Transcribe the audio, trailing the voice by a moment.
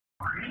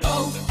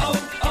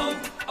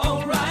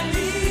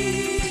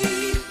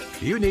O'Reilly.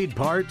 You need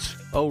parts?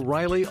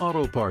 O'Reilly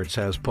Auto Parts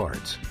has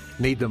parts.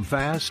 Need them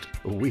fast?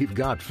 We've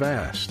got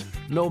fast.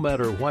 No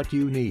matter what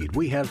you need,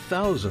 we have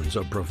thousands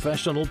of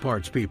professional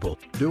parts people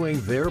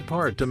doing their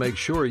part to make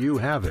sure you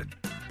have it.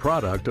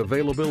 Product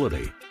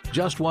availability.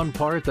 Just one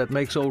part that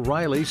makes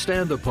O'Reilly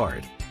stand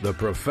apart. The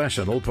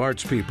professional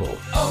parts people.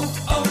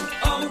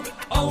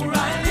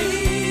 O'Reilly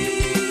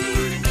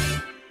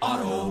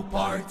Auto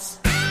Parts.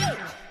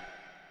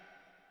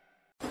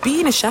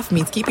 Being a chef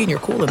means keeping your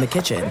cool in the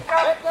kitchen.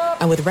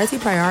 And with Resi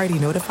Priority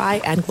Notify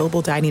and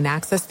Global Dining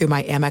Access through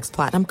my Amex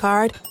Platinum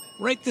card,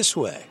 right this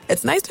way.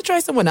 It's nice to try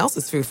someone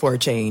else's food for a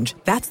change.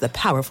 That's the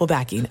powerful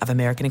backing of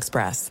American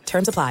Express.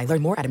 Terms apply.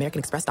 Learn more at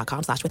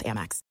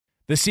americanexpress.com/withAmex.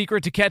 The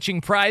secret to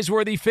catching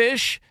prize-worthy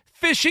fish?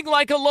 Fishing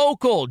like a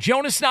local.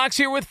 Jonas Knox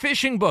here with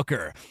Fishing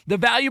Booker. The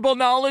valuable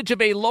knowledge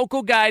of a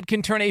local guide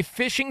can turn a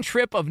fishing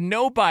trip of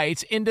no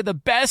bites into the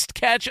best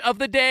catch of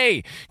the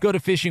day. Go to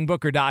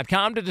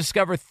fishingbooker.com to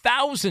discover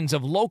thousands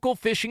of local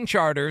fishing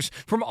charters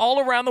from all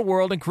around the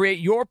world and create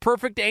your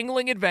perfect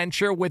angling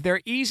adventure with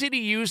their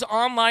easy-to-use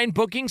online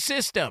booking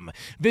system.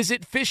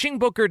 Visit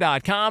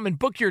fishingbooker.com and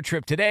book your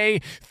trip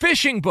today.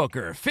 Fishing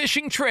Booker.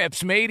 Fishing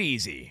trips made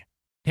easy.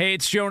 Hey,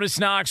 it's Jonas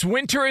Knox.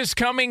 Winter is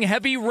coming.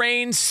 Heavy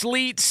rain,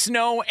 sleet,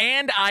 snow,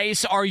 and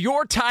ice. Are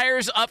your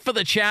tires up for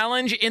the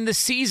challenge? In the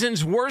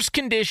season's worst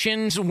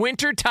conditions,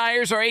 winter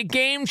tires are a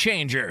game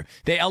changer.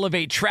 They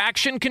elevate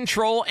traction,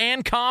 control,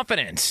 and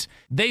confidence.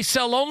 They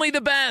sell only the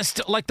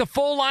best, like the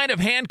full line of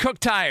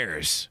hand-cooked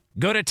tires.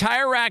 Go to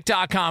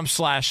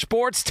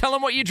TireRack.com/sports. Tell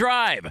them what you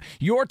drive.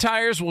 Your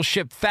tires will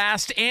ship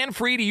fast and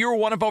free to your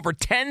one of over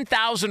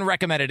 10,000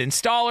 recommended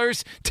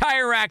installers.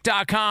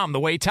 TireRack.com,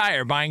 the way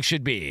tire buying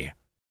should be.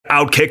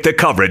 Outkick the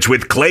coverage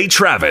with Clay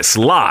Travis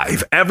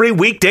live every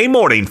weekday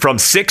morning from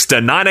 6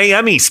 to 9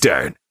 a.m.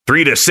 Eastern,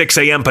 3 to 6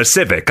 a.m.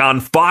 Pacific on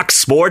Fox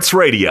Sports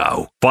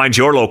Radio. Find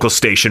your local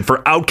station for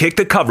Outkick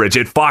the coverage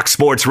at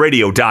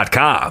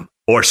foxsportsradio.com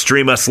or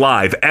stream us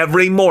live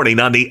every morning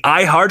on the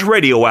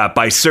iHeartRadio app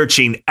by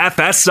searching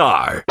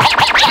FSR. Now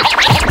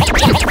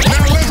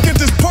let's get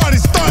this party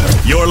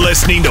started. You're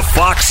listening to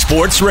Fox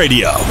Sports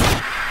Radio.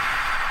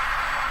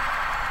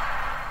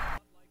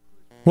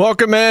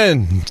 Welcome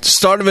in.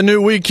 Start of a new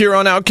week here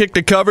on Outkick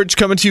the Coverage,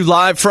 coming to you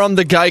live from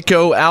the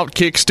Geico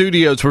Outkick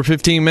Studios, where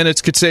 15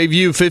 minutes could save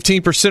you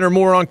 15% or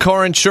more on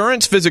car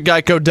insurance. Visit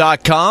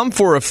geico.com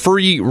for a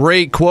free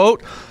rate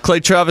quote. Clay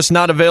Travis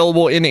not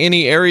available in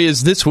any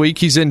areas this week.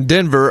 He's in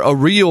Denver, a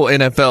real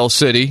NFL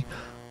city,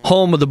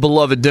 home of the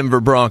beloved Denver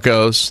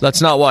Broncos.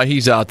 That's not why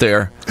he's out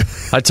there.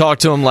 I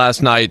talked to him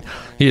last night.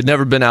 He had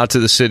never been out to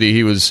the city.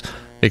 He was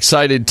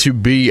excited to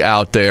be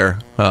out there.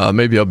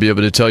 Maybe I'll be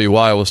able to tell you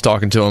why. I was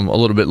talking to him a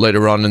little bit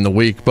later on in the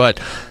week. But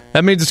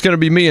that means it's going to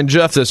be me and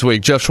Jeff this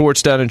week. Jeff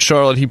Schwartz down in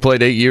Charlotte. He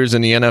played 8 years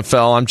in the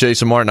NFL. I'm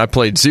Jason Martin. I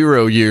played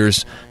 0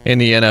 years in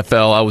the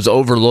NFL. I was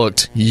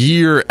overlooked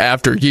year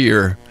after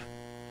year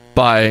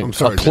by a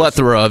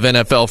plethora of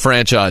NFL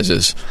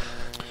franchises.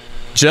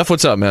 Jeff,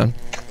 what's up, man?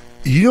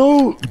 You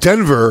know,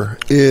 Denver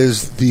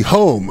is the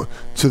home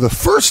to the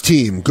first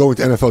team going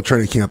to NFL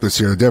training camp this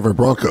year, the Denver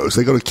Broncos.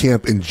 They go to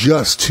camp in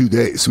just 2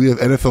 days. So we have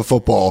NFL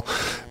football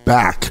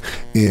back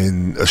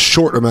in a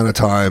short amount of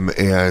time,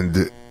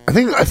 and I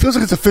think it feels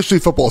like it's officially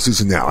football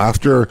season now.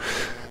 After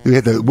we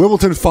had the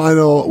Wimbledon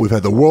final, we've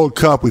had the World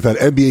Cup, we've had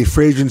NBA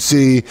free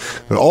agency,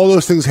 and all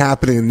those things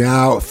happening. And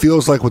now it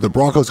feels like with the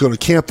Broncos going to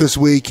camp this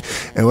week,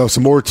 and we'll have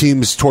some more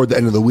teams toward the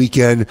end of the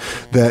weekend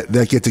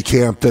that get to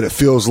camp, that it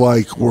feels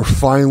like we're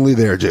finally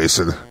there,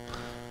 Jason.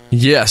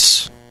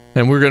 Yes.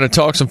 And we're going to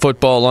talk some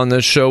football on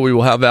this show. We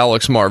will have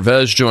Alex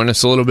Marvez join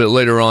us a little bit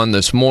later on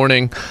this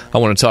morning. I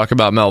want to talk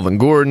about Melvin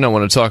Gordon. I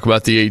want to talk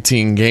about the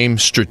 18-game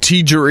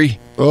strategery.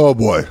 Oh,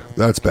 boy.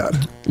 That's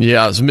bad.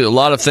 Yeah, there's a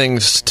lot of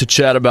things to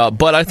chat about.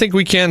 But I think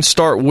we can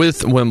start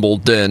with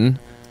Wimbledon,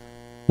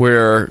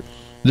 where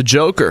the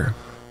Joker,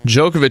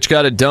 Djokovic,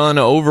 got it done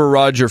over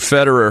Roger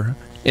Federer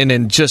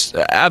in just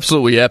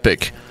absolutely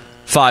epic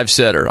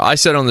five-setter. I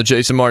said on the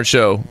Jason Martin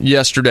Show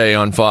yesterday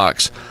on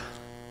Fox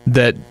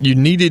that you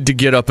needed to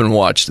get up and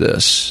watch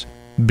this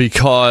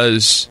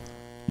because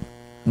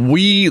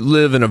we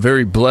live in a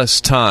very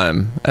blessed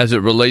time as it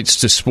relates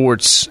to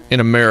sports in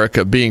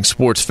America, being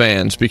sports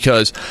fans,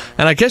 because,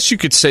 and I guess you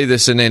could say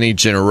this in any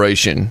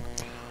generation,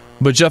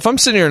 but Jeff, I'm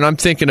sitting here and I'm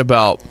thinking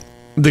about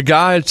the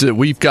guys that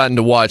we've gotten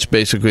to watch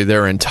basically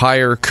their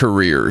entire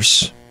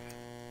careers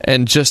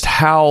and just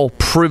how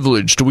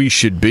privileged we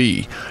should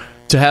be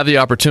to have the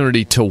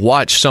opportunity to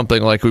watch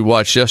something like we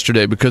watched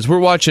yesterday, because we're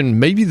watching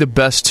maybe the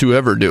best to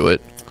ever do it.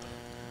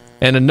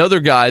 And another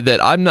guy that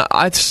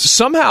I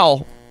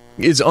somehow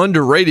is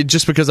underrated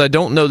just because I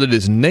don't know that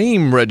his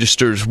name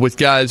registers with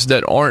guys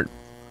that aren't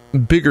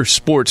bigger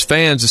sports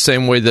fans the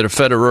same way that a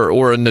Federer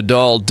or a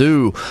Nadal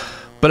do.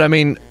 But I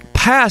mean,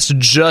 past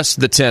just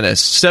the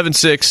tennis,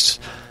 7-6,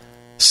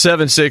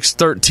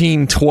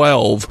 7-6,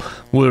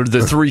 13-12 were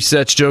the three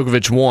sets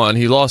Djokovic won.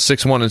 He lost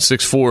 6-1 and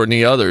 6-4 in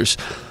the others.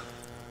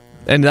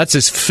 And that's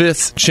his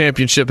fifth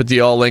championship at the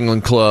All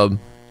England Club.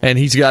 and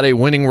he's got a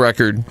winning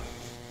record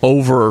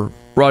over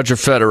Roger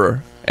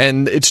Federer.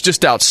 And it's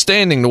just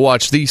outstanding to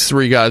watch these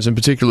three guys in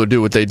particular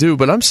do what they do.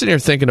 But I'm sitting here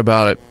thinking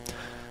about it,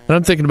 and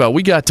I'm thinking about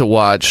we got to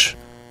watch,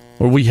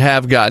 or we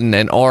have gotten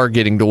and are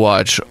getting to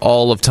watch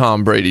all of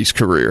Tom Brady's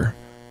career.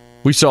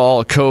 We saw all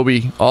of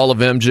Kobe, all of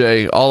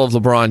MJ, all of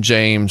LeBron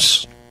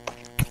James,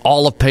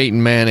 all of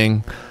Peyton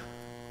Manning.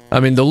 I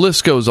mean, the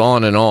list goes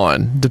on and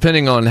on.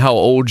 Depending on how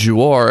old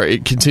you are,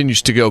 it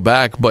continues to go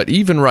back. But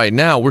even right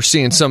now, we're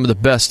seeing some of the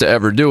best to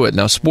ever do it.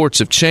 Now, sports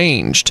have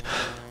changed,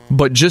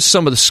 but just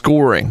some of the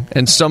scoring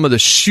and some of the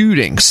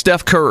shooting.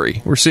 Steph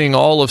Curry. We're seeing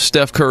all of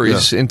Steph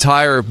Curry's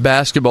entire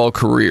basketball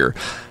career.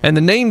 And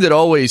the name that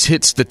always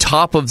hits the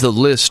top of the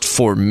list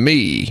for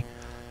me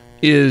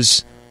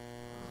is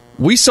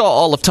we saw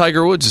all of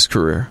Tiger Woods'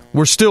 career.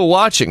 We're still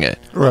watching it.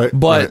 Right.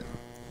 But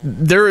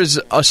there is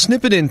a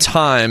snippet in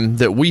time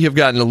that we have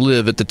gotten to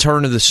live at the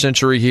turn of the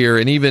century here,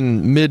 and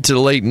even mid to the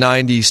late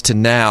 90s to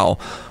now,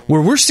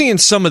 where we're seeing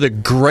some of the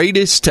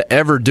greatest to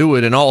ever do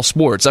it in all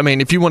sports. I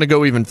mean, if you want to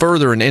go even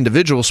further in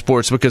individual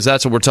sports, because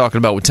that's what we're talking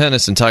about with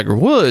tennis and Tiger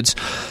Woods,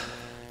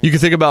 you can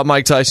think about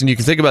Mike Tyson, you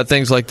can think about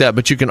things like that,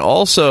 but you can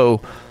also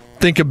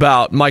think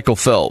about Michael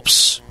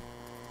Phelps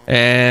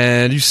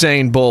and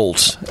Usain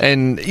Bolt,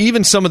 and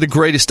even some of the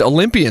greatest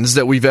Olympians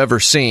that we've ever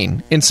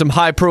seen in some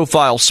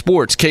high-profile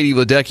sports, Katie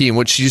Ledecky and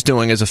what she's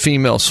doing as a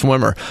female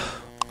swimmer.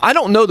 I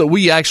don't know that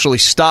we actually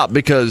stop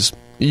because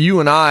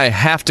you and I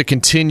have to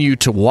continue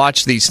to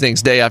watch these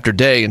things day after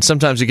day, and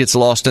sometimes it gets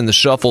lost in the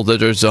shuffle that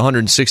there's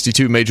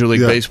 162 Major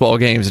League Baseball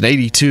games and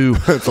 82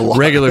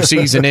 regular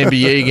season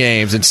NBA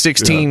games and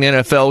 16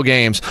 NFL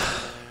games.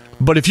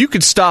 But if you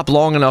could stop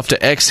long enough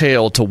to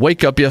exhale, to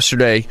wake up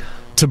yesterday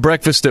to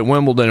breakfast at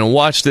Wimbledon and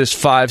watch this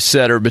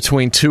five-setter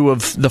between two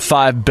of the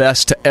five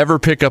best to ever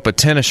pick up a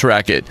tennis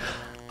racket,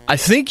 I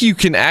think you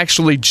can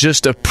actually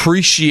just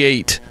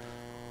appreciate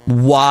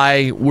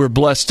why we're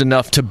blessed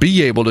enough to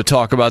be able to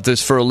talk about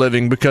this for a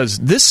living, because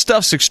this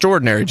stuff's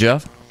extraordinary,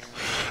 Jeff.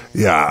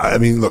 Yeah, I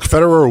mean, look,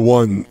 Federer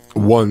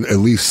won at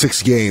least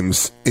 6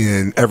 games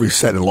in every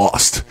set and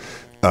lost.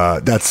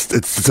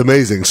 It's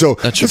amazing. So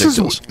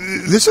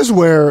this is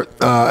where,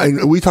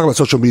 and we talk about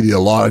social media a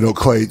lot. I know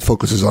Clay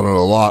focuses on it a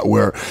lot.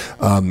 Where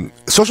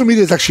social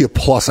media is actually a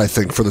plus, I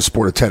think, for the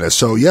sport of tennis.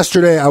 So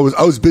yesterday, I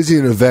was busy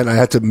in an event. I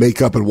had to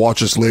make up and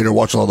watch this later,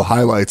 watch all the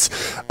highlights,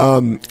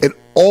 and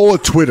all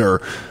of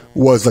Twitter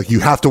was like,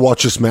 "You have to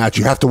watch this match.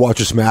 You have to watch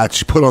this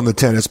match. Put on the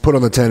tennis. Put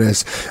on the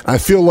tennis." I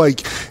feel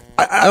like,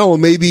 I don't know,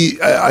 maybe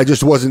I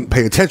just wasn't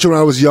paying attention when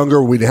I was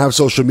younger. We didn't have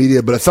social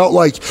media, but it felt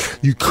like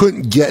you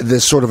couldn't get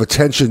this sort of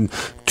attention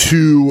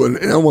to, and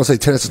I don't want to say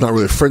tennis is not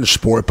really a fringe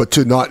sport, but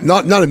to not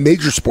a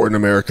major sport in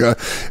America.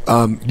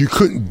 You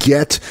couldn't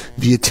get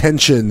the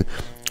attention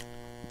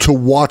to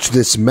watch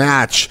this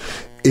match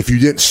if you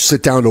didn't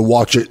sit down to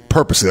watch it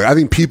purposely. I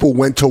think people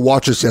went to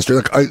watch this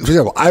yesterday. Like, for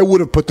example, I would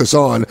have put this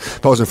on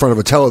if I was in front of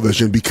a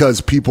television, because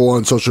people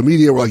on social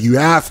media were like, "You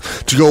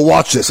have to go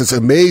watch this. It's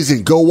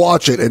amazing. Go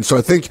watch it." And so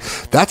I think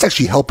that's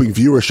actually helping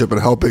viewership and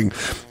helping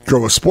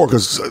grow a sport.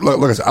 Because, like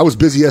I said, I was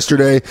busy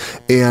yesterday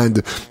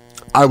and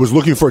I was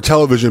looking for a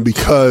television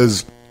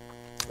because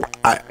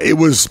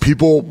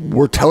people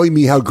were telling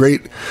me how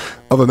great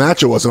of a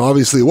match it was, and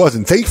obviously it was.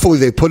 And thankfully,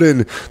 they put in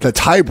the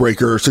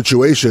tiebreaker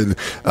situation.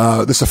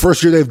 This is the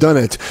first year they've done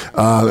it,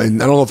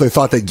 and I don't know if they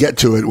thought they'd get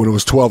to it when it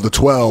was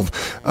 12-12.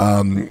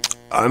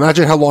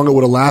 Imagine how long it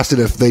would have lasted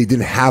if they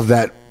didn't have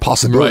that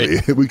possibility.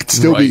 Right. We could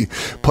still be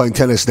playing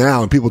tennis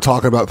now, and people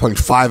talking about playing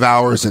 5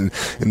 hours and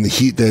in the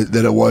heat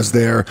that it was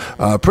there.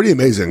 Pretty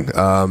amazing.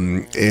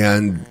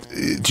 And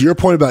to your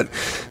point about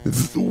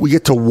we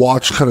get to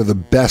watch kind of the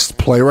best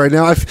play right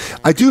now,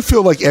 I do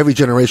feel like every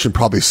generation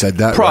probably said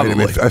that. Probably.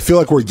 Right? I mean, I feel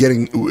like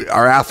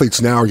our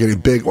athletes now are getting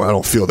big. Well, I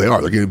don't feel they are.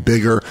 They're getting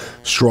bigger,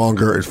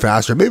 stronger, and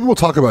faster. Maybe we'll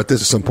talk about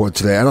this at some point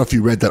today. I don't know if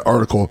you read that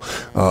article.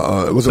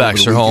 It was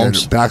Baxter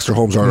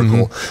Holmes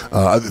article.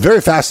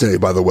 Very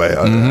fascinating, by the way,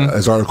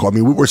 as article. I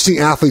mean, we're seeing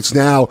athletes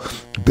now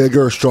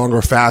bigger,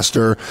 stronger,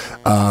 faster,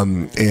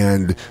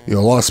 and a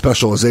lot of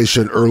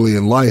specialization early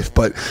in life.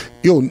 But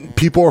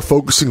people are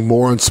focusing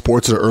more on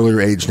sports at an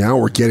earlier age now.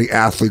 We're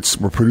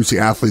producing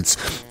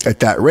athletes at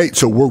that rate.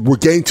 So we're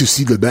getting to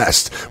see the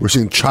best. We're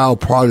seeing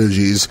child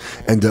prodigies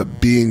end up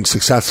being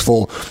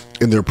successful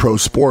in their pro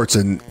sports.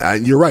 And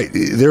you're right.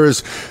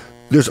 There's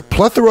a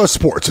plethora of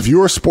sports. If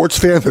you're a sports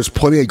fan, there's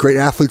plenty of great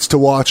athletes to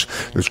watch.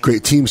 There's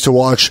great teams to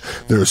watch.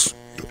 There's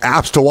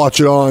apps to watch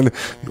it on.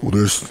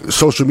 There's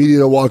social media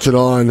to watch it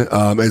on.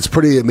 It's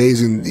pretty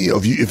amazing.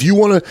 If you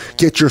want to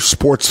get your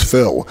sports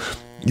fill,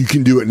 you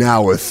can do it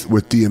now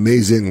with the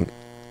amazing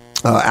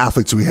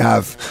athletes we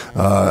have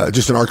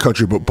just in our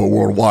country, but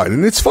worldwide.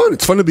 And it's fun.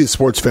 It's fun to be a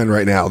sports fan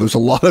right now. There's a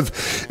lot of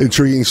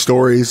intriguing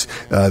stories.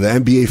 The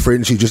NBA free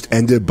agency just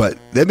ended, but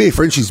the NBA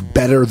free agency is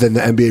better than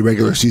the NBA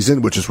regular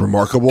season, which is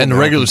remarkable. And the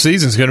regular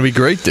season is going to be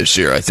great this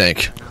year, I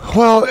think.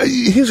 Well,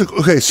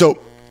 so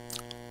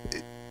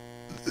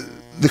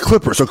the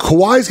Clippers. So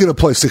Kawhi's going to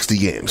play 60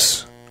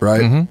 games,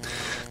 right?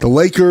 Mm-hmm. The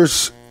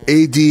Lakers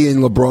AD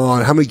and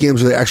LeBron, how many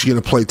games are they actually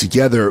going to play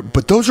together?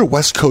 But those are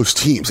West Coast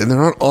teams, and they're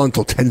not on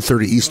until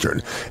 10:30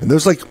 Eastern. And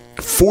there's like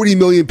 40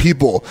 million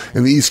people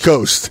in the East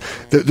Coast.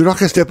 They're not going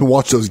to stay up and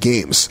watch those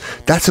games.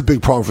 That's a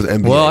big problem for the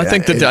NBA. Well, I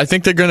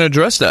think they're going to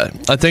address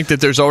that. I think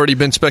that there's already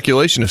been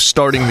speculation of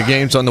starting the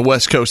games on the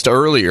West Coast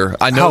earlier.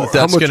 I know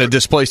that's going to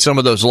displace some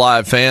of those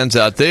live fans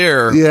out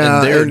there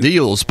and their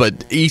deals,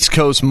 but East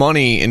Coast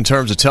money in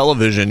terms of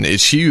television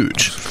is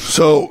huge.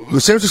 So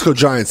the San Francisco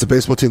Giants, the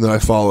baseball team that I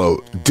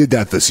follow, did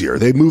that this year.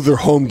 They moved their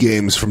home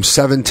games from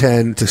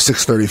 7:10 to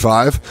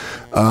 6:35.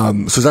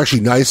 So it's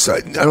actually nice. I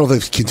don't know if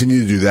they've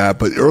continued to do that,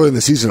 but early in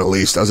the season at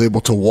least, I was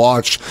able to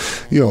watch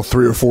 3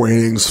 or 4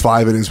 innings,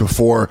 5 innings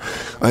before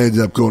I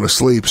ended up going to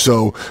sleep.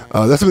 So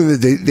that's something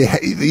that they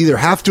either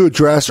have to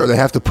address or they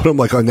have to put them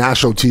like on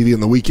national TV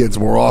on the weekends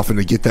more often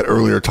to get that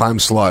earlier time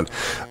slot.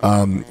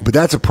 But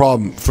that's a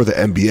problem for the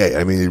NBA.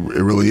 I mean,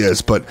 it really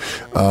is. But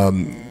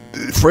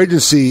free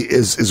agency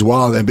is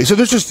wild in the NBA. So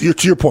there's just,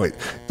 to your point,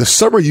 the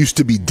summer used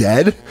to be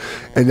dead,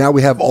 and now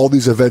we have all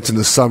these events in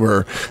the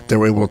summer that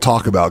we're able to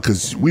talk about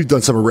because we've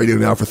done summer radio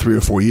now for 3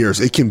 or 4 years.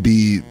 It can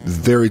be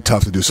very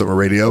tough to do summer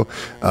radio,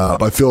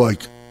 but I feel like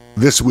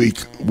this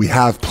week we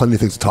have plenty of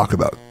things to talk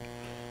about.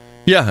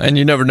 Yeah, and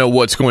you never know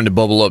what's going to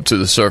bubble up to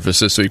the surface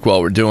this week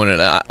while we're doing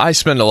it. I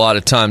spend a lot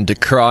of time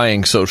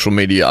decrying social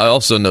media. I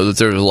also know that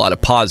there's a lot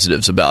of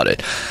positives about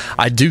it.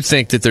 I do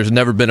think that there's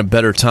never been a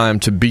better time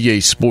to be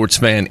a sports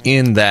fan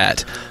in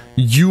that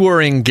you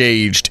are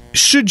engaged,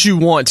 should you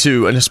want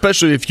to, and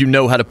especially if you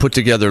know how to put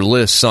together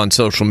lists on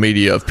social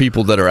media of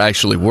people that are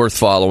actually worth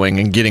following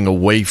and getting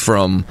away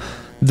from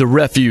the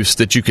refuse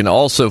that you can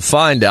also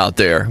find out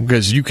there,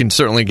 because you can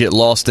certainly get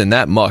lost in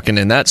that muck and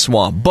in that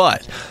swamp.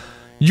 But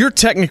you're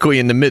technically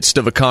in the midst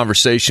of a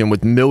conversation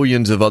with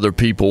millions of other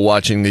people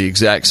watching the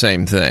exact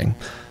same thing.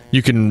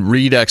 You can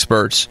read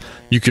experts.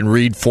 You can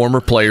read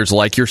former players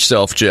like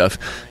yourself, Jeff.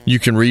 You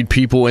can read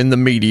people in the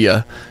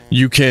media.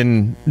 You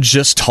can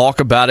just talk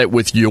about it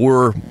with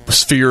your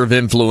sphere of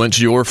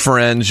influence, your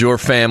friends, your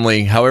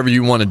family, however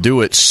you want to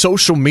do it.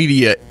 Social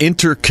media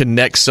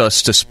interconnects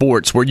us to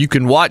sports where you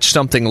can watch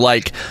something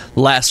like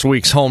last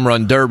week's home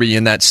run derby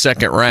in that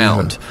second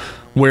round. Yeah.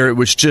 Where it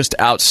was just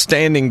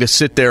outstanding to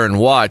sit there and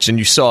watch, and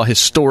you saw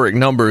historic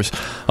numbers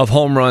of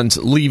home runs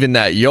leaving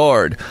that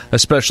yard,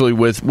 especially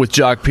with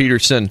Jock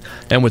Peterson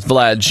and with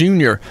Vlad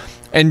Jr.,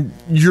 and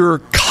you're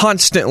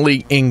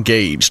constantly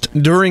engaged.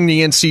 During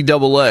the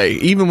NCAA,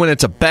 even when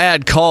it's a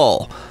bad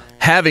call,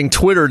 having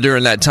Twitter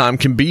during that time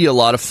can be a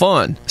lot of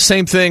fun.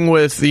 Same thing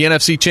with the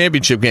NFC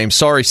Championship game.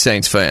 Sorry,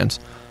 Saints fans.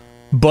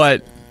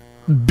 But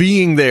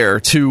being there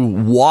to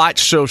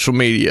watch social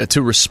media,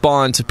 to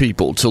respond to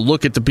people, to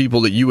look at the people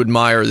that you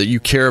admire, that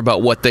you care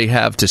about what they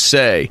have to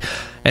say,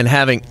 and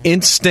having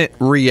instant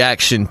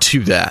reaction to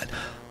that.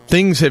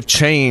 Things have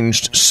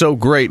changed so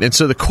great. And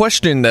so the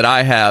question that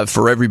I have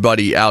for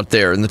everybody out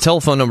there, and the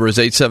telephone number is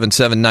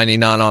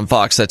 877-99 on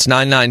Fox. That's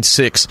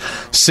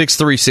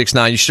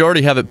 996-6369. You should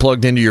already have it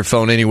plugged into your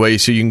phone anyway,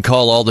 so you can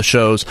call all the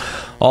shows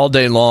all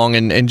day long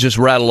and just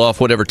rattle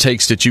off whatever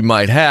takes that you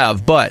might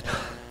have.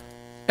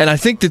 And I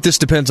think that this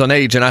depends on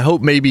age, and I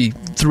hope maybe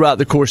throughout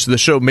the course of the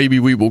show, maybe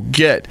we will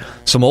get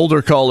some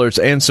older callers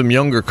and some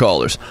younger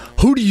callers.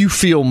 Who do you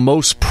feel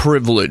most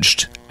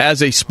privileged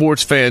as a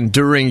sports fan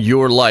during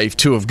your life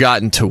to have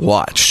gotten to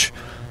watch?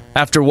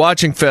 After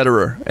watching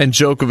Federer and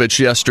Djokovic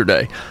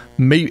yesterday,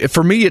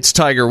 for me, it's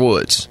Tiger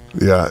Woods.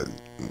 Yeah.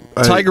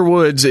 Tiger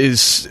Woods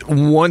is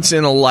once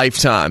in a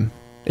lifetime.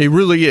 It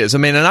really is. I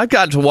mean, and I've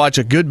got to watch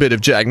a good bit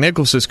of Jack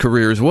Nicklaus's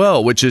career as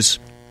well, which is,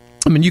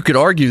 I mean, you could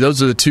argue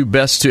those are the two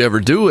best to ever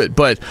do it,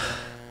 but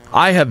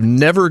I have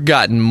never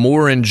gotten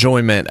more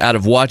enjoyment out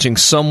of watching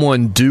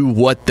someone do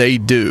what they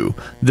do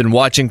than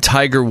watching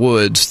Tiger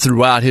Woods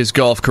throughout his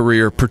golf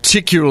career,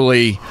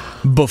 particularly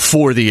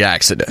before the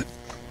accident.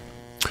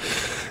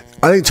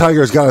 I think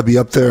Tiger's got to be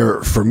up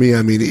there for me.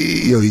 I mean,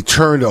 he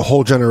turned a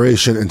whole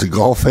generation into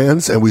golf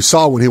fans, and we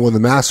saw when he won the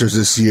Masters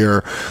this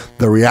year,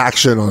 the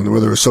reaction on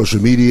whether it was social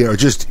media or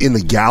just in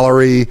the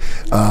gallery,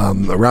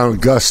 around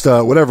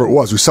Augusta, whatever it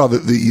was. We saw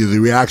the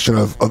reaction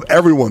of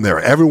everyone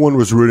there. Everyone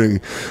was rooting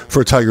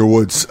for Tiger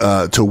Woods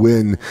to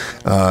win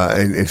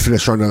and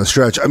finish strong down the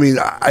stretch. I mean,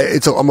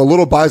 I'm a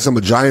little biased. I'm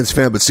a Giants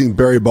fan, but seeing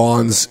Barry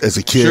Bonds as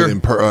a kid and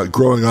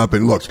growing up,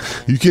 and look,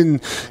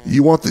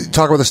 you want to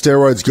talk about the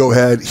steroids, go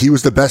ahead. He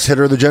was the best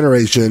hitter of the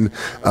generation.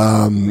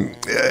 I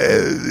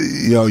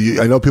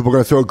know people are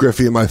going to throw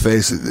Griffey in my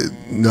face.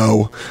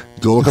 No,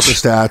 go look up the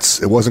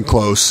stats. It wasn't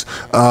close.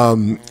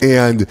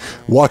 And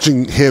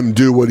watching him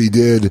do what he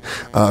did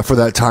for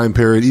that time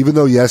period, even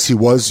though, yes, he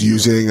was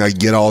using, I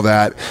get all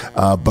that,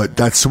 but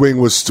that swing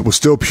was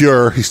still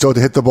pure. He still had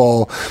to hit the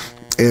ball.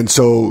 And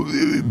so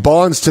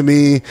Bonds to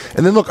me,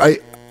 and then look, I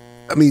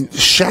mean,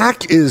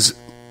 Shaq is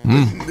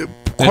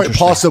quite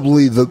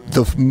possibly the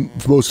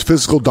most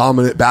physical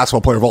dominant basketball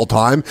player of all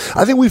time.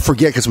 I think we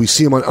forget because we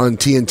see him on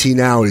TNT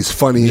now and he's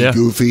funny and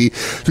goofy.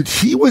 Dude,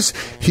 he was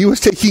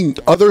taking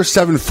other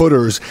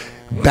 7-footers,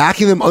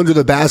 backing them under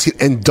the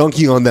basket and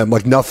dunking on them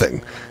like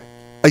nothing.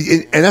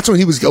 And that's when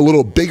he was a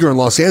little bigger in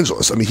Los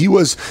Angeles. I mean, he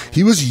was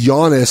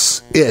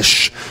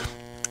Giannis-ish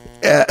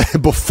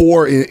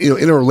before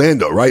in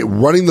Orlando, right?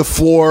 Running the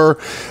floor,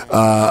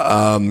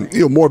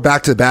 more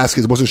back to the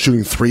basket. Wasn't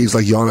shooting threes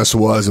like Giannis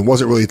was, and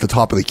wasn't really at the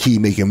top of the key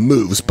making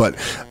moves. But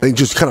I think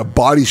just kind of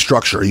body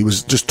structure. He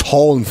was just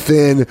tall and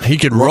thin. He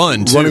could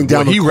run too. Running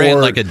down the court.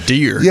 Ran like a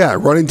deer. Yeah,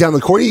 running down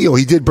the court.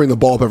 He did bring the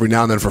ball up every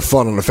now and then for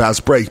fun on a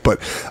fast break, but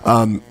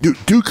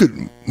dude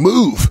could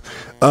move.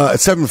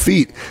 At 7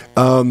 feet,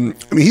 I mean,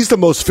 he's the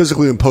most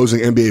physically imposing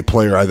NBA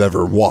player I've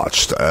ever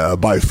watched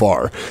by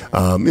far.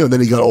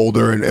 Then he got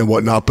older and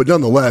whatnot, but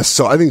nonetheless.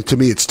 So I think to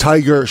me, it's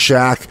Tiger,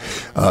 Shaq,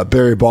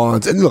 Barry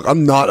Bonds, and look,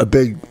 I'm not a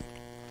big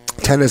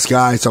tennis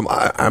guy, so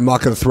I'm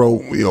not going to throw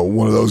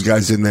one of those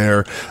guys in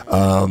there.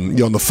 On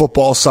the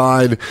football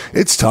side,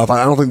 it's tough.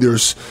 I don't think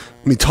there's.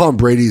 I mean, Tom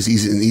Brady is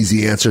an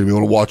easy answer to be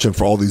able to watch him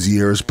for all these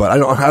years, but I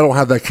don't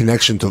have that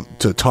connection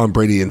to Tom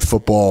Brady in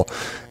football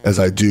as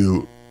I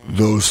do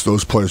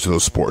those players to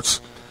those sports.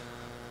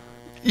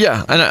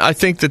 Yeah, and I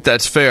think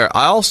that's fair.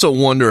 I also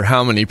wonder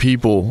how many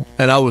people,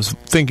 and I was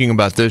thinking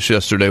about this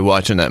yesterday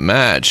watching that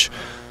match,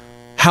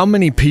 how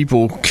many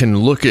people can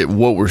look at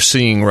what we're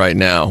seeing right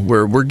now,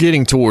 where we're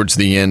getting towards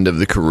the end of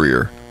the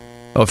career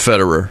of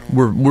Federer.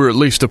 We're at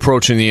least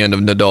approaching the end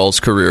of Nadal's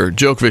career.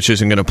 Djokovic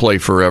isn't going to play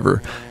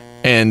forever.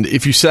 And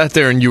if you sat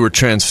there and you were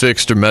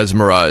transfixed or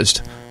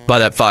mesmerized by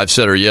that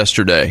 5-setter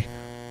yesterday,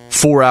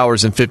 4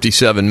 hours and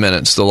 57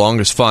 minutes, the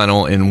longest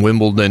final in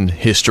Wimbledon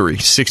history.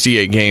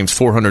 68 games,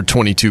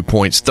 422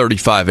 points,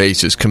 35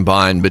 aces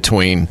combined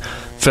between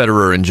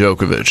Federer and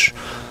Djokovic.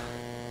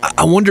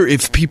 I wonder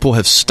if people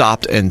have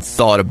stopped and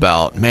thought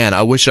about, man,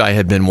 I wish I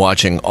had been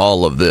watching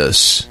all of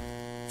this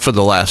for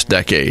the last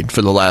decade,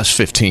 for the last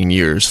 15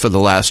 years, for the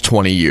last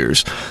 20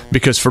 years.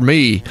 Because for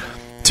me,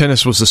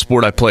 tennis was the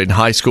sport I played in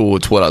high school.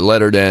 It's what I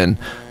lettered in.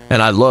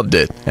 And I loved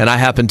it. And I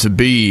happened to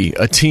be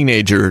a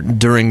teenager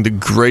during the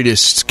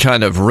greatest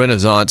kind of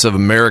renaissance of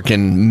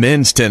American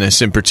men's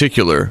tennis in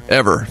particular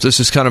ever. This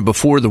is kind of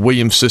before the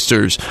Williams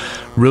sisters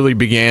really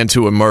began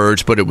to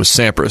emerge, but it was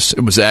Sampras,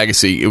 it was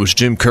Agassi, it was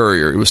Jim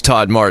Courier, it was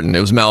Todd Martin,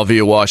 it was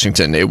Malvia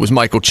Washington, it was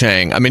Michael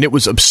Chang. I mean, it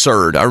was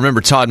absurd. I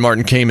remember Todd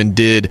Martin came and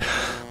did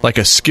like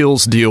a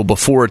skills deal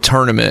before a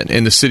tournament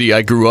in the city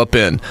I grew up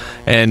in,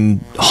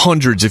 and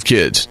hundreds of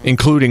kids,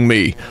 including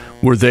me,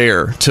 were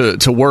there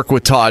to work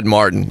with Todd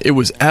Martin. It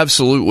was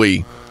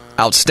absolutely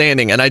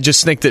outstanding, and I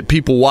just think that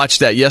people watched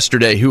that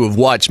yesterday who have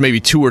watched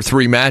maybe 2 or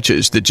 3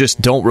 matches that just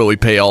don't really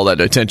pay all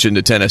that attention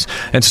to tennis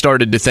and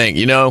started to think,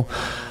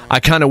 I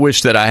kind of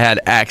wish that I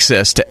had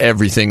access to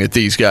everything that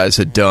these guys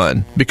had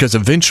done, because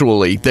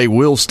eventually they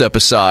will step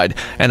aside,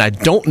 and I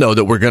don't know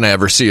that we're going to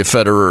ever see a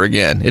Federer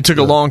again. It took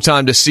a long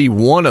time to see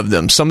one of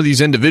them. Some of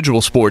these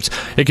individual sports,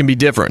 it can be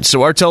different.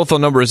 So our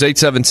telephone number is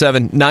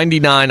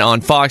 877-99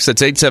 on Fox.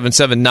 That's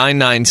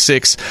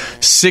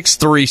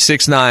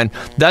 877-996-6369.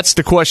 That's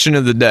the question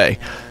of the day.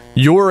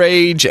 Your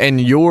age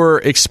and your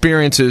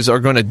experiences are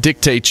going to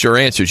dictate your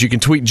answers. You can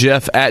tweet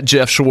Jeff at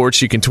Jeff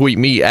Schwartz. You can tweet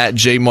me at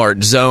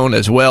JMartZone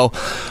as well.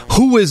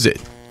 Who is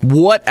it?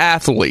 What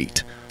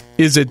athlete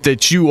is it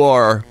that you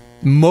are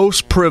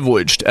most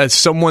privileged as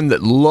someone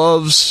that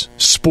loves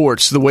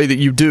sports the way that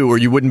you do, or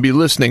you wouldn't be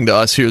listening to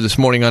us here this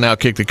morning on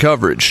Outkick the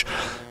Coverage?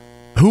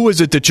 Who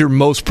is it that you're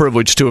most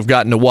privileged to have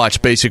gotten to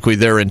watch basically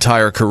their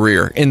entire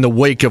career in the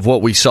wake of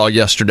what we saw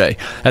yesterday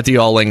at the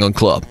All England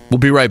Club? We'll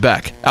be right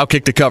back.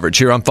 Outkick the Coverage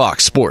here on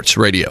Fox Sports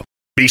Radio.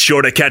 Be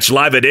sure to catch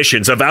live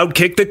editions of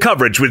Outkick the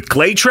Coverage with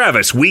Clay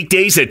Travis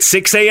weekdays at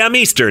 6 a.m.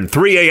 Eastern,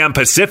 3 a.m.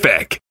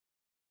 Pacific.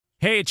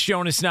 Hey, it's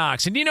Jonas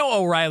Knox, and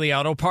O'Reilly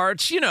Auto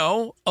Parts,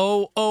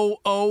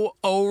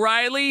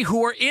 O'Reilly,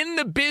 who are in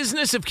the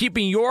business of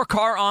keeping your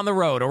car on the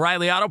road.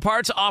 O'Reilly Auto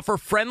Parts offer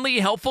friendly,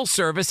 helpful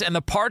service and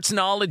the parts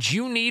knowledge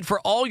you need for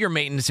all your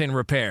maintenance and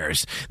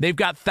repairs. They've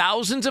got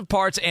thousands of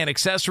parts and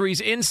accessories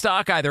in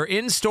stock, either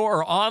in-store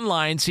or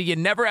online, so you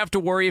never have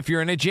to worry if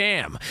you're in a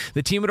jam.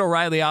 The team at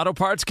O'Reilly Auto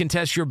Parts can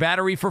test your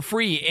battery for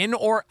free, in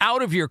or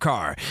out of your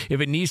car.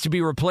 If it needs to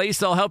be replaced,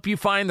 they'll help you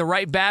find the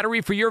right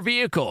battery for your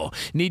vehicle.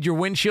 Need your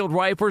windshield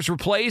wipers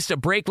replaced, a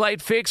brake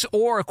light fix,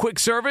 or a quick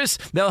service?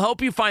 They'll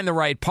help you find the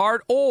right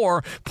part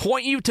or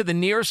point you to the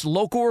nearest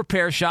local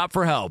repair shop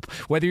for help.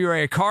 Whether you're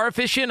a car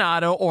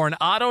aficionado or an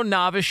auto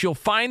novice, you'll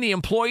find the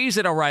employees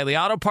at O'Reilly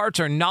Auto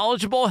Parts are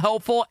knowledgeable,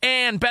 helpful,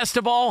 and best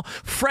of all,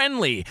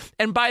 friendly.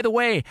 And by the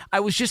way, I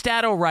was just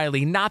at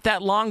O'Reilly not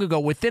that long ago,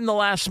 within the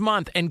last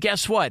month, and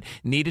guess what?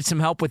 Needed some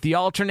help with the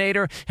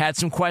alternator, had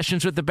some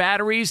questions with the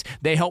batteries.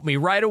 They helped me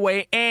right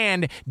away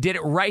and did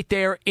it right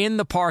there in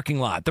the parking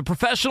lot. The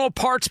professional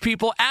parts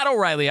people at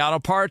O'Reilly Auto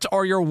Parts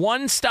are your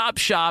one-stop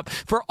shop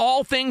for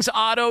all things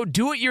auto,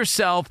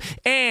 do-it-yourself,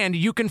 and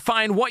you can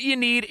find what you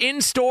need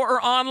in-store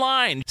or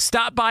online.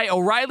 Stop by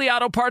O'Reilly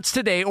Auto Parts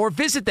today or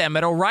visit them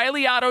at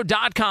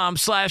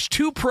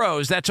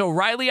O'ReillyAuto.com/2pros. That's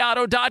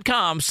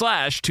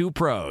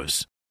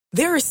O'ReillyAuto.com/2pros.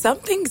 There are some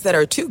things that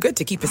are too good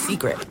to keep a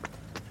secret.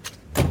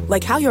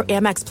 Like how your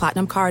Amex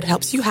Platinum card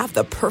helps you have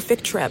the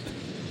perfect trip.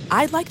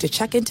 I'd like to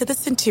check into the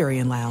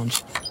Centurion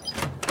Lounge.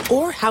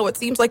 Or how it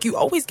seems like you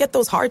always get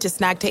those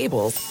hard-to-snag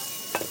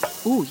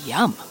tables. Ooh,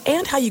 yum.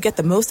 And how you get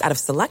the most out of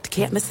select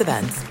can't-miss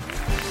events.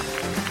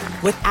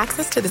 With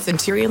access to the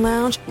Centurion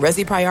Lounge,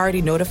 Resi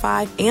Priority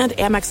Notify, and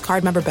Amex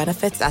card member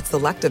benefits at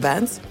select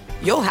events,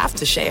 you'll have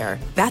to share.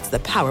 That's the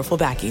powerful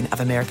backing of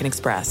American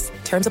Express.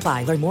 Terms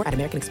apply. Learn more at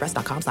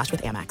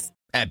americanexpress.com/withAmex.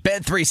 At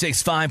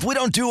Bet365, we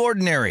don't do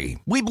ordinary.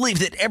 We believe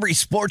that every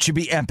sport should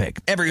be epic.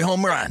 Every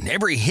home run,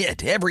 every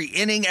hit, every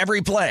inning, every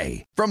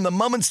play. From the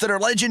moments that are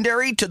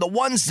legendary to the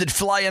ones that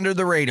fly under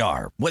the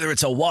radar. Whether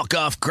it's a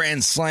walk-off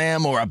grand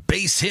slam or a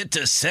base hit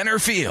to center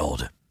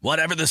field.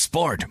 Whatever the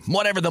sport,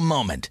 whatever the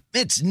moment,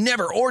 it's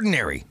never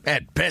ordinary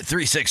at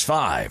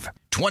Bet365.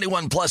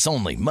 21 plus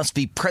only. Must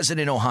be present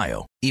in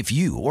Ohio. If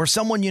you or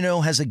someone you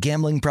know has a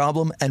gambling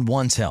problem and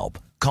wants help,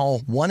 call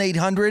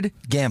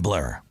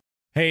 1-800-GAMBLER.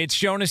 Hey, it's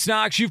Jonas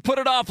Knox. You've put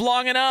it off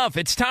long enough.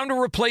 It's time to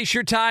replace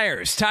your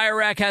tires. Tire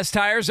Rack has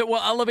tires that will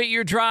elevate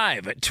your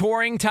drive.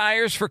 Touring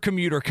tires for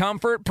commuter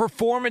comfort,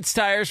 performance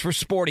tires for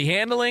sporty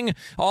handling,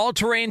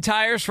 all-terrain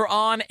tires for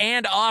on-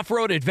 and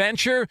off-road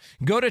adventure.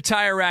 Go to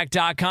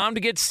TireRack.com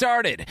to get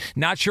started.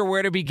 Not sure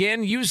where to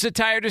begin? Use the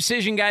Tire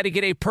Decision Guide to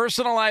get a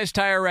personalized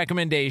tire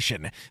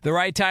recommendation. The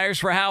right tires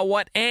for how,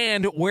 what,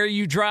 and where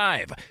you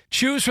drive.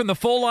 Choose from the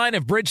full line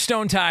of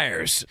Bridgestone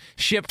tires.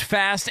 Shipped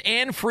fast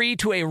and free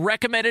to a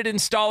recommended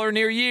installer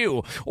near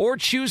you, or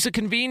choose the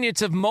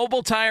convenience of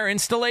mobile tire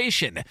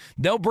installation.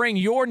 They'll bring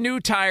your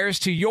new tires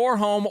to your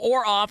home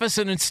or office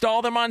and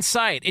install them on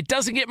site. It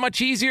doesn't get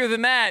much easier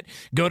than that.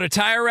 Go to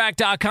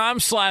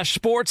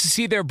TireRack.com/sports to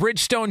see their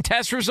Bridgestone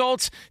test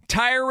results,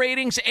 tire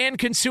ratings, and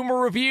consumer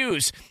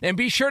reviews. And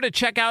be sure to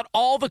check out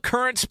all the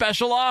current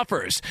special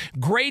offers.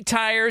 Great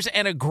tires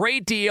and a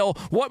great deal.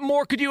 What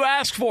more could you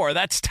ask for?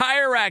 That's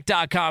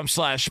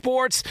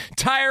TireRack.com/sports.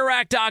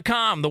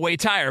 TireRack.com, the way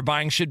tire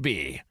buying should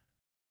be.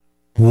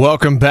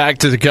 Welcome back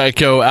to the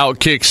Geico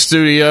Outkick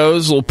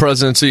Studios. Little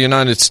Presidents of the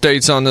United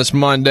States on this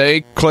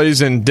Monday.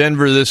 Clay's in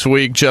Denver this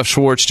week. Jeff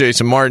Schwartz,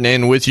 Jason Martin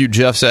in with you.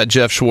 Jeff's at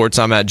Jeff Schwartz.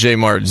 I'm at J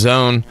Mart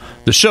Zone.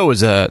 The show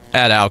is at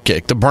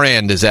Outkick. The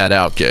brand is at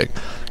Outkick.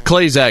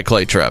 Clay's at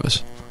Clay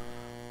Travis.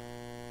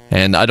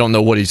 And I don't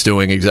know what he's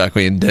doing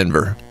exactly in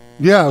Denver.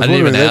 Yeah, I didn't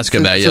even ask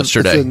him that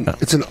yesterday.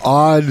 It's an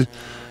odd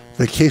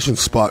vacation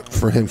spot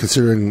for him,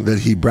 considering that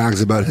he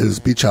brags about his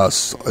beach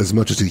house as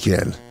much as he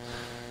can.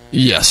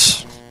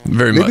 Yes.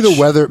 Very maybe much.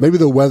 Maybe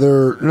the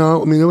weather.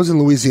 No, I mean, it was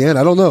in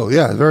Louisiana. I don't know.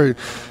 Yeah, very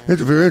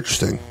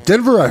interesting.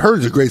 Denver, I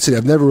heard, is a great city.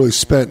 I've never really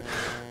spent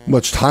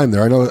much time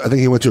there. I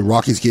think he went to a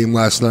Rockies game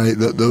last night.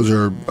 Those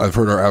I've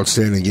heard are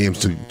outstanding games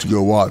to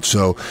go watch.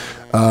 So,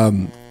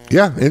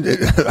 yeah,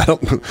 I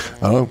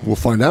don't know. We'll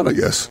find out, I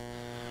guess.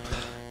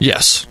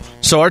 Yes.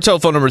 So our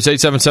telephone number is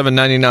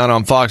 877-99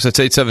 on Fox. That's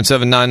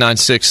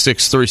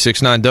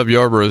 877-996-6369. W.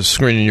 Arbor is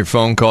screening your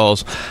phone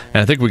calls,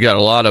 and I think we got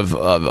a lot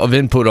of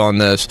input on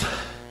this.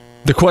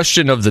 The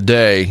question of the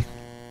day,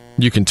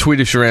 you can tweet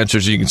us your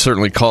answers, you can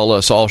certainly call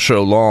us all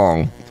show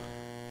long,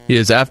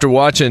 is after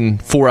watching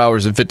 4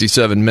 hours and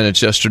 57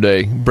 minutes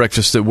yesterday,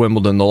 breakfast at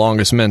Wimbledon, the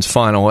longest men's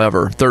final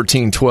ever,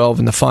 13-12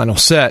 in the final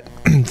set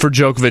for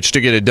Djokovic to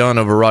get it done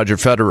over Roger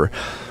Federer.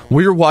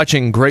 We're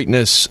watching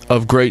greatness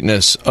of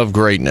greatness of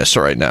greatness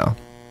right now.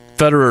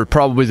 Federer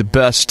probably the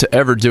best to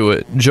ever do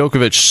it.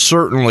 Djokovic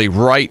certainly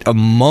right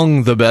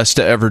among the best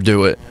to ever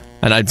do it.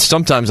 And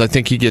sometimes I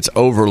think he gets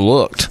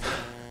overlooked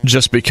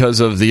just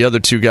because of the other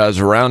two guys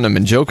around him.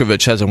 And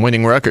Djokovic has a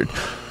winning record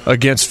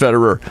against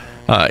Federer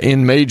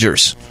in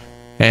majors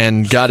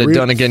and got it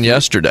done again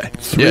yesterday.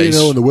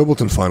 3-0 in the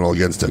Wimbledon final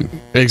against him.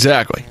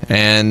 Exactly.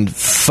 And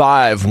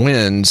 5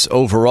 wins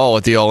overall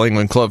at the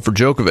All-England Club for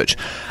Djokovic.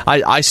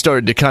 I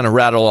started to kind of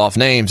rattle off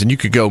names, and you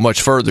could go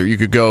much further. You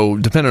could go,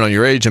 depending on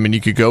your age, I mean,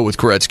 you could go with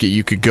Gretzky.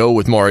 You could go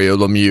with Mario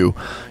Lemieux.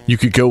 You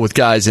could go with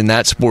guys in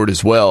that sport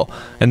as well.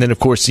 And then, of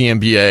course, the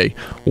NBA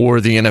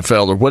or the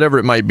NFL or whatever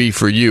it might be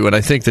for you. And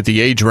I think that the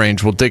age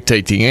range will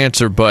dictate the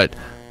answer. But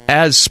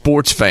as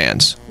sports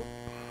fans,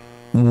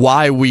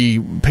 why we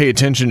pay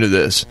attention to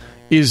this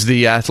is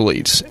the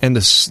athletes and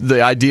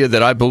the idea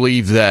that I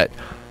believe that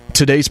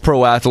today's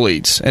pro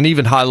athletes and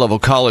even high-level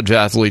college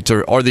athletes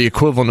are the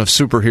equivalent of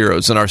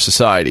superheroes in our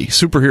society.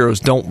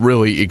 Superheroes don't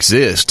really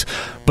exist,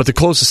 but the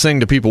closest thing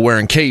to people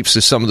wearing capes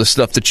is some of the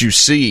stuff that you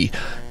see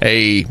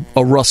a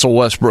Russell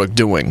Westbrook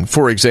doing,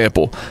 for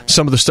example.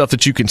 Some of the stuff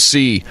that you can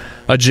see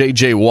a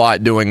J.J.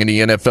 Watt doing in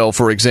the NFL,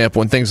 for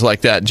example, and things like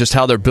that, just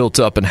how they're built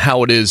up and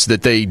how it is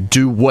that they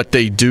do what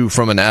they do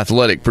from an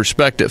athletic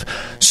perspective.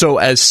 So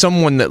as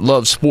someone that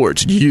loves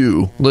sports,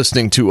 you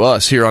listening to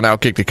us here on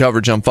Outkick the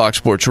Coverage on Fox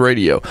Sports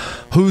Radio,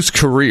 whose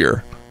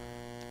career,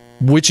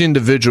 which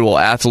individual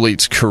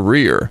athlete's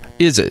career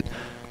is it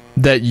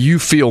that you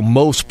feel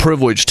most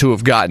privileged to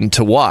have gotten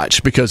to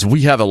watch? Because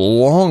we have a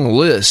long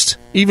list.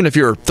 Even if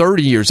you're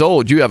 30 years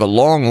old, you have a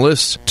long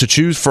list to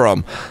choose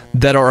from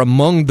that are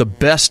among the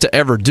best to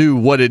ever do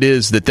what it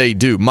is that they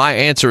do. My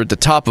answer at the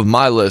top of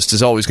my list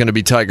is always going to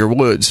be Tiger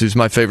Woods, who's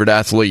my favorite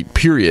athlete,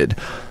 period,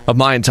 of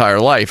my entire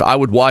life. I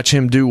would watch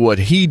him do what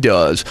he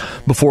does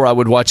before I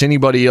would watch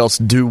anybody else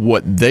do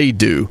what they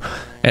do.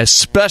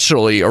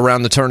 especially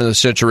around the turn of the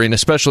century, and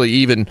especially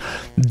even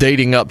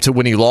dating up to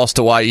when he lost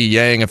to Y.E.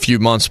 Yang a few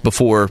months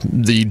before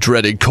the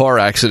dreaded car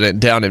accident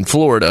down in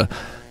Florida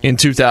in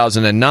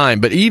 2009.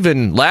 But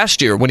even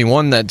last year when he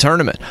won that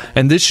tournament,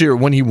 and this year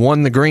when he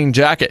won the green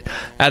jacket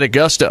at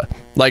Augusta,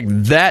 like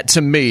that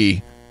to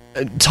me,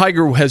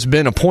 Tiger has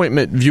been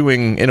appointment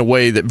viewing in a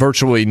way that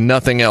virtually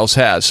nothing else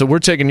has. So we're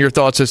taking your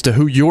thoughts as to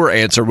who your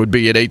answer would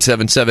be at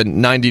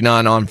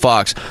 877-99 on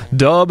Fox.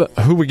 Dub,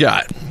 who we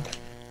got?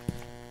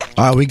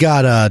 All right, we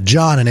got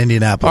John in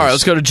Indianapolis. All right,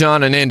 let's go to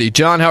John in Indy.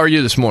 John, how are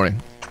you this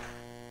morning?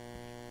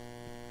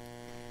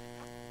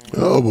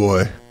 Oh,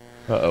 boy.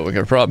 Uh-oh, we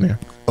got a problem here.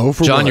 Oh,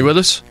 for John, one. you with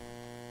us?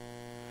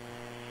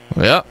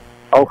 Yeah.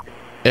 Oh.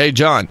 Hey,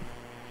 John.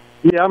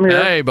 Yeah, I'm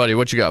here. Hey, buddy,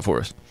 what you got for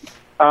us?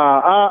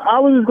 I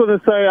was just going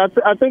to say,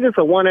 I think it's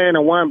a 1A and a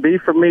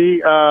 1B for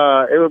me.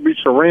 It would be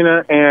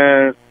Serena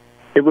and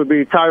it would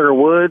be Tiger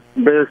Woods,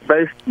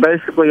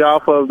 basically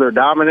off of their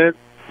dominance.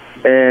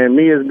 And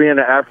me as being an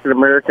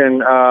African-American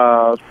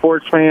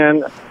sports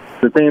fan,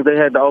 the things they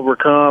had to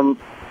overcome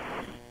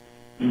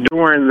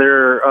during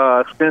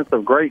their stints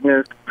of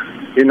greatness,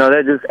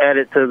 that just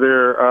added to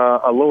their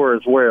allure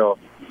as well.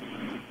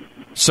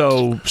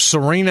 So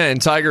Serena and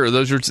Tiger, are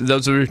those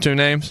are your two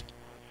names?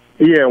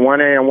 Yeah,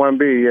 1A and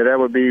 1B. Yeah, that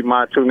would be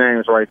my two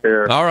names right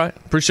there. All right.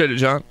 Appreciate it,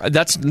 John.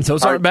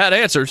 Those aren't bad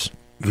answers.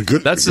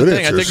 That's the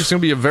thing. Answers. I think it's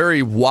going to be a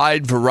very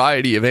wide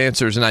variety of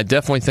answers, and I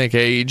definitely think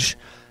age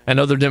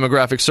and other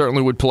demographics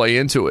certainly would play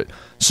into it.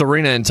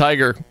 Serena and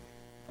Tiger,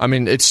 I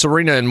mean, it's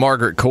Serena and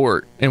Margaret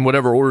Court in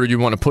whatever order you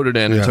want to put it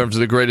in terms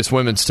of the greatest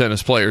women's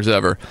tennis players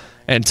ever.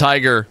 And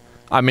Tiger,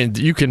 I mean,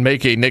 you can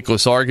make a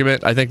Nicklaus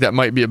argument. I think that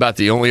might be about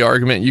the only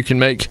argument you can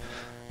make,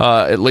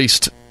 at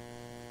least.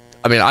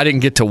 I mean, I didn't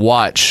get to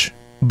watch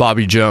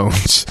Bobby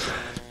Jones.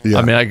 Yeah.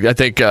 I mean, I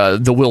think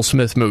the Will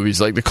Smith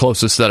movie's like the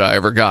closest that I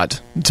ever got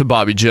to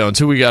Bobby Jones.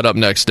 Who we got up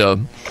next,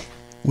 Dub?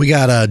 We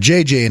got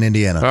JJ in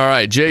Indiana. All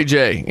right,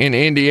 JJ in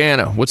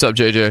Indiana. What's up,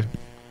 JJ?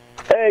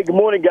 Hey, good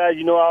morning, guys.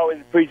 I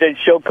always appreciate the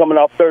show coming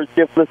off third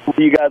shift. Listen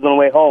to you guys on the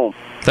way home.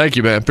 Thank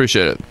you, man.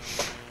 Appreciate it.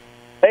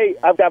 Hey,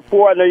 I've got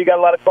four. I know you got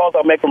a lot of calls.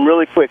 I'll make them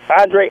really quick.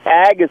 Andre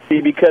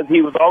Agassi, because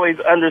he was always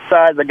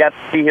undersized. I got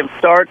to see him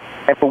start.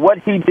 And for what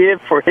he did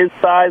for his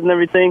size and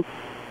everything,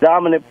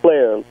 dominant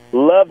player.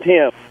 Loved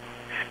him.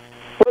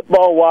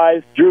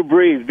 Football-wise, Drew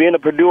Brees. Being a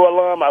Purdue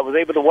alum, I was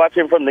able to watch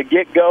him from the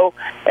get-go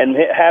and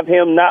have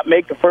him not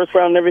make the first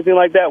round and everything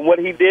like that. And what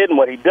he did and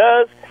what he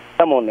does,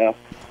 come on now.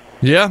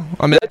 Yeah,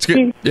 I mean, that's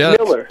good. Yeah,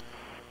 Miller.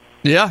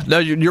 Yeah, no,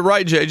 you're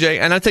right, JJ.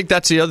 And I think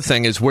that's the other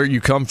thing is where you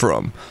come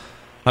from.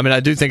 I mean,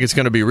 I do think it's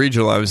going to be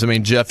regionalized. I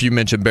mean, Jeff, you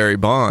mentioned Barry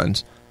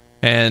Bonds,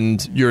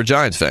 and you're a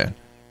Giants fan.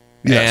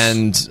 Yes.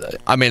 And,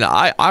 I mean,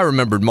 I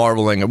remembered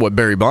marveling at what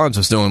Barry Bonds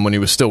was doing when he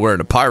was still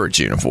wearing a Pirates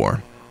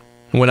uniform.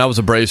 When I was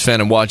a Braves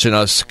fan and watching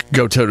us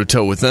go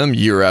toe-to-toe with them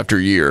year after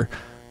year.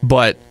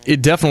 But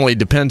it definitely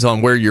depends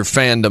on where your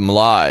fandom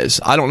lies.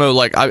 I don't know,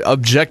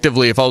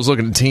 objectively, if I was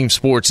looking at team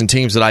sports and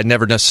teams that I'd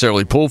never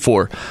necessarily pulled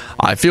for,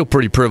 I feel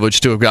pretty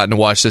privileged to have gotten to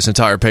watch this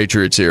entire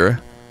Patriots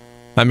era.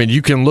 I mean,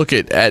 you can look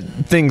at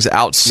things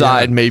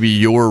outside maybe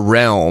your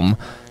realm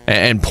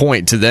and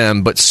point to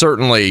them, but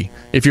certainly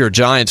if you're a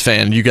Giants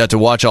fan, you got to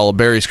watch all of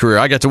Barry's career.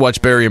 I got to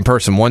watch Barry in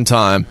person one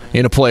time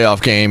in a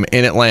playoff game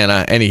in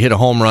Atlanta, and he hit a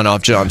home run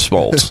off John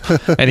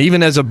Smoltz. And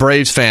even as a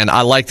Braves fan,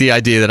 I like the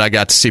idea that I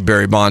got to see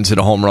Barry Bonds hit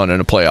a home run in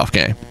a playoff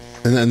game.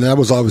 And that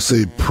was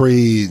obviously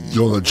pre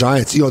the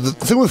Giants. The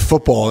thing with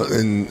football,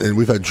 and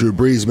we've had Drew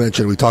Brees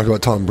mentioned, we talked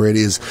about Tom Brady,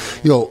 is,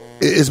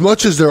 as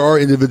much as there are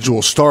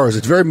individual stars,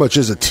 it very much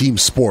is a team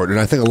sport. And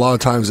I think a lot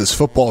of times as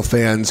football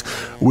fans,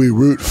 we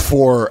root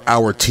for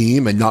our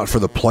team and not for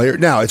the player.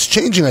 Now, it's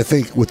changing, I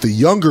think, with the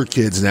younger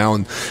kids now,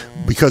 and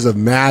because of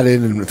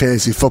Madden and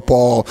fantasy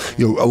football,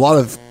 a lot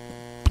of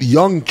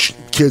young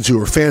kids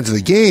who are fans of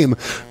the game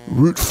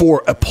root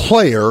for a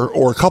player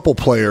or a couple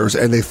players,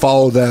 and they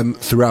follow them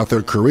throughout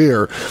their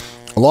career.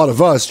 A lot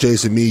of us,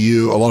 Jason, me,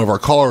 you, a lot of our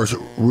callers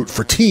root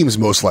for teams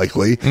most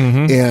likely.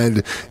 Mm-hmm.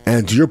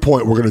 And to your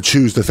point, we're going to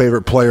choose the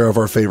favorite player of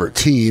our favorite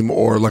team,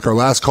 or like our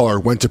last caller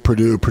went to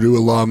Purdue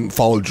alum,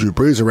 followed Drew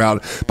Brees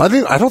around. But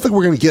I don't think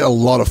we're going to get a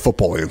lot of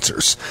football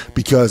answers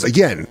because,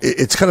 again,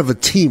 it's kind of a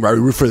team, right? We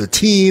root for the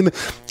team.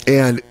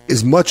 And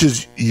as much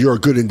as you're a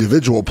good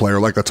individual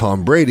player like a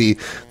Tom Brady,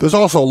 there's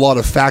also a lot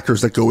of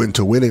factors that go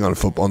into winning on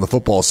the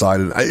football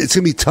side. And it's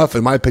going to be tough,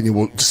 in my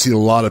opinion, to see a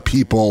lot of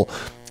people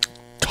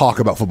talk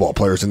about football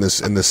players in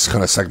this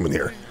kind of segment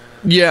here.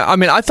 Yeah, I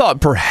mean, I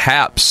thought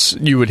perhaps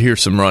you would hear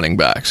some running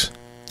backs.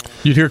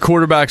 You'd hear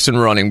quarterbacks and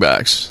running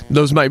backs.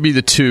 Those might be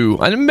the two.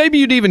 And maybe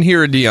you'd even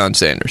hear a Deion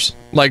Sanders.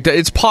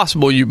 It's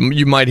possible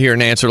you might hear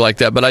an answer like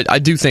that, but I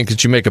do think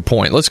that you make a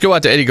point. Let's go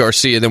out to Eddie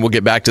Garcia, then we'll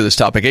get back to this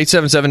topic.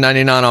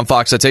 877-99 on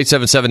Fox. That's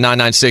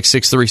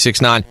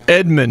 877-996-6369.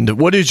 Edmund,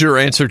 what is your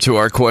answer to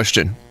our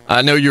question?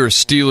 I know you're a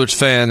Steelers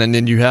fan, and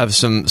then you have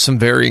some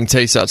varying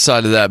tastes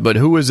outside of that, but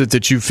who is it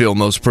that you feel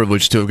most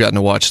privileged to have gotten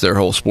to watch their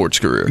whole sports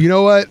career? You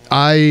know what?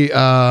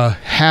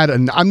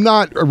 I'm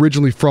not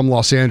originally from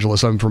Los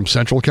Angeles. I'm from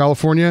Central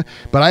California,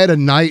 but I had a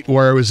night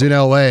where I was in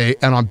LA,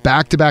 and on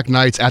back-to-back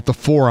nights at the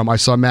Forum, I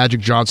saw Magic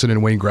Johnson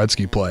and Wayne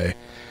Gretzky play.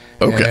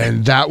 Okay.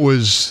 And that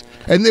was,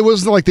 and it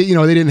wasn't like they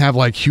didn't have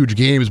like huge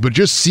games, but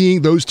just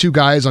seeing those two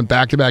guys on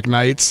back-to-back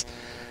nights,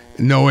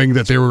 knowing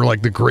that they were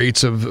like the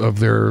greats of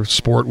their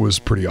sport, was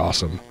pretty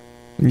awesome.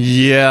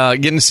 Yeah,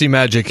 getting to see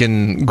Magic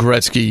and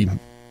Gretzky,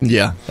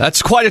 yeah,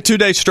 that's quite a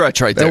 2-day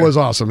stretch right there. That was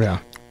awesome, yeah.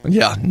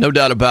 Yeah, no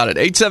doubt about it.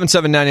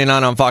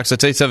 877-99 on Fox.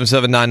 That's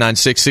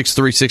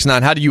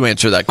 877-996-6369. How do you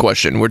answer that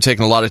question? We're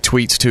taking a lot of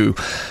tweets, too,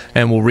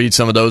 and we'll read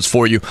some of those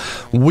for you.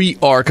 We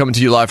are coming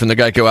to you live from the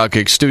Geico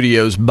Outkick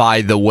Studios,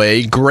 by the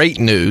way. Great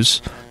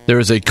news. There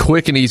is a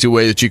quick and easy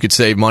way that you could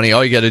save money.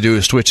 All you got to do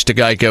is switch to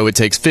Geico. It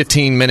takes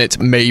 15 minutes,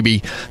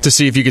 maybe, to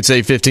see if you could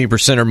save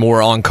 15% or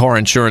more on car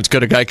insurance. Go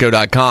to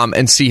geico.com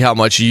and see how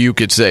much you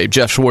could save.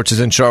 Jeff Schwartz is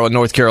in Charlotte,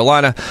 North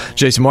Carolina.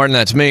 Jason Martin,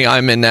 that's me.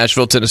 I'm in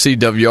Nashville, Tennessee.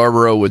 W.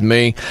 Yarborough with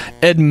me.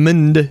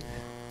 Edmund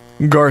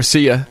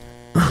Garcia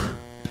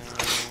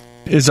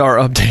is our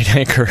update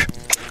anchor.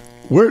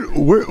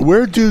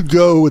 Where do you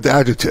go with the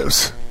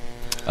adjectives?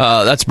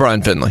 That's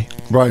Brian Finley.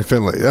 Brian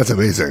Finley. That's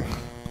amazing.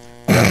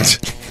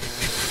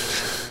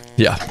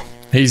 Yeah,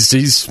 he's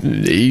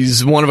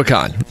one of a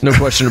kind, no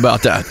question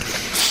about that.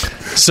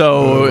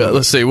 So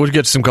let's see, we'll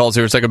get to some calls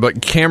here in a second.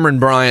 But Cameron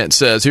Bryant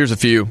says, here's a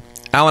few.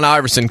 Allen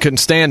Iverson, couldn't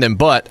stand him,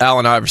 but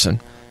Allen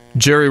Iverson.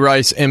 Jerry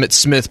Rice, Emmitt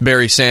Smith,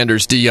 Barry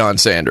Sanders, Deion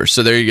Sanders.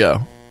 So there you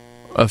go.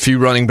 A few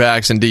running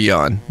backs and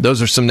Deion.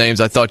 Those are some names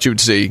I thought you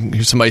would see.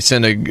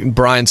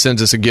 Brian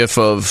sends us a gif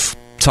of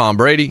Tom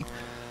Brady.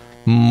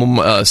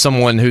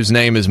 Someone whose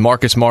name is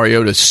Marcus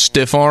Mariota's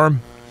stiff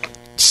arm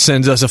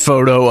sends us a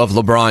photo of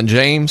LeBron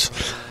James.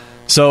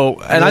 So,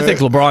 and I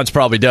think LeBron's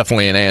probably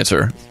definitely an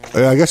answer.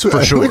 I guess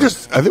for sure.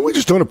 I think we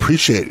just don't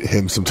appreciate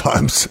him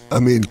sometimes. I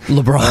mean,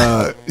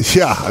 LeBron.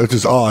 Yeah, which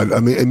is odd.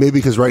 I mean, and maybe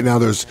because right now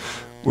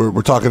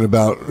we're talking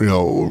about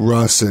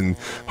Russ and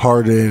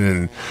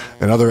Harden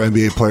and other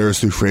NBA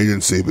players through free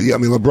agency. But yeah, I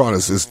mean, LeBron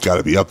has got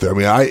to be up there. I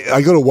mean,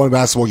 I go to one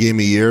basketball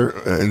game a year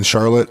in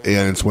Charlotte,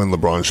 and it's when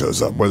LeBron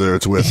shows up, whether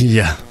it's with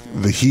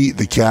the Heat,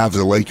 the Cavs,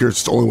 the Lakers.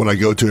 It's the only one I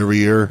go to every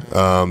year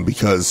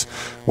because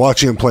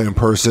watching him play in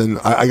person,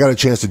 I got a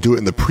chance to do it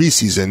in the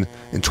preseason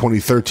in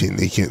 2013.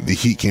 The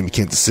Heat came to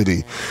Kansas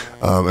City,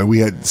 and we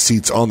had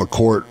seats on the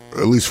court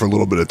at least for a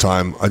little bit of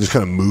time. I just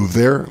kind of moved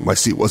there. My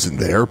seat wasn't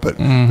there, but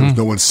there was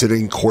no one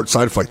sitting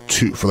courtside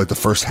for the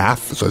first half.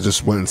 So I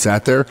just went and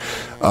sat there.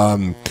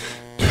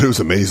 It was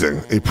amazing.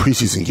 A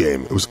preseason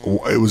game.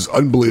 It was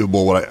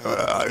unbelievable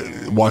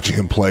watching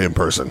him play in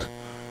person.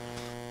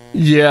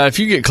 Yeah, if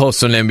you get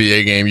close to an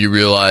NBA game, you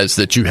realize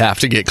that you have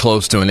to get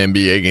close to an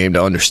NBA game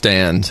to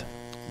understand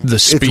the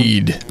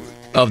speed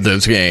of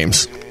those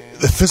games.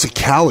 The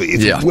physicality.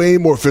 It's way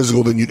more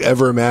physical than you'd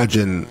ever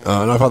imagine.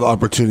 And I've had the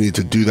opportunity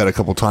to do that a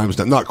couple times,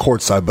 not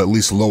courtside, but at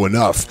least low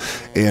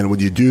enough. And when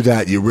you do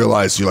that, you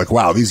realize you're like,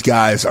 wow, these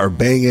guys are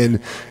banging.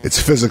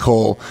 It's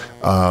physical.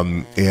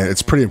 And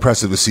it's pretty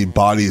impressive to see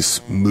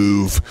bodies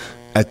move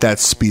at that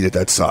speed, at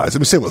that size. I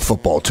mean, same with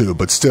football too,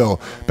 but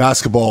still,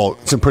 basketball,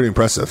 it's pretty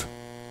impressive.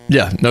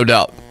 Yeah, no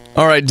doubt.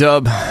 All right,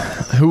 Dub,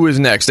 who is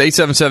next?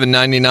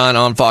 877-99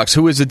 on Fox.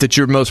 Who is it that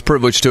you're most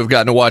privileged to have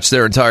gotten to watch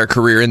their entire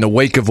career in the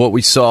wake of what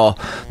we saw,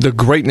 the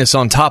greatness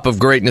on top of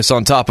greatness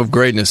on top of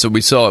greatness that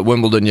we saw at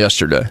Wimbledon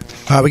yesterday?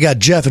 All right, we got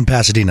Jeff in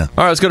Pasadena.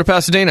 All right, let's go to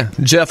Pasadena.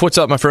 Jeff, what's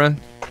up, my friend?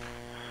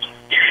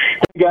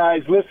 Hey,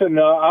 guys, listen,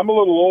 I'm a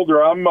little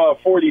older. I'm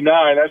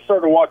 49. I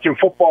started watching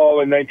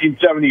football in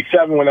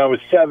 1977 when I was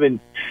 7,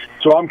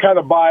 so I'm kind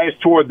of biased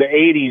toward the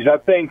 80s. I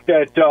think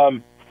that,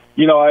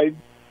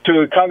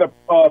 to kind of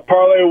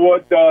parlay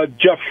what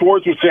Jeff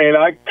Schwartz was saying,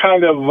 I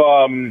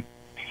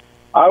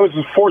was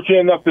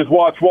fortunate enough to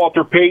watch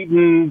Walter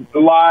Payton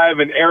live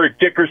and Eric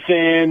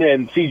Dickerson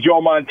and see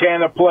Joe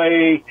Montana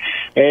play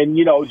and,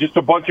 just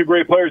a bunch of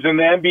great players in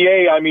the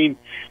NBA. I mean,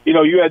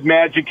 you had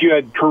Magic, you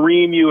had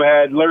Kareem, you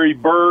had Larry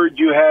Bird,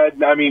 you had,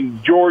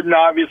 Jordan,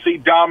 obviously,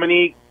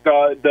 Dominique,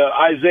 the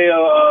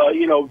Isaiah,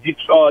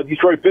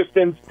 Detroit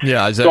Pistons.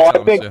 Yeah, Isaiah So Thomas,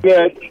 I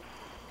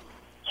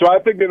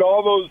think that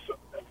all those,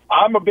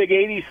 I'm a big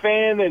 80s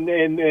fan and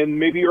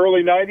maybe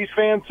early 90s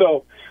fan.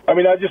 So, I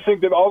just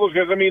think that all those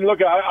guys,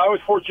 look, I was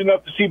fortunate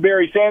enough to see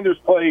Barry Sanders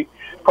play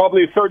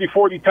probably 30,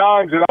 40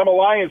 times, and I'm a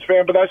Lions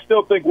fan, but I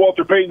still think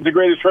Walter Payton's the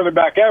greatest running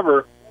back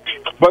ever.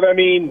 But, I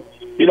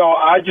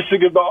just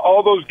think of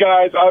all those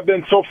guys. I've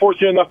been so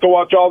fortunate enough to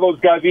watch all those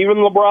guys, even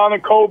LeBron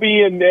and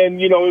Kobe and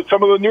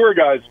some of the newer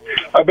guys.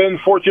 I've been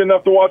fortunate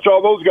enough to watch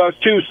all those guys,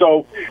 too.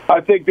 So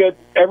I think that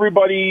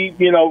everybody,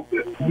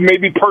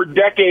 maybe per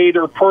decade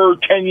or per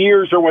 10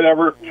 years or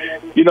whatever,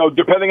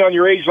 depending on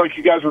your age, like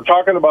you guys were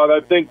talking about,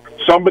 I think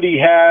somebody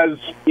has,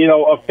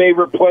 a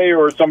favorite player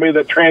or somebody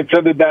that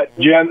transcended that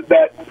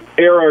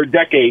era or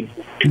decade.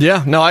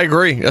 Yeah, no, I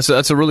agree.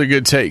 That's a really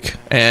good take.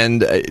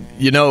 And,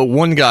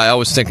 one guy I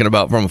was thinking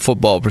about from a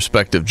football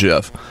perspective,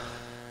 Jeff,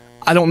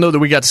 I don't know that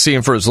we got to see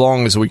him for as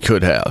long as we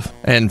could have,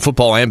 and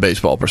football and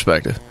baseball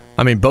perspective.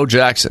 I mean, Bo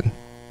Jackson.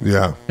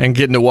 Yeah. And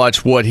getting to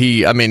watch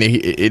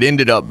it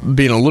ended up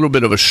being a little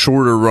bit of a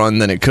shorter run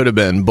than it could have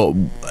been, but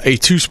a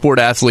two-sport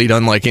athlete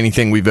unlike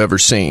anything we've ever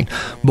seen.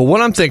 But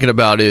what I'm thinking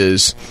about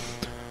is,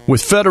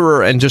 with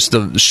Federer and just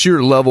the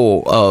sheer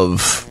level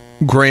of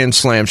Grand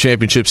Slam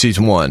championships he's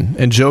won,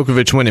 and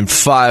Djokovic winning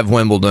 5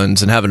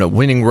 Wimbledons and having a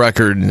winning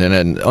record and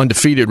an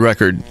undefeated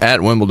record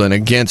at Wimbledon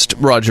against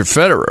Roger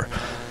Federer,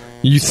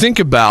 you think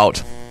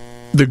about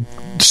the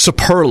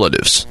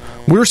superlatives.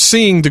 We're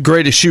seeing the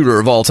greatest shooter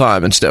of all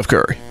time in Steph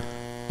Curry.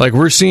 Like,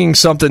 we're seeing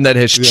something that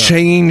has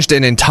changed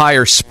an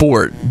entire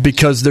sport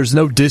because there's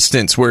no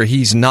distance where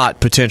he's not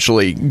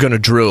potentially going to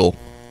drill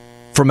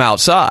from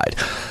outside.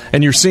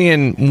 And you're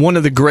seeing one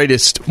of the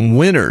greatest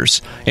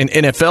winners in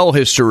NFL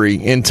history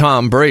in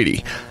Tom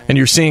Brady. And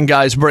you're seeing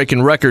guys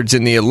breaking records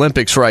in the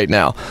Olympics right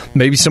now.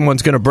 Maybe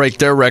someone's going to break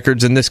their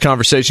records, and this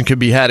conversation could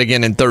be had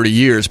again in 30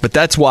 years. But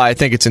that's why I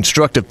think it's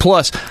instructive.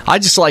 Plus, I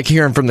just like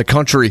hearing from the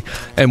country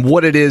and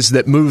what it is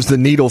that moves the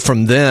needle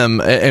from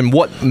them and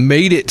what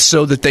made it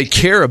so that they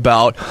care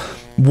about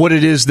what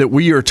it is that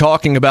we are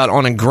talking about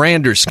on a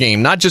grander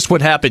scheme, not just what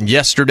happened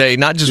yesterday,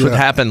 not just what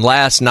happened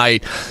last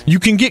night. You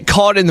can get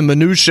caught in the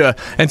minutia,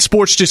 and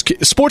sports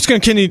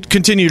going to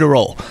continue to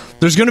roll.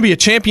 There's going to be a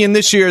champion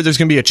this year. There's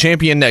going to be a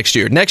champion next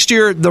year. Next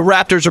year, the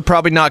Raptors are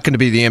probably not going to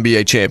be the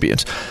NBA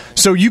champions.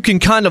 So you can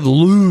kind of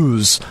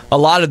lose a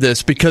lot of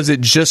this because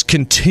it just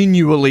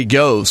continually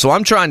goes. So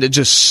I'm trying to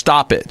just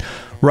stop it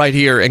right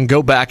here and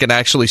go back and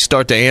actually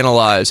start to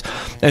analyze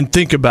and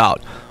think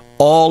about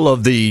all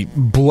of the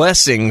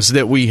blessings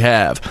that we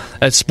have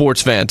as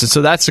sports fans. And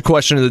so that's the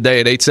question of the day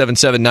at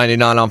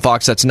 877-99 on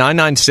Fox. That's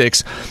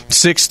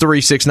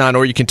 996-6369.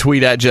 Or you can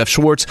tweet at Jeff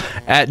Schwartz,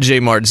 at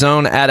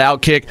JMartzone, at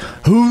Outkick.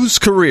 Whose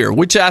career?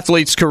 Which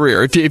athlete's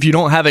career? If you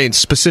don't have a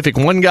specific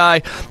one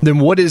guy, then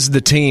what is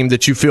the team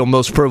that you feel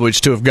most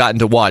privileged to have gotten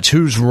to watch?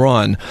 Whose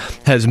run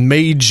has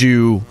made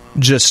you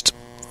just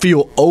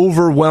feel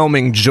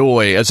overwhelming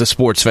joy as a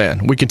sports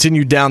fan? We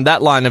continue down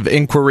that line of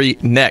inquiry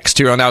next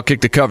here on Outkick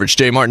the Coverage.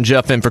 Jay Martin,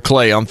 Jeff in for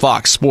Clay on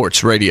Fox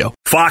Sports Radio.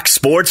 Fox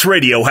Sports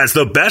Radio has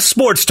the best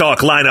sports talk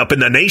lineup in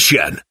the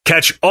nation.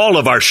 Catch all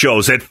of our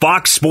shows at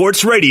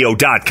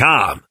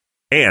foxsportsradio.com.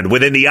 And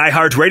within the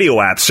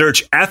iHeartRadio app,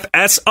 search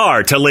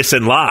FSR to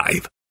listen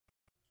live.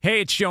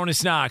 Hey, it's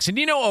Jonas Knox, and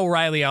you know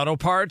O'Reilly Auto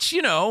Parts.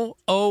 You know,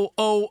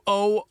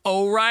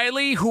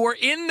 O'Reilly, who are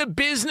in the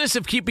business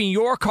of keeping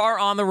your car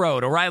on the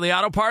road. O'Reilly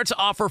Auto Parts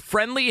offer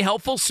friendly,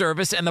 helpful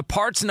service and the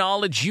parts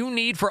knowledge you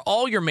need for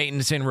all your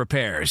maintenance and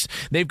repairs.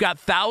 They've got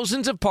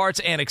thousands of parts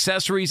and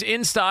accessories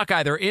in stock,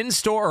 either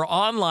in-store or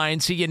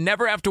online, so you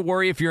never have to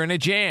worry if you're in a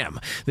jam.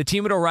 The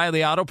team at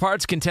O'Reilly Auto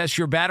Parts can test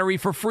your battery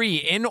for free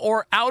in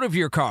or out of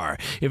your car.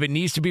 If it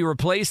needs to be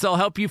replaced, they'll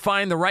help you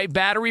find the right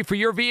battery for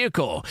your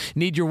vehicle.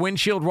 Need your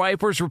windshield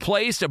wipers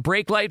replaced, a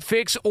brake light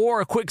fix,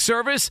 or a quick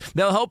service?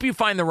 They'll help you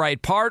find the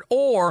right part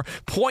or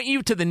point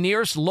you to the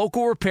nearest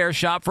local repair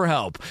shop for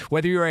help.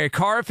 Whether you're a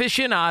car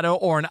aficionado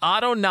or an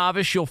auto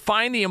novice, you'll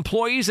find the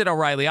employees at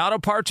O'Reilly Auto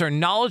Parts are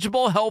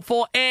knowledgeable,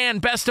 helpful,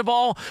 and best of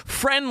all,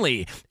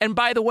 friendly. And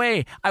by the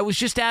way, I was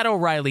just at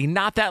O'Reilly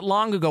not that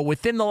long ago,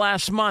 within the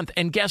last month,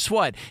 and guess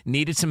what?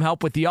 Needed some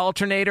help with the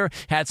alternator,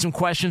 had some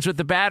questions with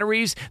the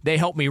batteries. They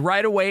helped me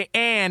right away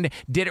and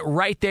did it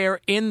right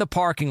there in the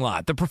parking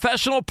lot. The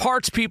professional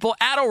parts people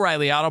at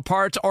O'Reilly Auto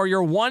Parts are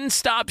your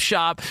one-stop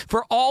shop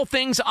for all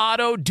things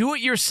auto,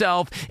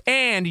 do-it-yourself,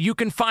 and you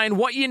can find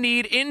what you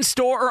need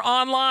in-store or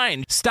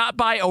online. Stop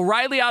by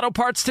O'Reilly Auto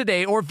Parts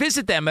today or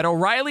visit them at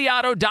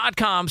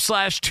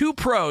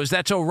O'ReillyAuto.com/2pros.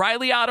 That's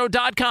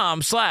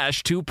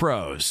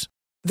O'ReillyAuto.com/2pros.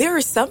 There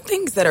are some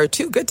things that are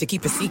too good to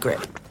keep a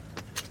secret.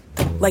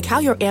 Like how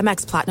your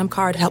Amex Platinum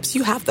card helps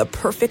you have the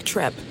perfect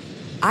trip.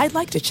 I'd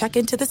like to check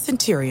into the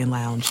Centurion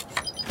Lounge.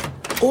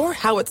 Or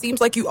how it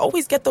seems like you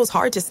always get those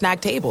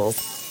hard-to-snag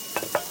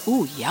tables.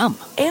 Ooh, yum.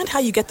 And how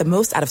you get the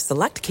most out of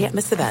select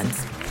can't-miss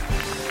events.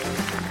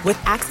 With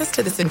access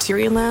to the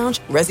Centurion Lounge,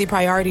 Resi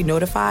Priority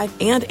Notified,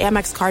 and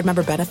Amex card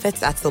member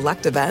benefits at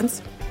select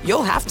events,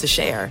 you'll have to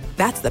share.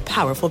 That's the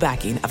powerful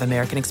backing of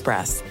American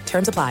Express.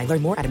 Terms apply.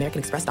 Learn more at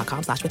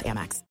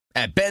americanexpress.com/withAmex.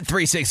 At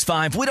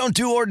Bet365, we don't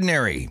do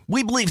ordinary.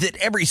 We believe that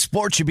every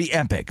sport should be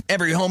epic.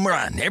 Every home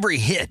run, every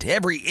hit,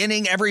 every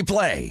inning, every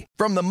play.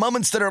 From the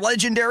moments that are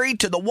legendary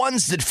to the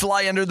ones that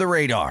fly under the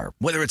radar.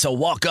 Whether it's a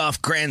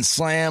walk-off grand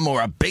slam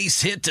or a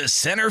base hit to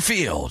center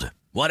field.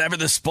 Whatever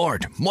the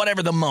sport,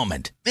 whatever the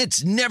moment.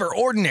 It's never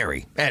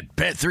ordinary at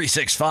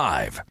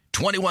Bet365.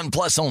 21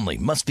 plus only.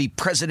 Must be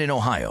present in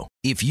Ohio.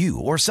 If you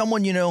or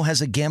someone you know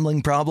has a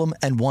gambling problem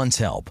and wants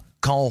help,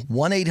 call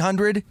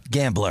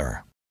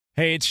 1-800-GAMBLER.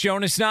 Hey, it's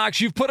Jonas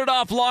Knox. You've put it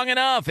off long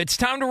enough. It's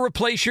time to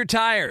replace your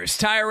tires.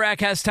 Tire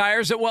Rack has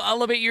tires that will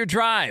elevate your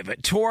drive.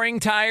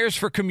 Touring tires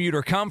for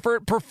commuter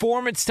comfort,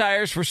 performance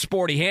tires for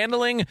sporty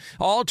handling,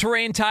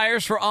 all-terrain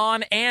tires for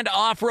on- and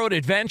off-road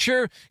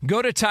adventure.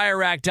 Go to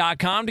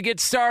TireRack.com to get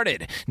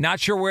started.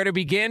 Not sure where to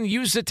begin?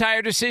 Use the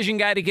Tire Decision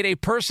Guide to get a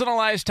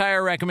personalized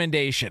tire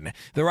recommendation.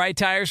 The right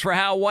tires for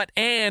how, what,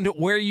 and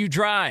where you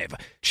drive.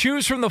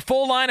 Choose from the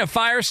full line of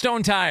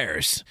Firestone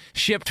tires.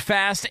 Shipped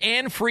fast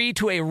and free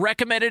to a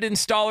recommended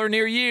installer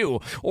near you,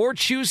 or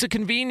choose the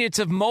convenience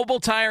of mobile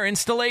tire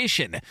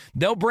installation.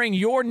 They'll bring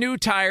your new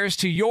tires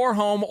to your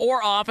home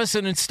or office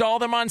and install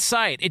them on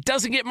site. It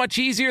doesn't get much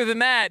easier than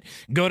that.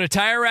 Go to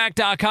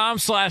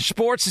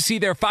TireRack.com/sports to see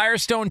their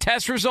Firestone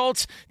test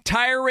results,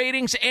 tire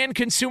ratings, and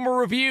consumer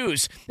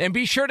reviews. And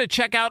be sure to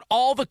check out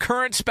all the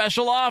current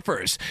special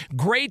offers.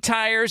 Great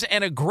tires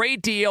and a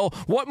great deal.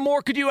 What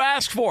more could you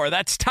ask for?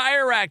 That's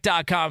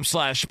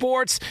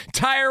TireRack.com/sports.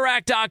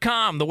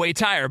 TireRack.com, the way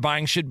tire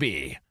buying should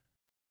be.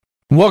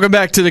 Welcome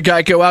back to the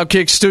Geico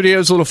Outkick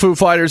Studios. Little Foo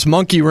Fighters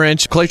Monkey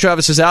Wrench. Clay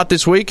Travis is out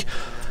this week.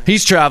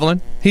 He's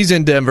traveling. He's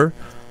in Denver.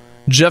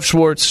 Jeff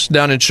Schwartz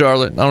down in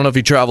Charlotte. I don't know if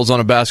he travels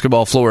on a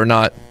basketball floor or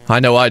not. I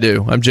know I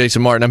do. I'm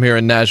Jason Martin. I'm here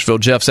in Nashville.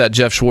 Jeff's at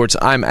Jeff Schwartz.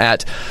 I'm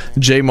at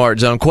J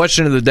Mart Zone.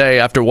 Question of the day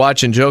after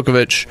watching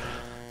Djokovic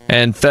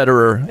and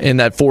Federer in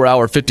that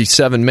 4-hour,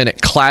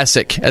 57-minute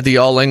classic at the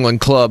All England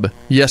Club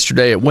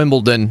yesterday at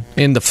Wimbledon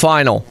in the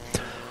final.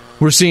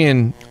 We're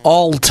seeing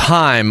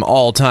all-time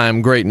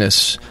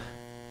greatness.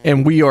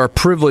 And we are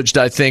privileged,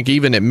 I think,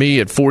 even at me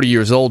at 40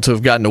 years old, to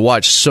have gotten to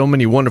watch so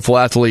many wonderful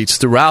athletes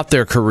throughout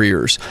their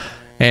careers.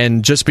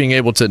 And just being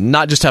able to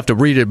not just have to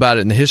read about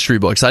it in the history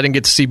books. I didn't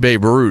get to see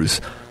Babe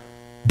Ruth,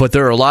 but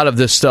there are a lot of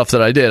this stuff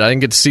that I did. I didn't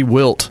get to see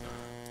Wilt,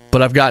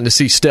 but I've gotten to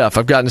see Steph.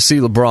 I've gotten to see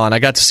LeBron. I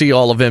got to see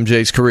all of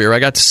MJ's career. I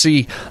got to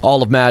see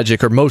all of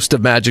Magic, or most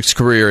of Magic's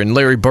career, and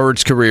Larry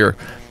Bird's career,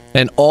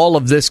 and all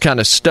of this kind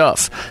of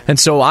stuff. And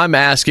so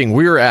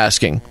we're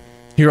asking,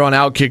 here on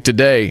Outkick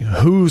today,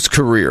 whose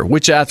career,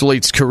 which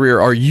athlete's career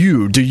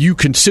do you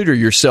consider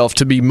yourself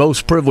to be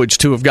most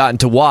privileged to have gotten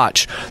to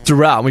watch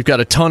throughout? And we've got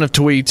a ton of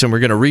tweets, and we're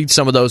going to read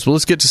some of those, but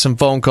let's get to some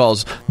phone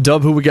calls.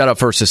 Dub, who we got up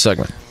first this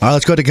segment? All right,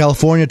 let's go to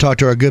California, talk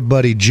to our good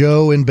buddy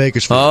Joe in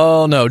Bakersfield.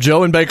 Oh, no,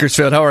 Joe in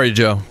Bakersfield. How are you,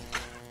 Joe?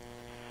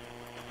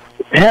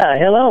 Yeah,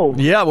 hello.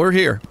 Yeah, we're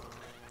here.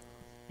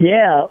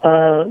 Yeah,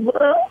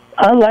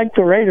 I like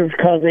the Raiders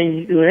because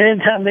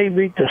anytime they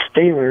beat the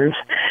Steelers,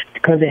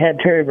 because they had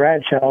Terry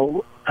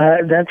Bradshaw,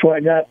 that's what I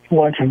got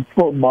watching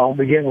football to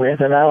begin with,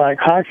 and I like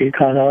hockey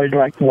because I always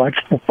like to watch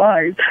the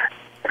fights.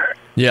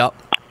 Yeah.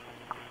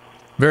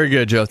 Very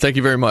good, Joe. Thank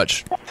you very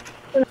much.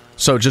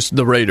 So just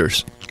the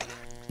Raiders.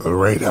 The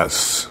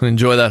Raiders.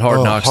 Enjoy that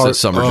Hard Knocks this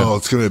summer, Joe. Oh,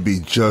 it's going to be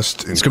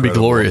just incredible. It's going to be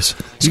glorious.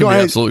 It's going to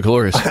be absolutely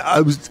glorious.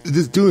 I was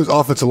doing this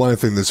offensive line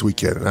thing this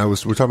weekend, and we're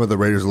talking about the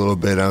Raiders a little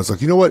bit, and I was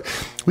like, you know what?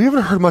 We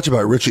haven't heard much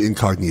about Richie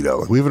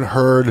Incognito. We haven't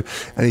heard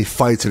any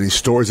fights, any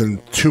stories,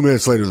 and 2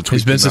 minutes later, the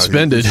tweet He's been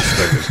suspended.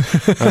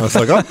 And I was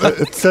like,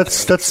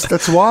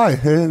 that's why.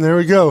 And there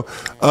we go.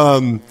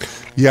 Hard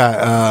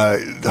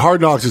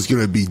Knocks is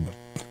going to be,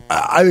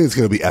 I think it's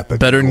going to be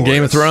epic. Better than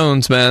Game of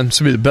Thrones, man. It's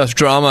going to be the best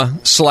drama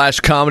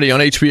 / comedy on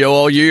HBO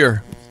all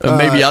year.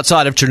 Maybe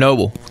outside of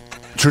Chernobyl.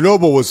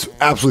 Chernobyl was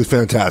absolutely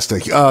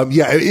fantastic.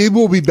 It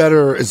will be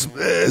better.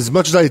 As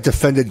much as I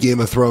defended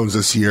Game of Thrones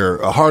this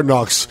year, Hard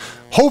Knocks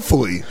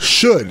hopefully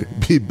should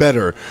be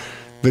better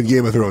than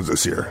Game of Thrones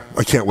this year.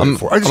 I can't wait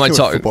for it. I just can't wait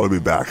for football to be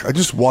back. I've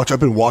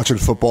been watching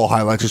football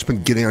highlights, just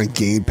been getting on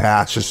Game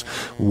Pass, just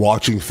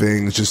watching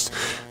things,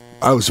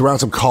 I was around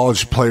some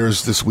college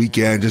players this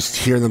weekend, just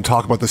hearing them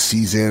talk about the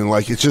season.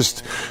 I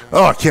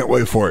can't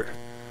wait for it.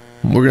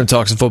 We're going to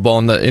talk some football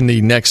in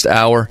the next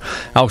hour.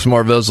 Alex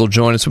Marvez will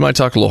join us. We might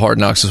talk a little Hard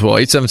Knocks as well.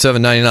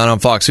 877-99 on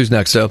Fox. Who's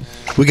next, Dub?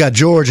 We got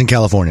George in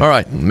California. All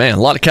right. Man,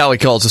 a lot of Cali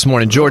calls this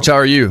morning. George, how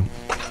are you?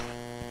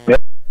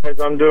 Guys,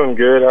 I'm doing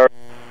good. How are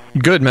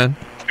you? Good, man.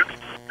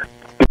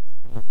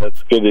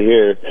 That's good to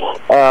hear.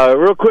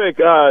 Real quick,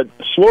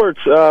 Schwartz,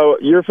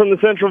 you're from the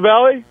Central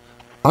Valley?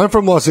 I'm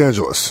from Los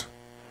Angeles.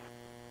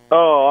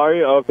 Oh, are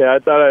you? Okay,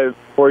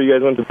 before you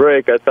guys went to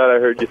break, I thought I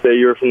heard you say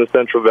you were from the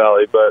Central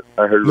Valley, but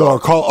I heard wrong.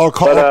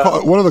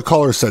 One of the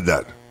callers said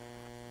that.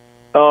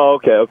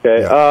 Oh,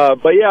 okay. Yeah.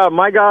 But yeah,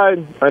 my guy,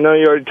 I know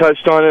you already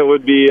touched on it,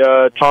 would be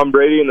Tom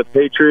Brady and the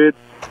Patriots.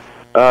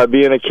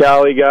 Being a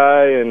Cali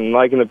guy and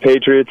liking the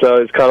Patriots, I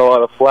always caught a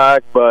lot of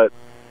flack, but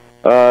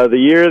the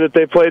year that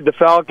they played the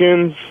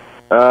Falcons,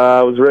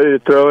 I was ready to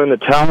throw in the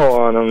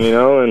towel on him,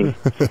 and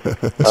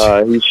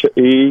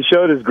he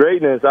showed his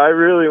greatness. I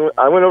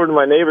went over to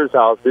my neighbor's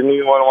house, didn't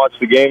even want to watch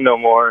the game no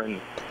more, and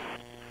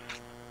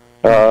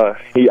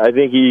I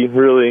think he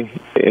really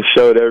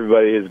showed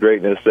everybody his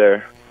greatness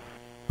there.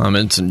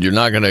 You're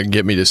not going to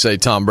get me to say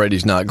Tom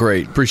Brady's not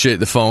great. Appreciate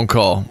the phone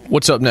call.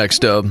 What's up next,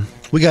 Dub?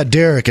 We got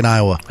Derek in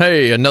Iowa.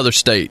 Hey, another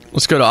state.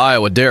 Let's go to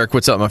Iowa. Derek,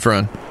 what's up, my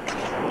friend?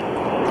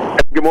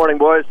 Good morning,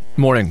 boys.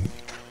 Morning.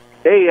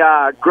 Hey,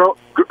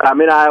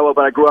 I'm in Iowa,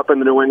 but I grew up in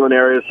the New England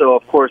area, so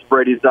of course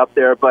Brady's up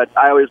there. But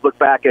I always look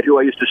back at who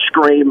I used to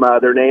scream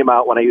their name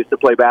out when I used to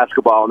play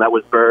basketball, and that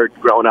was Bird,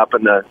 growing up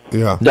in the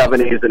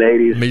 70s and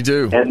 80s. Me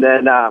too. And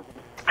then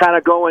kind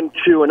of going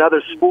to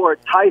another sport,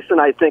 Tyson,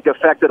 I think,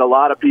 affected a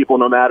lot of people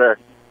no matter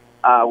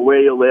where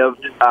you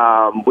lived.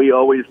 We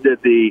always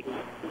did the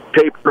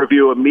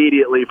pay-per-view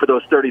immediately for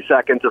those 30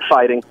 seconds of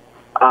fighting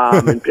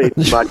and paid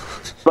too much.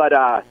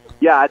 But,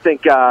 yeah, I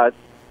think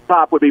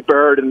top would be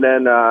Bird, and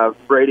then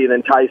Brady, and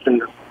then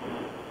Tyson.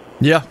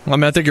 Yeah, I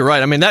mean, I think you're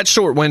right. I mean, that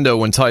short window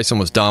when Tyson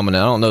was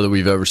dominant, I don't know that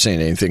we've ever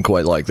seen anything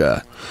quite like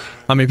that.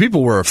 I mean,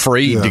 people were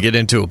afraid to get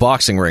into a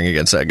boxing ring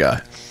against that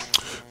guy.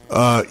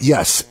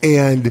 Yes,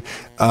 and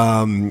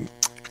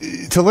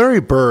to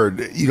Larry Bird,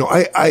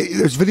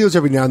 there's videos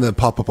every now and then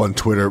pop up on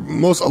Twitter.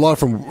 A lot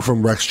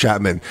from Rex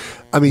Chapman.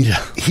 I mean,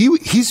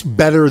 he's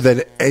better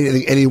than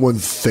anyone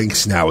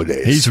thinks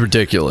nowadays. He's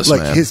ridiculous,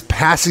 man. His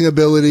passing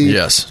ability,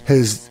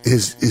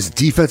 his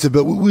defense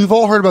ability. We've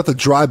all heard about the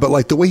drive, but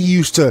like the way he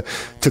used to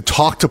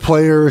talk to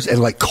players and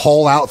like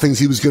call out things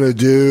he was going to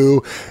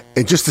do,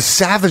 and just the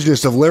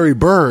savageness of Larry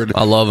Bird.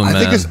 I love him, man.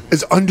 I think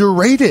is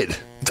underrated.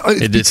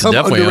 It's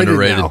definitely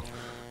underrated. Now.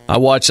 I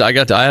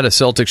had a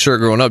Celtics shirt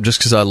growing up just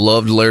because I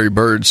loved Larry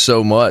Bird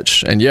so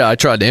much. And yeah, I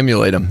tried to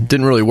emulate him.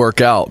 Didn't really work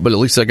out, but at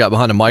least I got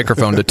behind a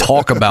microphone to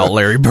talk about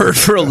Larry Bird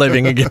for a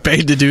living and get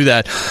paid to do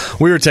that.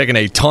 We were taking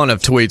a ton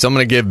of tweets. I'm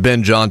going to give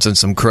Ben Johnson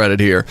some credit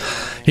here.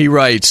 He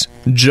writes,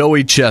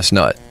 Joey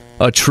Chestnut,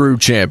 a true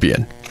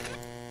champion.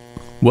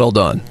 Well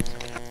done.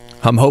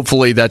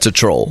 Hopefully that's a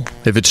troll.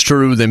 If it's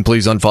true, then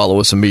please unfollow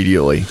us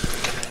immediately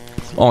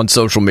on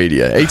social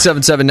media.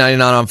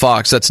 877-99 on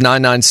Fox. That's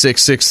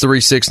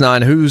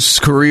 996-6369. Whose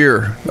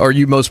career are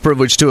you most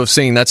privileged to have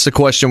seen? That's the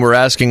question we're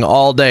asking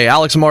all day.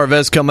 Alex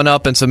Marvez coming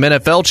up and some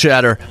NFL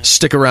chatter.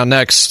 Stick around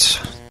next.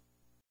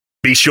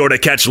 Be sure to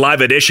catch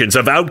live editions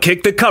of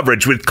Outkick the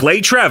Coverage with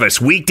Clay Travis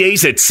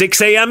weekdays at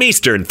 6 a.m.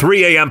 Eastern,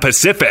 3 a.m.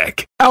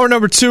 Pacific. Hour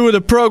number 2 of the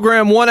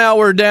program. 1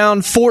 hour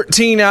down.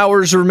 14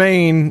 hours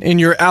remain in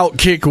your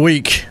Outkick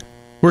week.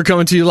 We're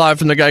coming to you live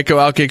from the Geico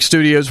Outkick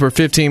Studios, where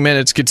 15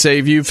 minutes could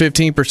save you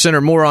 15%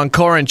 or more on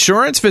car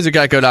insurance. Visit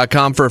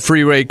geico.com for a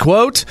free rate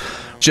quote.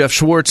 Jeff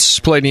Schwartz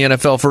played in the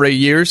NFL for 8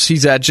 years.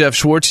 He's at Jeff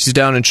Schwartz. He's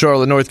down in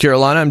Charlotte, North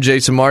Carolina. I'm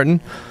Jason Martin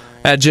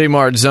at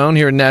J-Mart Zone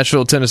here in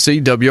Nashville, Tennessee.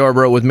 W.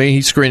 Yarbrough with me.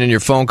 He's screening your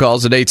phone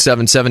calls at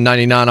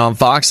 877-99 on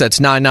Fox. That's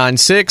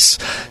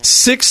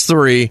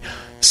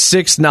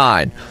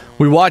 996-6369.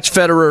 We watch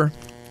Federer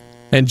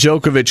and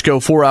Djokovic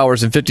go 4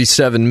 hours and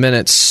 57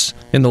 minutes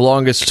in the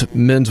longest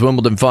men's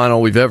Wimbledon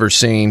final we've ever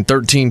seen.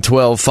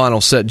 13-12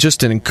 final set.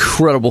 Just an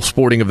incredible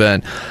sporting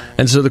event.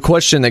 And so the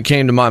question that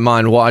came to my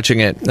mind watching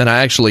it, and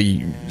I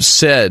actually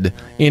said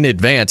in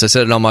advance, I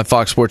said it on my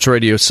Fox Sports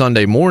Radio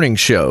Sunday morning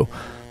show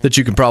that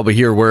you can probably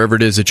hear wherever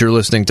it is that you're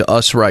listening to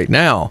us right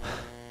now.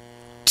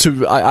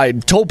 I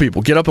told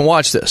people, get up and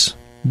watch this,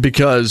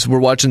 because we're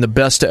watching the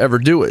best to ever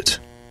do it.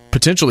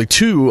 Potentially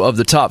 2 of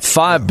the top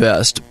 5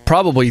 best,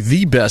 probably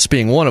the best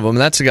being one of them,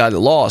 and that's the guy that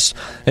lost.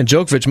 And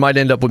Djokovic might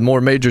end up with more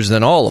majors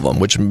than all of them,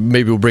 which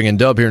maybe we'll bring in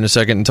Dub here in a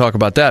second and talk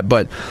about that.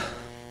 But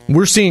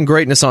we're seeing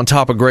greatness on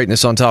top of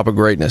greatness on top of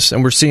greatness,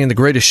 and we're seeing the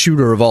greatest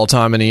shooter of all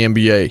time in the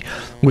NBA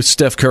with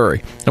Steph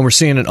Curry, and we're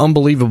seeing an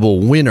unbelievable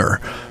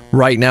winner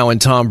right now in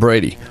Tom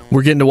Brady.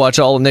 We're getting to watch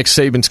all of Nick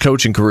Saban's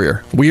coaching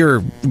career.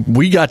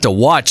 We got to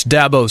watch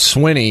Dabo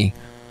Swinney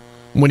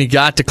when he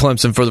got to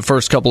Clemson for the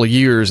first couple of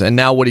years, and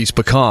now what he's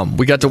become.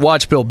 We got to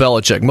watch Bill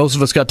Belichick. Most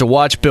of us got to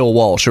watch Bill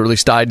Walsh, or at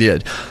least I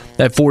did,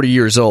 at 40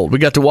 years old. We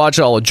got to watch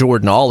all of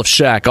Jordan, all of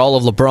Shaq, all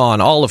of LeBron,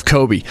 all of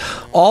Kobe,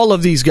 all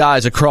of these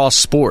guys across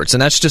sports,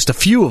 and that's just a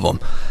few of them.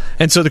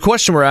 And so the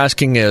question we're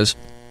asking is,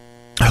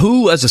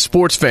 who, as a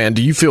sports fan,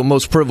 do you feel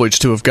most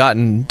privileged to have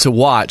gotten to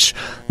watch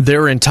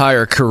their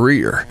entire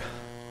career?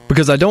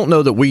 Because I don't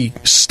know that we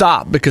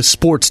stop because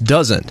sports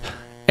doesn't,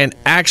 and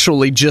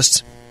actually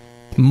just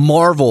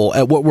marvel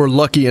at what we're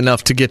lucky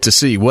enough to get to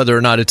see, whether or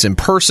not it's in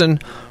person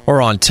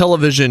or on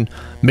television.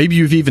 Maybe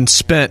you've even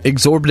spent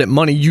exorbitant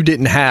money you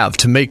didn't have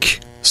to make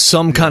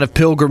some kind of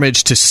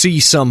pilgrimage to see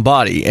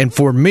somebody. And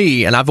for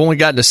me, and I've only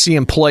gotten to see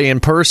him play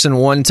in person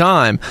one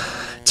time,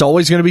 it's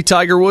always going to be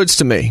Tiger Woods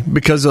to me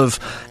because of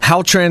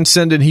how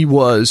transcendent he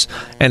was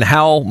and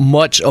how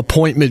much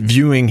appointment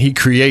viewing he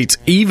creates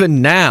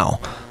even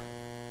now.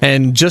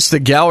 And just the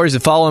galleries that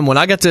follow him. When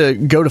I got to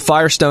go to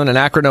Firestone in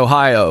Akron,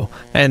 Ohio,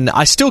 and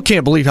I still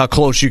can't believe how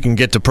close you can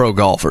get to pro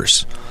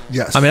golfers.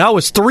 Yes. I mean, I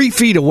was 3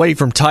 feet away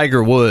from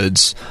Tiger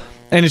Woods,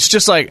 and it's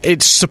just like,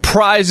 it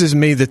surprises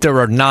me that there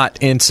are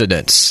not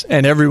incidents,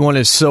 and everyone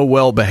is so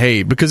well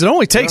behaved, because it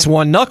only takes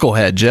one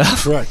knucklehead,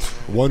 Jeff. Correct.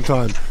 One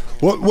time.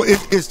 What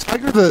is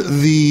Tiger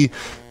the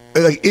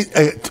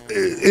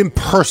in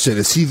person?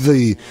 Is he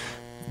the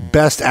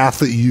best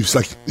athlete you've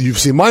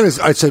seen? Mine is,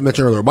 I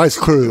mentioned earlier, mine's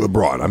clearly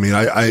LeBron. I mean,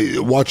 I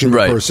watch him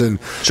in person.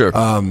 Sure.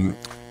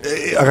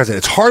 Like I said,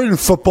 it's hard in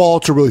football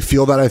to really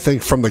feel that, I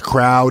think, from the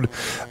crowd.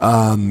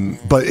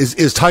 But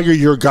is Tiger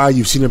your guy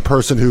you've seen in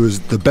person who is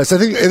the best? I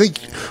think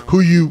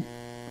who you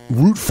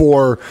root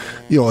for,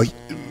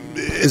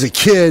 as a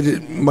kid,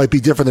 it might be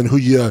different than who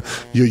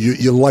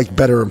you like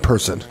better in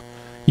person.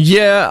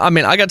 Yeah, I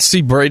mean, I got to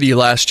see Brady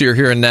last year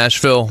here in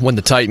Nashville when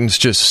the Titans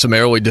just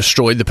summarily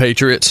destroyed the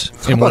Patriots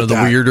in one of the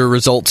weirder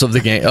results of the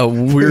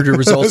game, weirder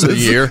results of the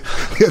year.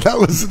 Yeah, that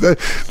was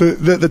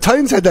the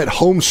Titans had that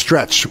home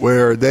stretch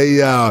where they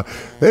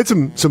had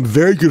some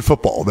very good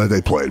football that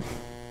they played.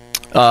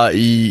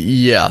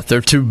 Yeah,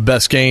 their two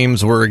best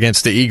games were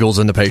against the Eagles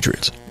and the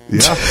Patriots.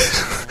 Yeah,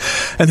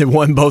 and they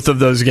won both of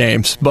those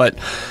games, but.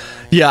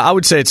 Yeah, I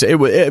would say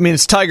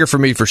it's Tiger for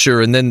me for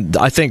sure, and then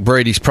I think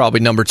Brady's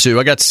probably number 2.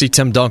 I got to see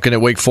Tim Duncan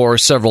at Wake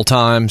Forest several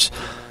times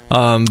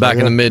back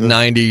in the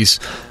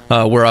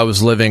mid-'90s where I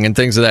was living and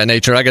things of that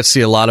nature. I got to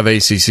see a lot of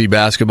ACC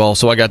basketball,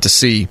 so I got to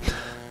see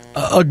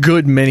a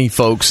good many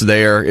folks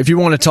there. If you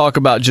want to talk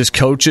about just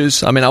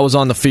coaches, I mean, I was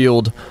on the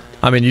field.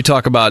 I mean, you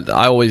talk about,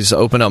 I always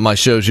open up my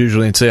shows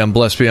usually and say I'm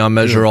blessed beyond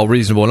measure, all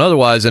reasonable and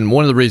otherwise, and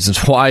one of the reasons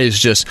why is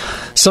just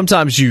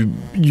sometimes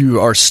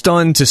you are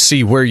stunned to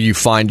see where you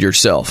find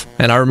yourself.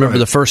 And I remember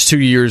the first 2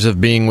 years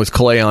of being with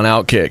Clay on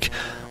Outkick,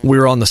 we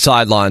were on the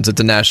sidelines at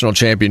the national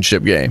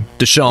championship game.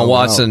 Deshaun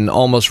Watson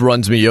almost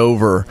runs me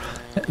over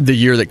the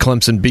year that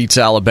Clemson beats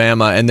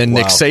Alabama, and then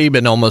Nick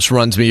Saban almost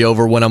runs me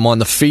over when I'm on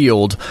the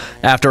field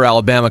after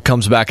Alabama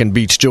comes back and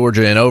beats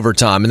Georgia in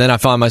overtime. And then I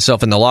find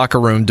myself in the locker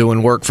room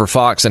doing work for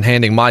Fox and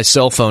handing my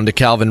cell phone to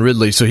Calvin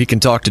Ridley so he can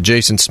talk to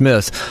Jason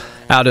Smith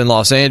out in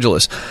Los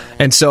Angeles.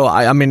 And so,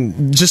 I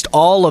mean, just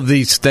all of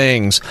these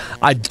things,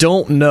 I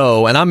don't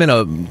know, and I'm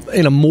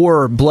in a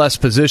more blessed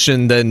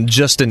position than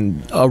just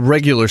a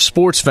regular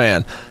sports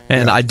fan,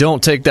 and I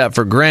don't take that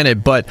for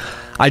granted, but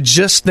I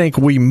just think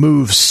we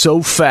move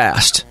so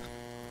fast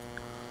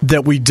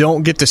that we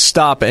don't get to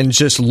stop and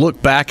just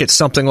look back at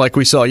something like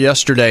we saw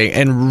yesterday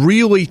and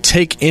really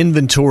take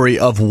inventory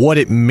of what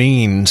it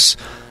means,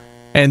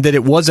 and that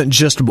it wasn't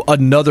just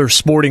another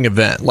sporting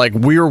event. Like,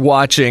 we're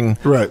watching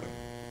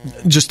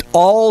just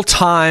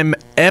all-time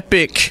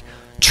epic,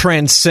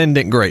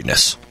 transcendent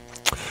greatness.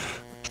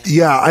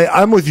 Yeah,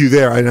 I'm with you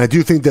there, and I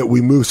do think that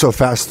we move so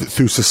fast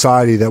through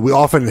society that we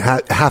often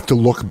have to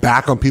look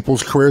back on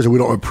people's careers and we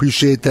don't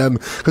appreciate them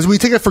because we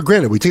take it for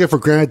granted. We take it for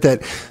granted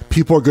that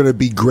people are going to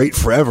be great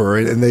forever,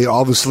 and they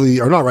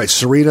obviously are not. Right?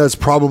 Serena's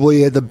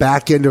probably at the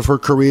back end of her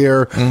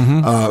career.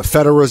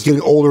 Federer's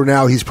getting older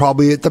now. He's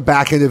probably at the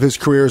back end of his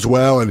career as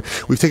well, and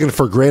we've taken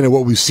for granted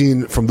what we've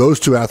seen from those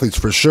two athletes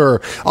for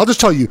sure. I'll just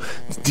tell you,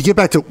 to get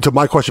back to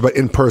my question about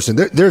in person,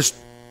 there's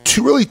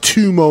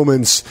two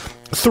moments,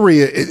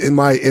 3 in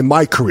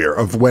my career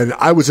of when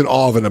I was in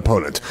awe of an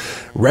opponent.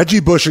 Reggie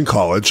Bush in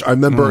college. I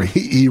remember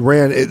he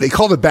ran, they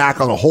called it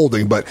back on a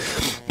holding, but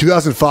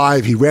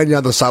 2005, he ran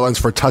down the sidelines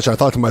for a touchdown. I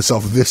thought to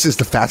myself, this is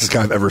the fastest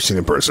guy I've ever seen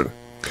in person.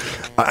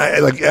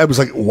 I was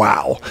like,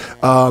 wow.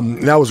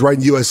 That was right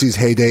in USC's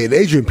heyday. And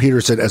Adrian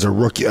Peterson, as a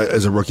rookie,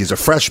 as a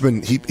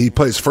freshman, he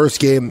played his first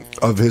game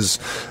of his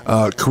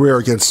career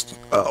against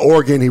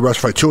Oregon. He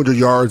rushed for 200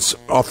 yards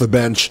off the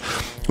bench.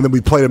 And then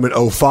we played him in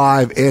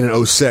 2005 and in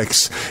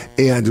 2006.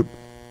 And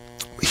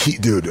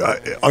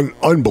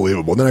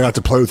unbelievable. Then I got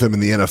to play with him in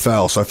the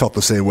NFL, so I felt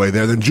the same way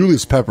there. Then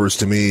Julius Peppers,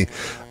 to me,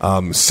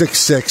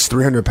 6'6",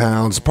 300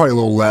 pounds, probably a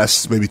little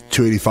less, maybe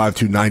 285,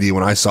 290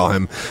 when I saw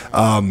him.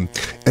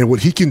 And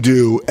what he can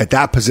do at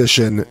that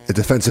position, at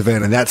defensive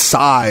end, and that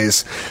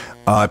size,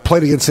 I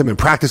played against him in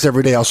practice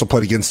every day. I also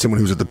played against him when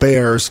he was at the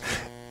Bears.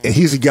 And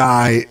he's a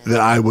guy that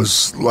I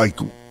was like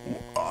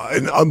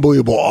in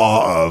unbelievable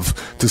awe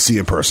of to see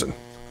in person.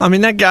 I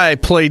mean, that guy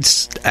played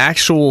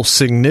actual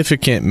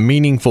significant,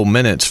 meaningful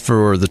minutes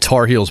for the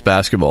Tar Heels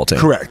basketball team.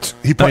 Correct.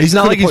 He's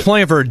not like he's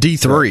playing for a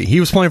D3. Right. He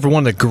was playing for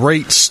one of the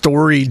great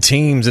storied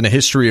teams in the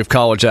history of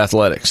college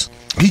athletics.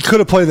 He could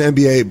have played in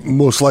the NBA,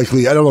 most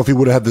likely. I don't know if he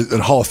would have had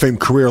the Hall of Fame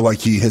career like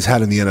he has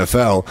had in the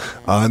NFL.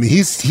 I mean,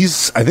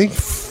 he's I think,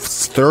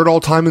 third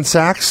all-time in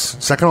sacks,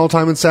 second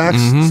all-time in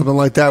sacks, something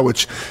like that,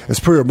 which is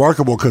pretty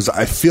remarkable because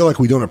I feel like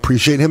we don't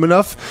appreciate him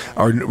enough,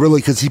 or really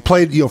because he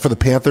played for the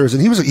Panthers,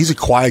 and he's a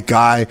quiet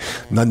guy,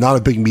 not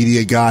a big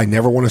media guy,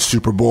 never won a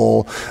Super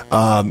Bowl.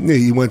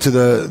 He went to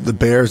the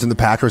Bears and the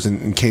Packers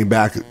and came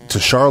back to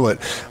Charlotte.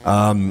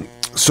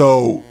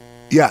 So,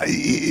 yeah,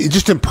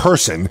 just in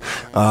person,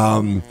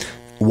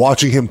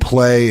 watching him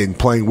play and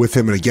playing with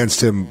him and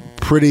against him,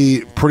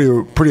 pretty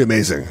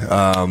amazing.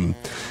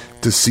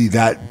 To see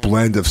that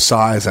blend of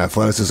size,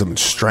 athleticism, and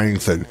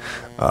strength, and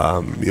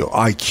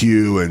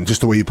IQ, and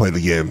just the way he played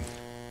the game.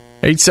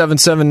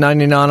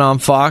 877-99 on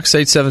Fox,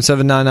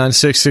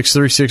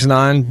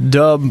 877-996-6369.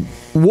 Dub,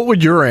 what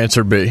would your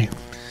answer be?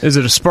 Is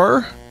it a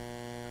Spur?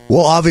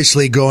 Well,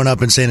 obviously, growing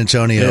up in San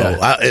Antonio,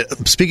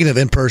 speaking of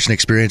in-person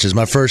experiences,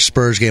 my first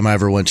Spurs game I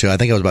ever went to, I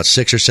think I was about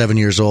 6 or 7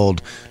 years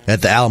old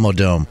at the Alamo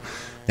Dome.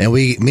 And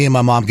me and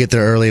my mom get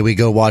there early. We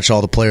go watch all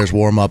the players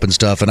warm up and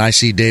stuff, and I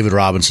see David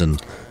Robinson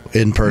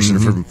in person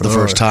for the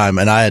first time,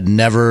 and I had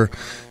never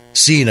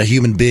seen a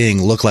human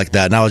being look like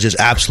that, and I was just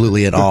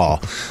absolutely in awe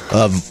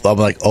of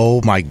like,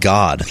 oh my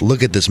God,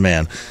 look at this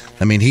man.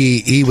 I mean,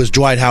 he was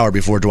Dwight Howard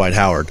before Dwight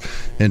Howard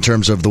in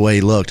terms of the way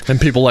he looked.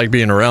 And people like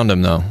being around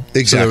him, though.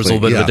 Exactly. So there was a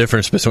little bit of a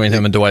difference between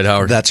him and Dwight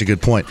Howard. That's a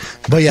good point.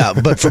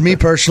 But for me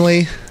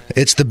personally,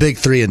 it's the big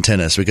three in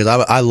tennis because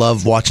I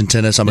love watching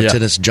tennis. I'm a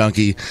tennis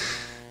junkie.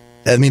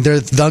 I mean,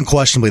 they're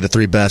unquestionably the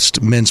three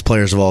best men's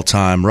players of all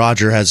time.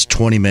 Roger has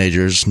 20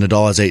 majors.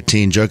 Nadal has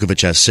 18.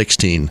 Djokovic has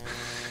 16.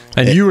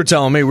 And you were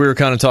telling me, we were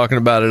kind of talking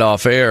about it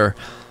off air,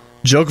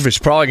 Djokovic's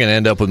probably going to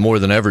end up with more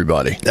than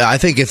everybody. I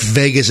think if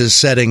Vegas is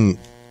setting,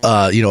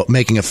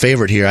 making a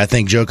favorite here, I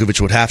think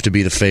Djokovic would have to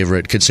be the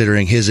favorite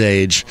considering his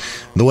age.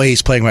 The way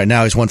he's playing right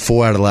now, he's won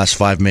 4 out of the last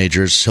 5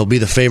 majors. He'll be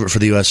the favorite for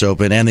the U.S.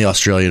 Open and the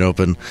Australian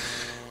Open.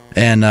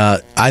 And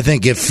I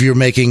think if you're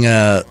making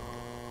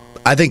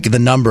I think the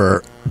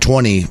number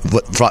 20,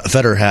 what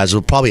Federer has,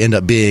 will probably end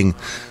up being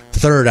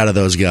third out of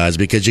those guys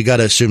because you got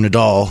to assume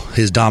Nadal,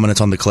 his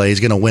dominance on the clay, he's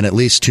going to win at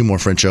least 2 more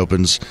French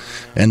Opens.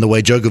 And the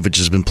way Djokovic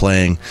has been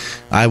playing,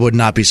 I would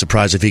not be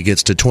surprised if he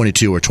gets to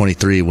 22 or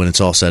 23 when it's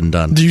all said and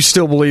done. Do you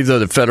still believe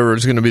that Federer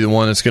is going to be the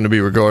one that's going to be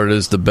regarded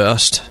as the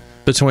best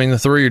between the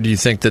three, or do you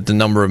think that the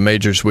number of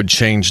majors would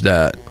change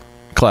that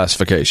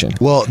classification?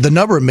 Well, the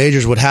number of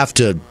majors would have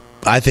to,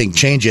 I think,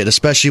 change it,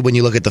 especially when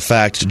you look at the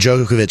fact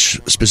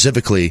Djokovic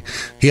specifically,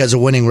 he has a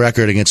winning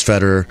record against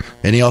Federer,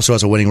 and he also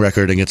has a winning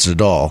record against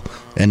Nadal,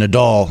 and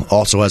Nadal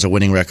also has a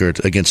winning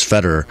record against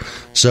Federer.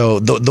 So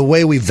the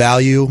way we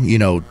value,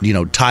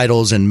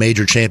 titles and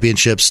major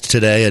championships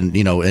today, and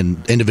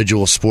in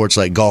individual sports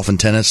like golf and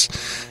tennis,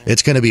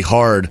 it's going to be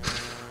hard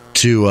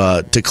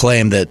to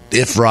claim that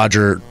if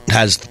Roger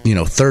has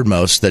third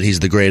most, that he's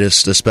the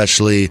greatest,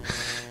 especially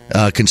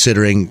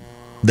considering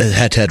the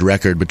head-to-head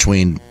record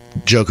between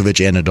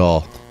Djokovic and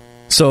Nadal.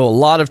 So a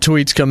lot of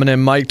tweets coming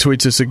in. Mike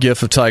tweets us a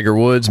gif of Tiger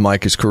Woods.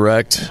 Mike is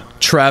correct.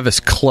 Travis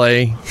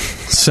Clay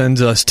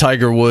sends us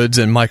Tiger Woods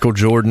and Michael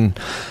Jordan.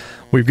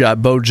 We've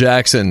got Bo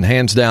Jackson,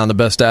 hands down the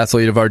best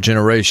athlete of our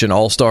generation,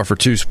 all-star for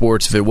 2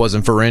 sports. If it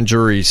wasn't for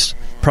injuries,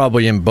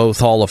 probably in both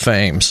Hall of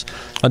Fames.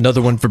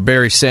 Another one for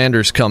Barry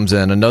Sanders comes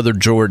in. Another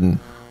Jordan.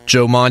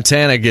 Joe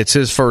Montana gets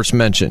his first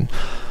mention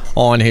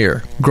on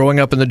here.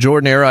 Growing up in the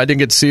Jordan era, I didn't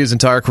get to see his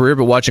entire career,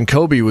 but watching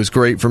Kobe was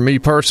great for me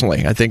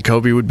personally. I think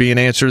Kobe would be an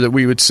answer that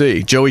we would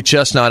see. Joey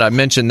Chestnut, I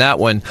mentioned that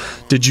one.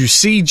 Did you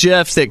see,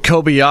 Jeff, that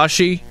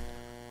Kobayashi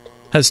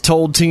has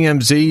told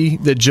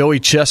TMZ that Joey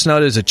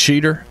Chestnut is a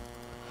cheater?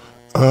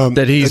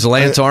 That he's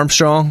Lance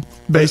Armstrong,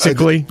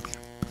 basically?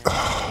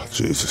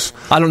 Jesus,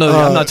 I don't know.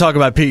 I'm not talking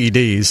about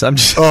PEDs. I'm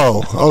just. I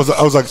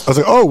was like,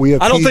 we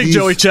have. I don't PEDs. think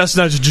Joey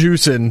Chestnut's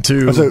juicing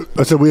to.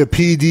 I said we have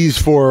PEDs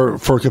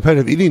for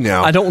competitive eating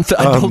now. I don't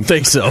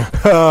think so.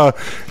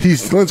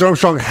 He's Lance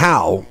Armstrong.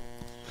 How?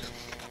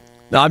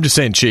 No, I'm just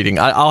saying cheating.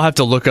 I'll have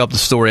to look up the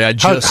story. I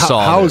just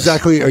saw. How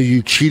exactly are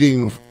you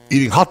cheating?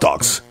 Eating hot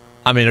dogs?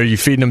 I mean, are you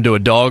feeding them to a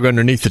dog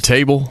underneath the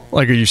table?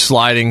 Like, are you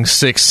sliding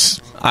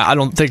 6? I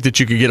don't think that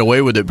you could get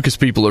away with it because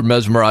people are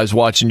mesmerized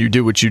watching you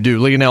do what you do.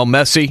 Lionel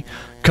Messi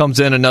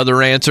comes in,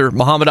 another answer.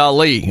 Muhammad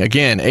Ali,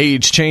 again,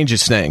 age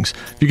changes things.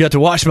 If you got to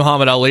watch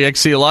Muhammad Ali, I can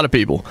see a lot of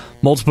people.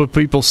 Multiple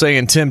people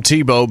saying Tim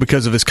Tebow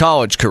because of his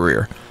college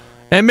career.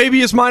 And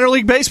maybe his minor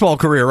league baseball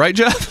career, right,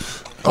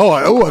 Jeff?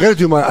 I got to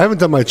do I haven't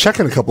done my check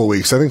in a couple of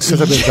weeks. I think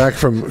since I've been back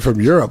from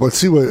Europe. Let's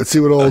see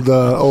what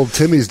old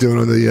Timmy's doing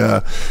on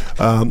the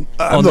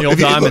old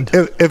diamond.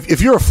 If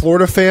you're a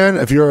Florida fan,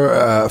 if you're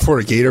a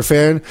Florida Gator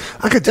fan,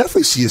 I could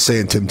definitely see you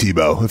saying Tim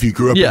Tebow if you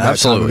grew up in that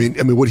absolutely. time.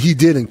 I mean, what he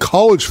did in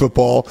college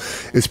football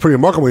is pretty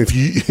remarkable. If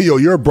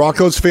you're a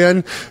Broncos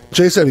fan,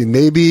 Jason, I mean,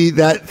 maybe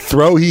that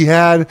throw he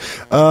had.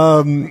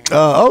 Doing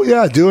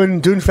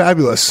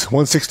fabulous.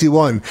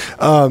 161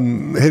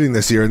 hitting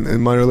this year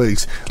in minor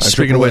leagues.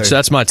 Speaking of which,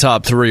 that's my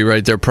top 3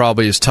 right there.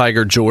 Probably is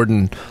Tiger,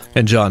 Jordan,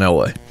 and John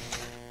Elway.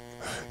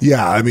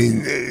 Yeah, I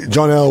mean,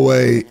 John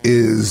Elway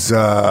is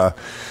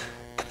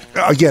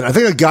again, I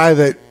think a guy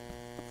that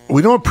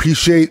we don't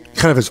appreciate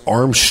kind of his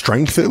arm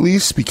strength, at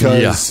least,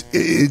 because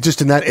it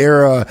just in that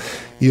era,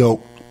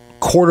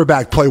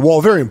 quarterback play, while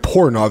very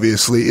important,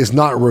 obviously, is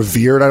not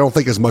revered, I don't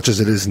think, as much as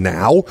it is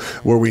now,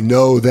 where we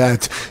know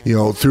that,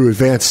 through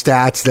advanced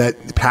stats,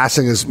 that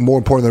passing is more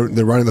important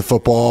than running the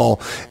football.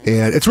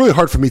 And it's really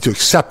hard for me to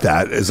accept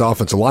that as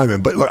offensive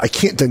lineman, but look, I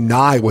can't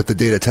deny what the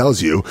data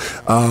tells you.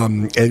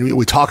 And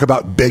we talk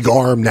about big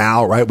arm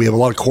now, right? We have a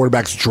lot of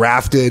quarterbacks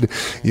drafted,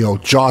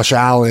 Josh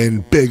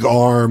Allen, big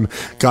arm,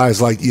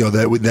 guys like,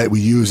 that we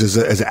use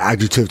as an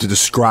adjective to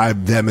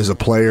describe them as a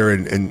player.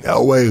 And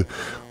Elway,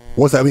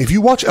 what's that? I mean, if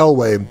you watch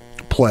Elway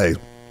play,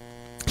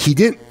 he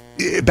didn't.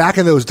 Back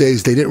in those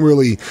days, they didn't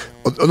really,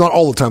 not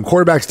all the time,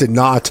 quarterbacks did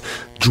not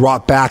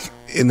drop back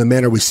in the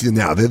manner we see them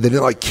now. They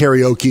didn't like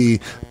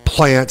karaoke,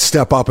 plant,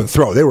 step up, and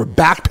throw. They were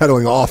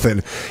backpedaling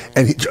often,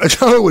 and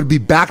John would be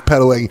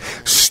backpedaling,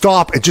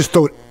 stop, and just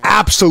throw an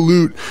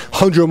absolute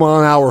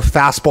 100-mile-an-hour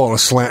fastball on a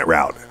slant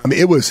route. I mean,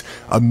 it was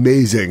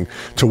amazing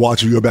to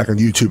watch. If you go back on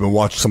YouTube and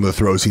watch some of the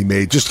throws he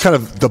made, just kind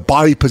of the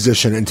body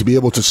position and to be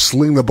able to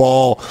sling the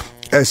ball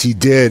as he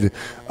did,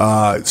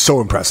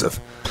 so impressive.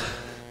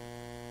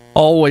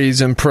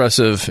 always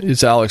impressive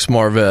is Alex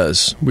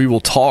Marvez. We will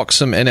talk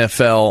some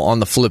NFL on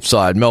the flip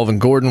side. Melvin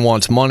Gordon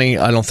wants money.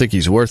 I don't think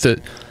he's worth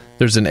it.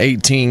 There's an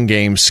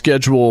 18-game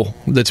schedule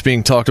that's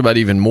being talked about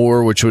even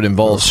more, which would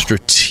involve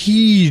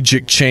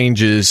strategic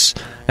changes.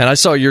 And I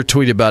saw your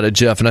tweet about it,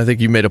 Jeff, and I think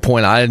you made a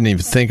point I didn't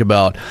even think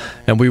about,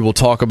 and we will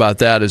talk about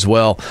that as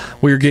well.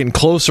 We are getting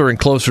closer and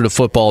closer to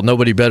football.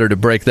 Nobody better to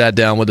break that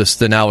down with us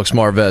than Alex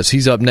Marvez.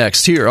 He's up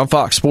next here on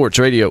Fox Sports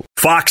Radio.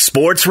 Fox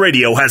Sports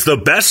Radio has the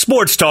best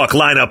sports talk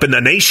lineup in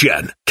the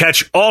nation.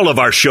 Catch all of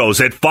our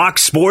shows at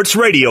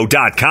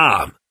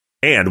foxsportsradio.com.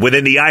 And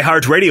within the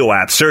iHeartRadio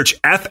app, search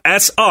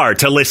FSR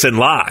to listen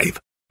live.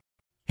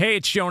 Hey,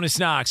 it's Jonas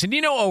Knox, and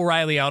you know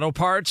O'Reilly Auto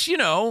Parts. You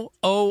know,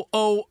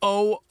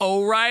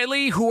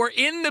 O'Reilly, who are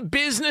in the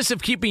business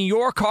of keeping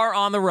your car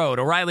on the road.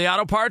 O'Reilly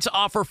Auto Parts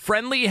offer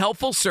friendly,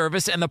 helpful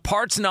service and the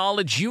parts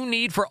knowledge you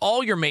need for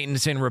all your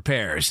maintenance and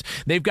repairs.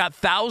 They've got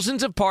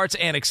thousands of parts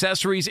and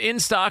accessories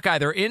in stock,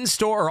 either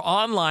in-store or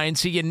online,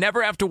 so you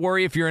never have to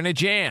worry if you're in a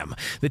jam.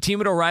 The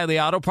team at O'Reilly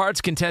Auto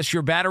Parts can test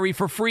your battery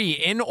for free,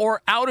 in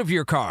or out of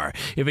your car.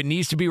 If it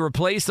needs to be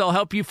replaced, they'll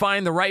help you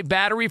find the right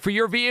battery for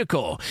your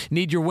vehicle.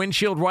 Need your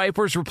windshield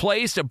wipers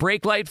replaced, a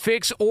brake light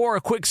fix, or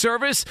a quick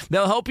service?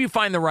 They'll help you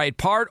find the right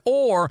part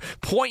or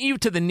point you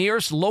to the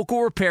nearest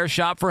local repair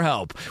shop for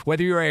help.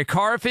 Whether you're a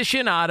car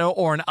aficionado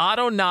or an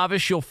auto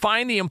novice, you'll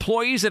find the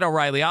employees at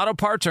O'Reilly Auto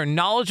Parts are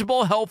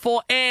knowledgeable,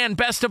 helpful, and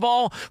best of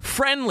all,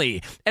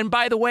 friendly. And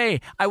by the way,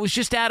 I was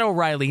just at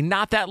O'Reilly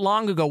not that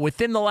long ago,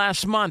 within the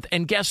last month,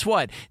 and guess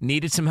what?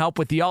 Needed some help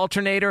with the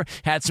alternator,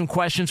 had some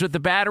questions with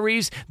the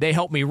batteries. They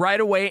helped me right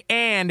away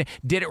and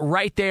did it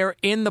right there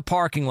in the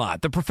parking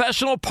lot. The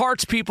professional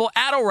parts people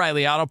at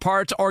O'Reilly Auto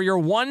Parts are your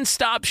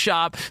one-stop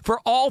shop for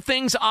all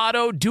things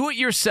auto,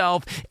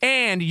 do-it-yourself,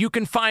 and you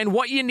can find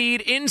what you need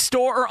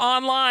in-store or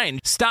online.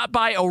 Stop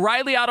by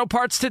O'Reilly Auto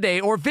Parts today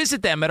or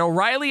visit them at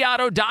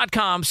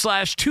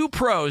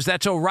O'ReillyAuto.com/2pros.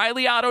 That's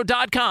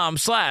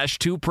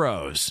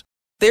O'ReillyAuto.com/2pros.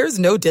 There's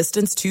no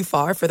distance too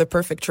far for the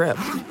perfect trip.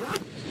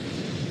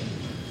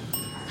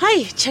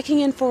 Hi, checking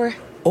in for...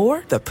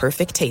 Or the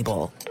perfect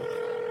table.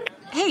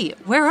 Hey,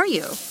 where are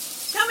you?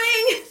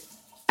 Coming!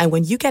 And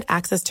when you get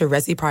access to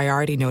Resi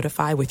Priority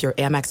Notify with your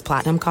Amex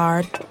Platinum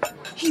card...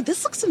 Hey,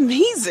 this looks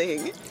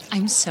amazing.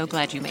 I'm so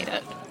glad you made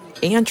it.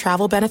 And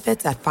travel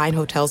benefits at fine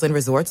hotels and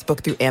resorts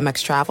booked through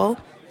Amex Travel,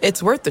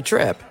 it's worth the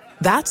trip.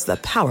 That's the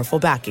powerful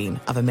backing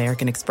of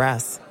American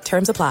Express.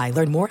 Terms apply.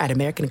 Learn more at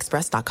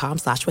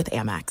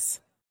americanexpress.com/withAmex.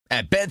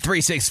 At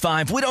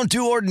Bet365, we don't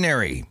do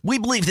ordinary. We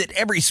believe that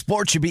every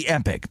sport should be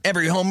epic.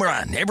 Every home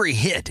run, every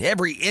hit,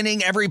 every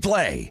inning, every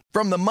play.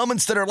 From the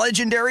moments that are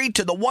legendary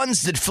to the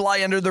ones that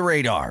fly under the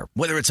radar.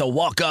 Whether it's a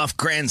walk-off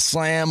grand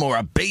slam or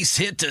a base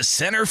hit to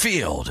center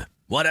field.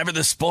 Whatever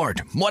the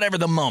sport, whatever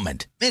the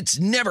moment. It's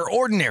never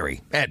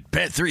ordinary at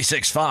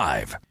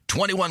Bet365.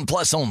 21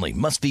 plus only.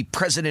 Must be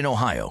present in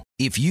Ohio.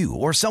 If you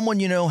or someone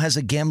you know has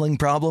a gambling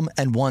problem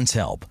and wants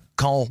help,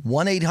 call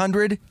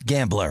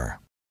 1-800-GAMBLER.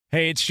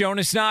 Hey, it's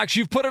Jonas Knox.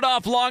 You've put it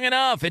off long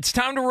enough. It's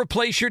time to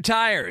replace your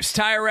tires.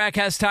 Tire Rack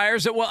has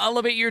tires that will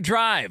elevate your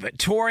drive.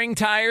 Touring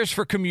tires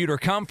for commuter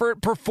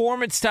comfort,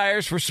 performance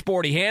tires for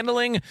sporty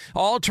handling,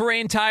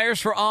 all-terrain tires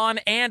for on-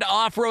 and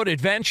off-road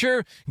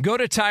adventure. Go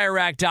to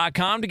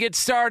TireRack.com to get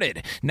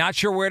started. Not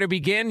sure where to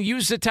begin?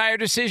 Use the Tire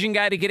Decision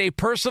Guide to get a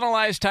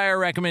personalized tire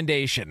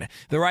recommendation.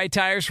 The right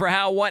tires for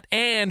how, what,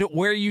 and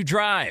where you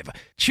drive.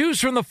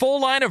 Choose from the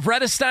full line of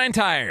Redestein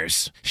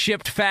tires.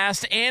 Shipped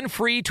fast and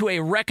free to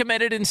a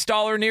recommended installer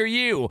near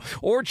you,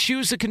 or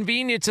choose the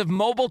convenience of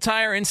mobile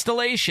tire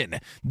installation.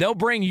 They'll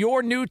bring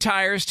your new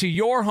tires to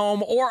your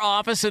home or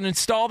office and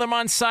install them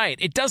on site.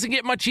 It doesn't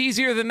get much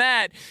easier than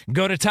that.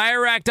 Go to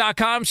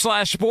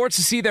TireRack.com/sports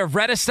to see their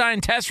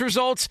Redestein test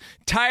results,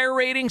 tire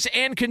ratings,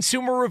 and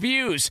consumer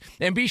reviews.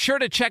 And be sure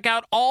to check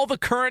out all the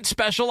current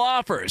special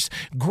offers.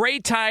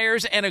 Great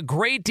tires and a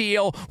great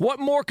deal.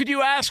 What more could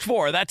you ask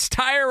for? That's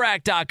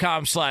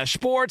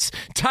TireRack.com/sports.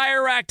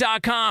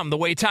 TireRack.com, the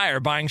way tire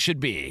buying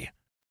should be.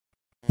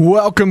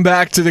 Welcome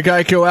back to the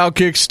Geico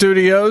Outkick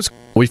Studios.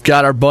 We've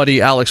got our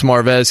buddy Alex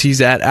Marvez.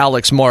 He's at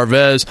Alex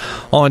Marvez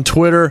on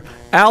Twitter.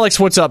 Alex,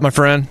 what's up, my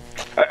friend?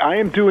 I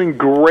am doing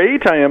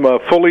great. I am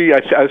fully, I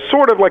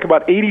sort of like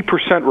about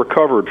 80%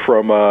 recovered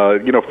from,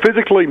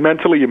 physically,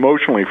 mentally,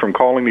 emotionally from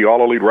calling the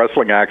All Elite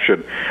Wrestling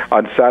action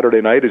on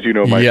Saturday night. As you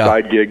know, my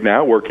side gig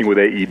now, working with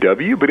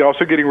AEW, but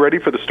also getting ready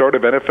for the start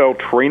of NFL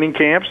training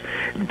camps.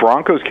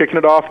 Broncos kicking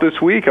it off this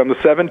week on the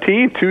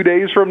 17th, 2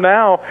 days from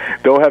now.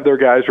 They'll have their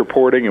guys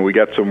reporting, and we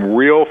got some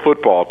real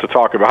football to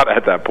talk about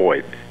at that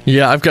point.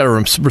 Yeah, I've got to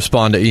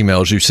respond to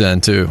emails you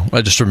send, too.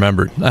 I just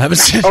remembered. I haven't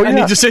sent, I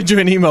need to send you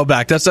an email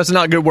back. That's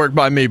not good work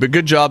by me, but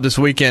good job this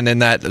weekend in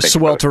that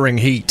sweltering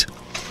heat.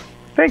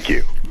 Thank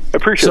you.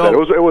 Appreciate that.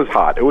 It was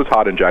hot. It was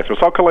hot in Jacksonville.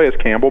 I saw Calais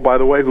Campbell, by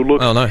the way, who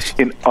looks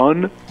in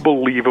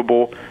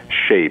unbelievable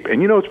shape.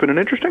 And, it's been an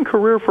interesting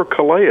career for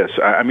Calais.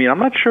 I mean, I'm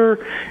not sure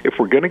if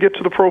we're going to get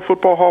to the Pro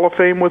Football Hall of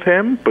Fame with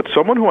him, but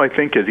someone who I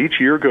think as each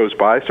year goes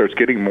by starts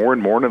getting more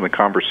and more in the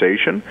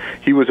conversation.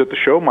 He was at the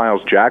show.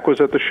 Miles Jack was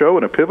at the show.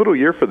 And a pivotal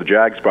year for the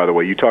Jags, by the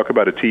way. You talk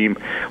about a team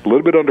a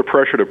little bit under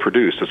pressure to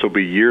produce. This will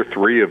be year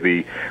 3 of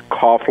the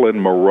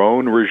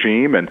Coughlin-Marone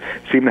regime, and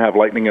seemed to have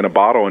lightning in a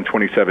bottle in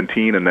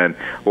 2017. And then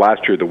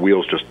last year, the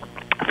wheels just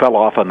fell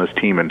off on this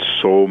team in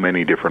so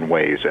many different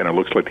ways, and it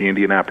looks like the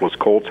Indianapolis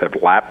Colts have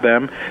lapped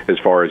them as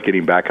far as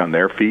getting back on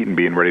their feet and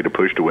being ready to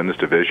push to win this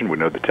division. We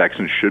know the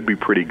Texans should be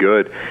pretty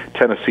good.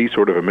 Tennessee,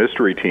 sort of a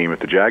mystery team. If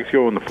the Jags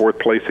go in the 4th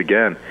place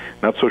again,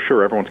 not so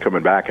sure everyone's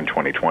coming back in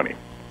 2020.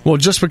 Well,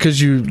 just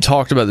because you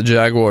talked about the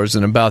Jaguars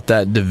and about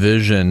that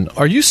division,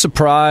 are you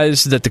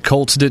surprised that the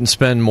Colts didn't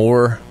spend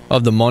more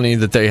of the money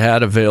that they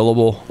had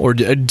available? Or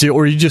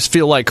you just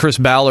feel like Chris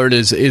Ballard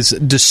is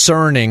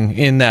discerning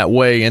in that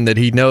way, and that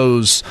he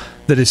knows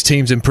that his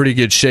team's in pretty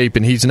good shape,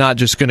 and he's not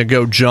just going to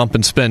go jump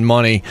and spend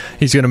money.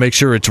 He's going to make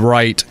sure it's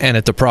right and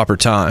at the proper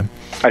time?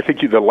 I think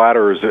the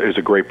latter is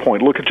a great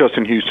point. Look at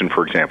Justin Houston,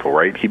 for example,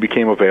 right? He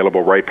became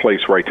available right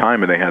place, right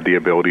time, and they had the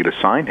ability to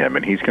sign him,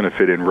 and he's going to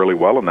fit in really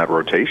well in that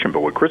rotation.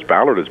 But what Chris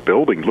Ballard is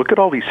building, look at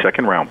all these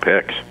second-round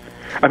picks.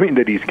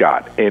 That he's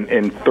got,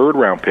 and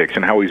third-round picks,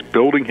 and how he's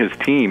building his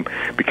team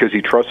because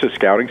he trusts his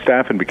scouting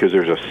staff and because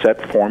there's a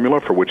set formula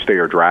for which they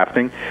are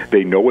drafting.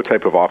 They know what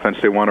type of offense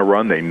they want to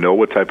run. They know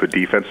what type of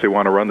defense they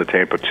want to run, the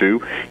Tampa 2.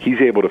 He's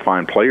able to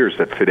find players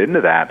that fit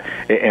into that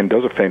and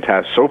does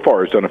so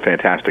far has done a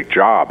fantastic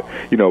job,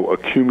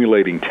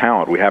 accumulating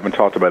talent. We haven't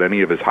talked about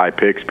any of his high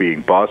picks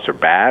being busts or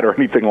bad or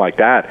anything like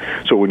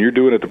that. So when you're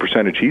doing it the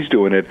percentage he's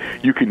doing it,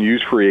 you can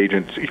use free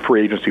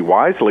agency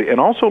wisely.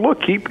 And also,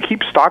 look, keep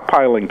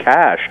stockpiling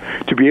cash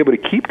to be able to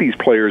keep these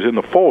players in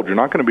the fold. You're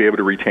not going to be able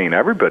to retain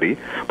everybody,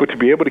 but to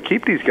be able to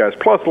keep these guys.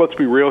 Plus, let's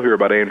be real here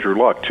about Andrew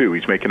Luck, too.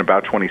 He's making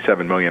about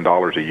 $27 million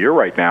a year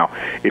right now.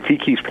 If he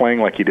keeps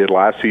playing like he did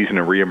last season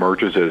and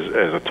reemerges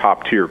as a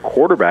top-tier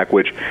quarterback,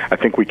 which I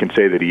think we can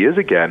say that he is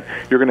again,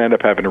 you're going to end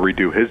up having to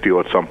redo his deal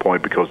at some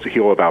point because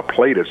he'll have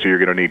outplayed it, so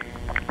you're going to need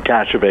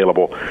cash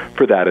available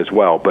for that as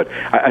well. But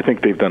I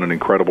think they've done an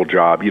incredible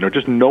job,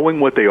 just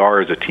knowing what they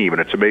are as a team,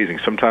 and it's amazing.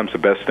 Sometimes the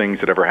best things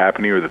that ever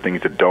happen here are the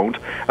things that don't.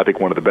 I think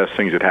one of the best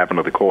things that happened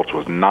to the Colts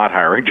was not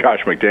hiring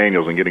Josh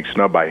McDaniels and getting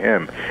snubbed by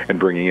him and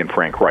bringing in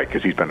Frank Reich,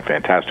 because he's been a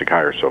fantastic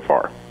hire so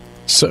far.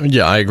 So,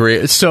 yeah, I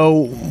agree.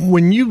 So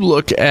when you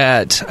look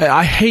at,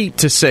 I hate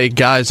to say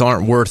guys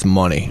aren't worth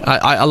money.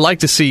 I like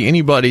to see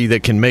anybody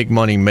that can make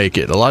money make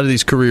it. A lot of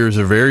these careers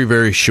are very,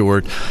 very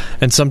short,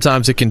 and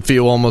sometimes it can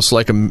feel almost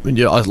like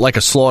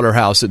a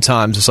slaughterhouse at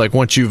times. It's like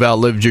once you've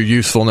outlived your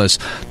usefulness,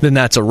 then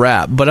that's a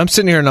wrap. But I'm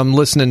sitting here and I'm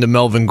listening to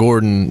Melvin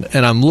Gordon,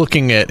 and I'm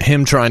looking at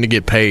him trying to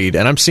get paid,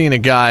 and I'm seeing a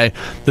guy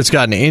that's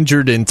gotten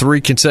injured in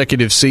 3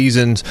 consecutive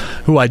seasons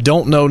who I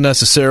don't know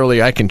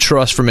necessarily I can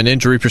trust from an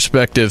injury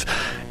perspective,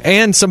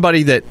 and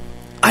somebody that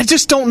I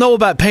just don't know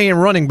about paying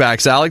running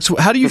backs. Alex,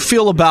 how do you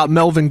feel about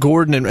Melvin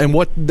Gordon and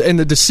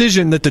the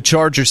decision that the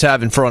Chargers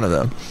have in front of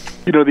them?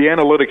 The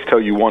analytics tell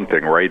you one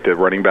thing, right? That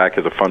running back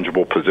is a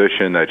fungible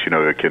position that,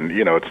 it can,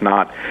 it's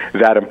not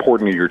that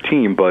important to your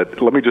team.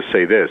 But let me just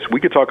say this.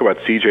 We could talk about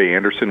C.J.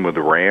 Anderson with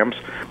the Rams,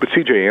 but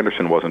C.J.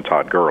 Anderson wasn't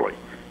Todd Gurley.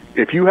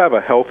 If you have a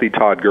healthy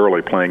Todd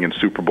Gurley playing in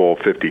Super Bowl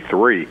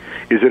 53,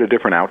 is it a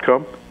different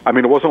outcome?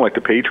 It wasn't like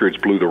the Patriots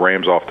blew the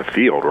Rams off the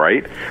field,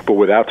 right? But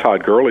without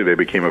Todd Gurley, they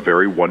became a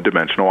very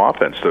one-dimensional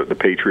offense. The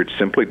Patriots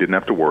simply didn't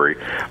have to worry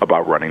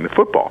about running the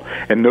football.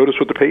 And notice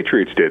what the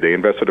Patriots did. They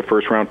invested a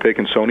first-round pick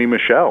in Sony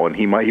Michel, and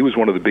he was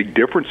one of the big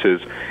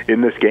differences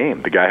in this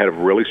game. The guy had a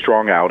really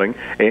strong outing,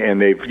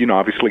 and they've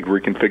obviously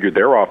reconfigured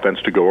their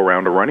offense to go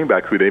around a running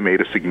back who they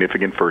made a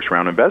significant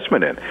first-round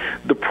investment in.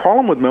 The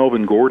problem with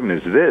Melvin Gordon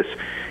is this.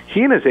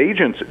 He and his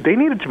agents, they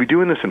needed to be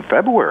doing this in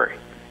February.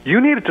 You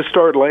needed to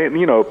start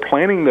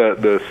planting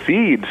the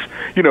seeds,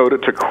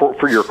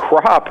 for your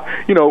crop,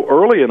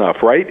 early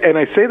enough, right? And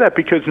I say that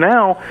because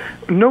now,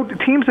 no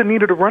teams that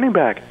needed a running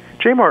back,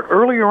 J-Mart,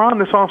 earlier on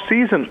this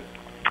offseason,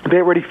 they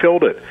already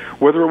filled it.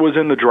 Whether it was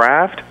in the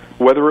draft,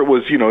 whether it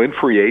was, in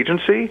free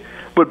agency.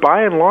 But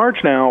by and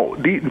large now,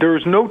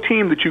 there's no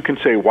team that you can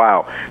say,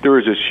 wow, there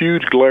is this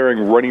huge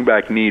glaring running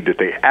back need that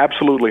they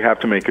absolutely have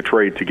to make a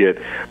trade to get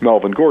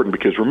Melvin Gordon.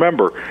 Because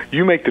remember,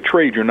 you make the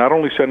trade, you're not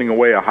only sending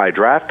away a high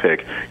draft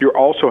pick, you're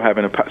also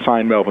having to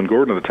sign Melvin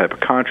Gordon to the type of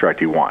contract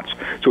he wants.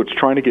 So it's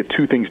trying to get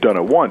 2 things done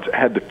at once.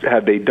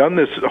 Had they done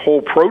this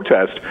whole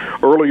protest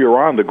earlier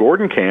on, the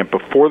Gordon camp,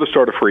 before the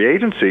start of free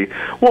agency,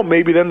 well,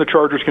 maybe then the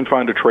Chargers can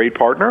find a trade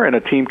partner and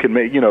a team can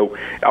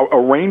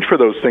arrange for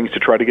those things to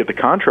try to get the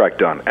contract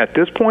done. At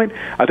this point,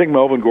 I think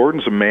Melvin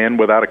Gordon's a man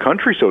without a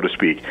country, so to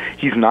speak.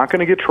 He's not going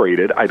to get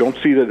traded. I don't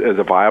see that as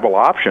a viable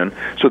option.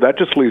 So that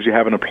just leaves you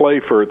having to play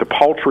for the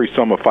paltry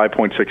sum of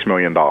 $5.6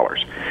 million.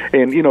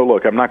 And,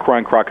 look, I'm not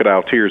crying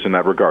crocodile tears in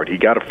that regard. He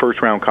got a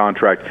first-round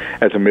contract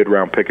as a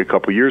mid-round pick a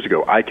couple years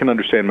ago. I can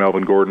understand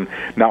Melvin Gordon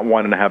not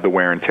wanting to have the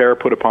wear and tear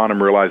put upon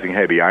him, realizing,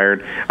 hey, the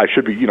iron, I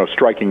should be,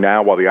 striking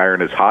now while the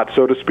iron is hot,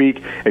 so to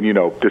speak. And,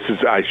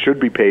 I should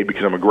be paid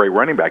because I'm a great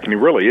running back. And he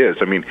really is.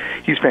 I mean,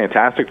 he's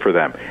fantastic for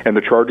them. And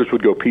the Chargers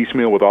would go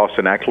piecemeal with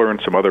Austin Eckler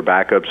and some other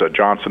backups.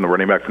 Johnson, the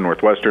running back from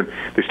Northwestern,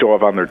 they still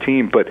have on their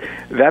team. But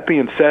that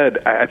being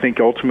said, I think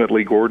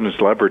ultimately Gordon's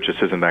leverage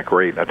just isn't that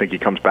great. I think he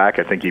comes back.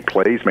 I think he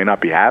plays, may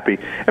not be happy,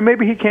 and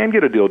maybe he can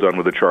get a deal done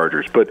with the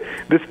Chargers. But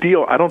this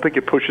deal, I don't think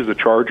it pushes the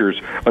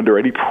Chargers under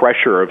any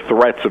pressure of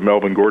threats of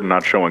Melvin Gordon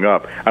not showing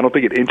up. I don't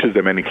think it inches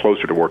them any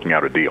closer to working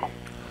out a deal.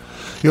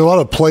 A lot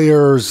of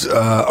players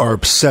are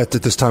upset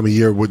at this time of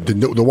year with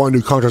the one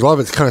new contract. A lot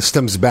of it kind of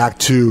stems back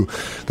to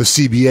the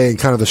CBA and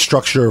kind of the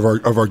structure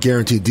of our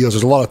guaranteed deals.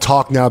 There's a lot of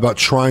talk now about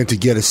trying to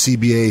get a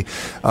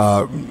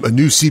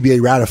new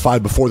CBA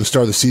ratified before the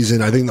start of the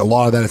season. I think a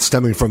lot of that is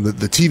stemming from the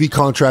TV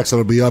contracts that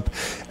will be up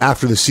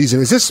after the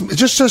season. Is this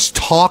just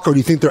talk, or do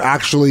you think they're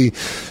actually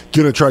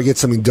going to try to get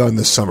something done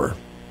this summer?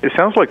 It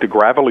sounds like the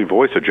gravelly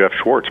voice of Jeff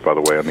Schwartz, by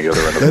the way, on the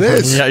other end of it. It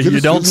is. Yeah, you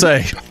don't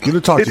say. Good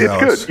to talk to you,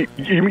 It's good.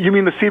 You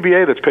mean the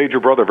CBA that's paid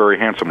your brother very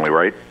handsomely,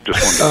 right?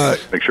 Just wanted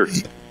to make sure.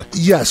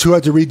 Yes, who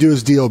had to redo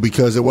his deal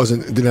because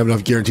didn't have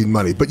enough guaranteed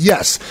money. But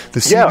yes, the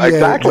CBA. Yeah,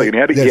 exactly. And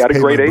he had a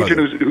great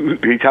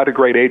agent he's had a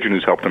great agent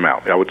who's helped him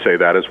out. I would say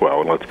that as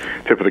well. And let's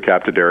tip of the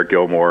cap to Derek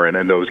Gilmore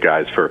and those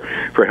guys for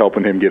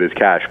helping him get his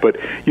cash. But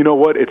you know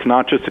what? It's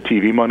not just the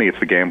TV money; it's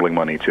the gambling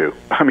money too.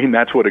 I mean,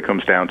 that's what it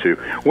comes down to.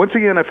 Once the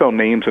NFL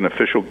names an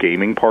official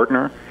gaming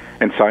partner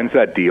and signs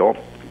that deal,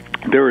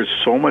 there is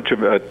so much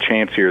of a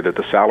chance here that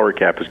the salary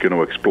cap is going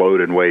to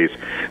explode in ways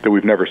that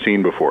we've never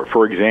seen before.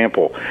 For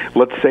example,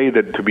 let's say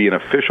that to be an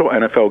official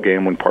NFL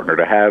gambling partner,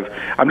 to have,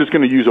 I'm just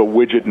going to use a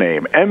widget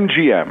name,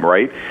 MGM,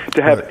 right?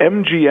 To have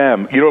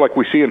MGM, like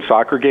we see in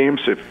soccer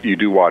games, if you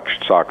do watch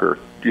soccer,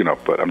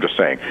 but I'm just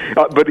saying.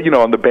 But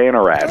on the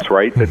banner ads,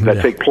 right,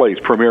 that take place,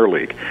 Premier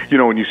League,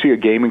 when you see a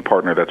gaming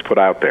partner that's put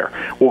out there.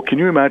 Well, can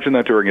you imagine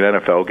that during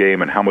an NFL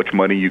game and how much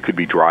money you could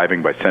be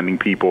driving by sending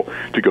people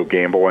to go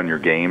gamble on your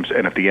games?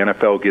 And if the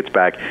NFL gets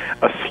back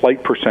a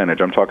slight percentage,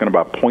 I'm talking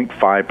about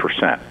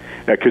 0.5%,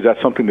 because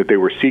that's something that they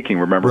were seeking,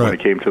 remember, when it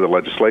came to the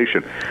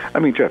legislation. I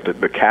mean, Jeff,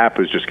 the cap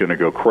is just going to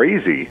go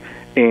crazy.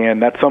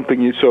 And that's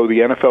something so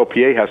the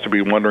NFLPA has to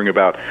be wondering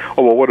about,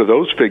 what are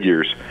those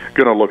figures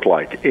going to look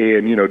like?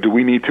 And, do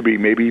we need to be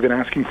maybe even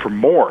asking for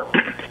more?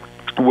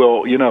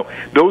 Well,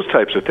 those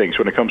types of things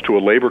when it comes to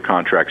a labor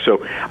contract.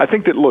 So I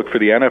think that, look, for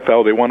the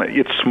NFL,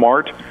 it's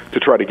smart to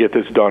try to get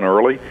this done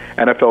early.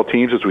 NFL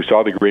teams, as we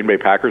saw, the Green Bay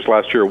Packers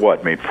last year,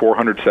 made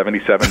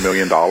 $477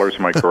 million,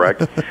 am I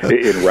correct,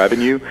 in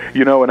revenue?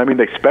 And I mean,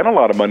 they spent a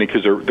lot of money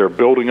because they're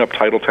building up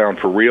Titletown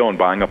for real and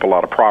buying up a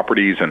lot of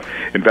properties and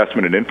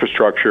investment in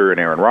infrastructure and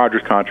Aaron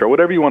Rodgers contract,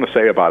 whatever you want to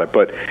say about it.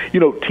 But,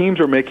 teams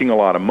are making a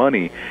lot of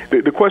money.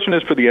 The question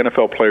is for the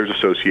NFL Players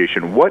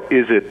Association, what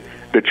is it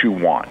that you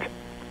want?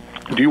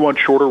 Do you want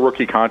shorter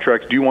rookie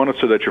contracts? Do you want it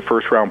so that your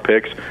first-round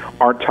picks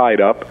aren't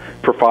tied up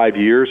for 5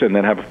 years and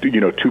then have,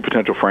 two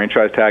potential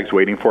franchise tags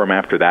waiting for them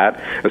after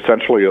that?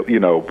 Essentially,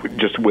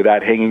 just with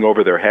that hanging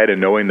over their head and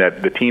knowing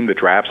that the team that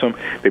drafts them,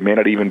 they may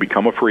not even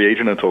become a free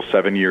agent until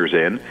 7 years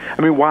in.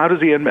 I mean, why does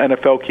the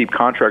NFL keep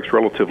contracts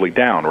relatively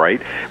down,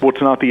 right? Well,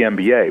 it's not the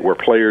NBA where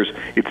players,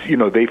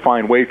 they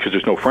find ways because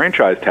there's no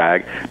franchise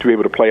tag to be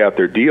able to play out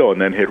their deal and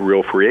then hit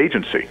real free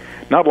agency.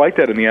 Not like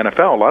that in the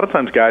NFL. A lot of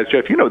times, guys,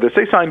 Jeff,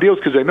 they sign deals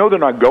because they know they're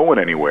not going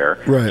anywhere.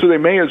 Right. So they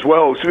may as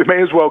well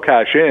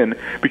cash in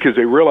because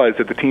they realize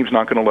that the team's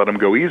not going to let them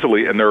go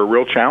easily, and there are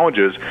real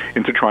challenges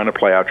into trying to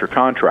play out your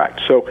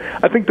contract. So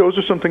I think those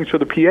are some things for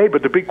the PA.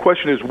 But the big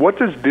question is, what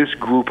does this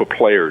group of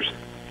players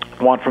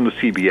want from the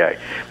CBA?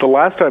 The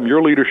last time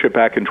your leadership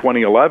back in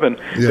 2011,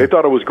 they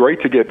thought it was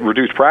great to get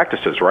reduced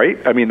practices, right?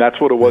 I mean, that's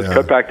what it was,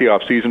 cut back the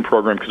off-season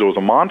program because it was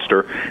a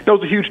monster. That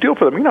was a huge deal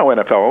for them.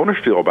 NFL owners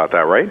feel about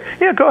that, right?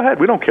 Yeah, go ahead.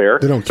 We don't care.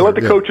 They don't so care.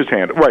 Let the coaches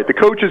handle. Right, the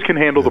coaches can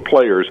handle the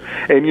players.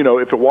 And,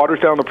 if it waters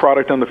down the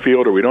product on the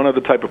field or we don't have the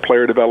type of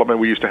player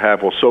development we used to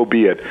have, well, so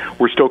be it.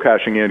 We're still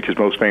cashing in because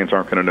most fans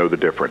aren't going to know the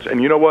difference.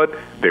 And you know what?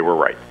 They were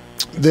right.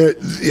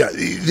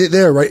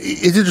 They're right.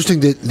 It's interesting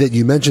that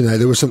you mentioned that.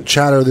 There was some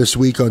chatter this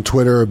week on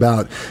Twitter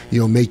about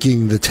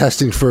making the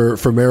testing for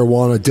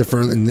marijuana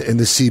different in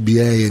the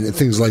CBA and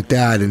things like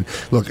that. And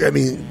look, I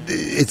mean,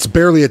 it's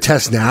barely a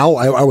test now.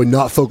 I would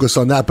not focus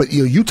on that. But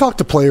you talk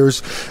to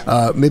players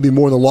maybe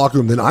more in the locker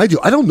room than I do.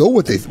 I don't know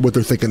what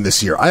they're thinking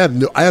this year. I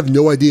have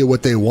no idea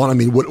what they want. I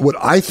mean, what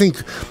I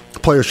think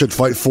players should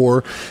fight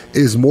for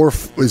is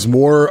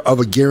more of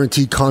a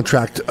guaranteed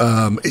contract.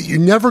 You're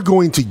never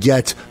going to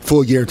get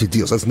full guaranteed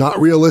deals. That's not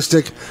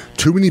realistic.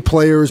 Too many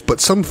players, but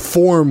some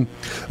form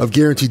of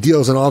guaranteed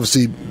deals, and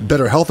obviously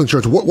better health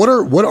insurance. What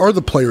are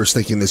the players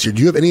thinking this year?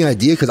 Do you have any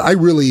idea? Because I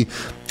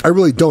I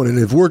really don't. And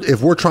if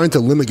we're trying to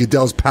limit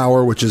Goodell's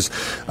power, which is,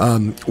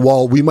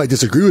 while we might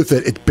disagree with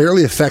it, it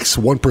barely affects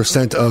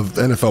 1% of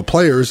NFL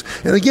players.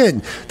 And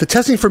again, the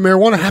testing for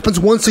marijuana happens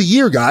once a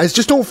year, guys.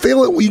 Just don't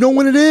fail it. You know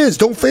when it is.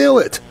 Don't fail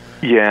it.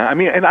 Yeah, I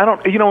mean, and I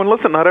don't, and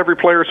listen, not every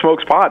player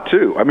smokes pot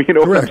too. I mean, you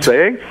know what I'm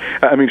saying?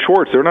 I mean,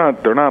 Schwartz, they're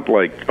not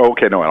like,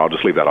 okay, no, I'll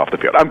just leave that off the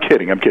field. I'm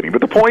kidding. But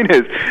the point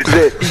is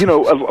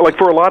that, like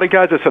for a lot of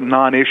guys, it's a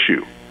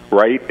non-issue.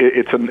 Right,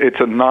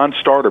 it's a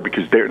non-starter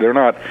because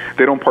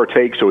they don't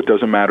partake, so it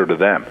doesn't matter to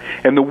them.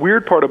 And the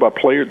weird part about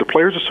the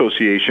Players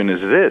Association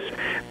is this: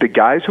 the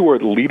guys who are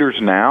the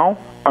leaders now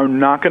are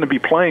not going to be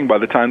playing by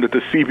the time that the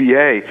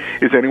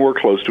CBA is anywhere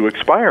close to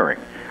expiring.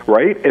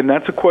 Right, and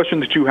that's a question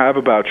that you have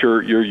about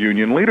your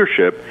union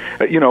leadership,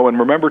 and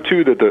remember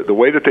too that the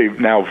way that they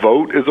now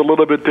vote is a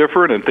little bit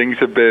different, and things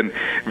have been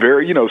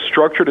very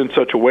structured in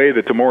such a way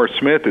that DeMaurice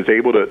Smith is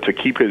able to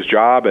keep his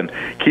job and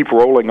keep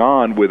rolling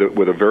on with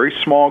a very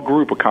small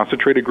group, a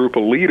concentrated group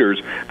of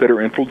leaders that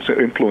are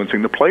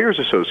influencing the Players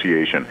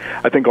Association.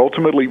 I think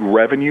ultimately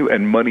revenue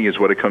and money is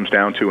what it comes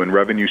down to, and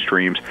revenue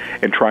streams,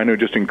 and trying to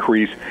just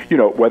increase,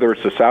 whether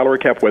it's the salary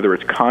cap, whether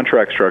it's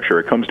contract structure,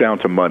 it comes down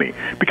to money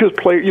because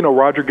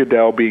Roger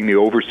Goodell being the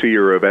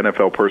overseer of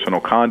NFL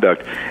personal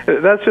conduct,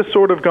 that's just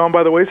sort of gone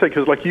by the wayside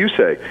because, like you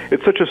say,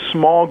 it's such a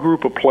small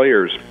group of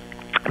players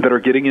that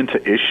are getting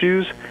into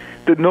issues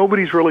that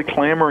nobody's really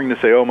clamoring to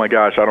say, oh my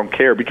gosh, I don't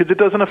care, because it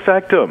doesn't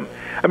affect them.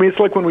 I mean, it's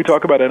like when we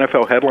talk about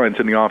NFL headlines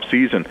in the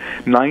offseason,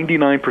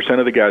 99%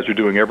 of the guys are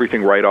doing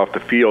everything right off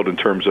the field in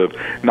terms of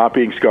not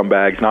being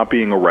scumbags, not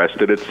being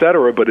arrested,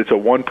 etc., but it's a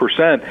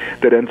 1%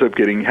 that ends up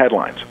getting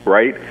headlines,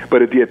 right?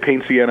 But it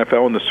paints the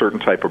NFL in a certain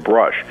type of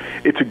brush.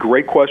 It's a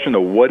great question,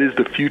 though. What is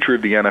the future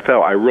of the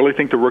NFL? I really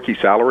think the rookie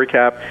salary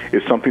cap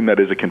is something that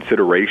is a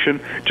consideration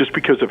just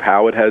because of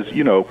how it has,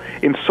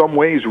 in some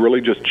ways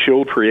really just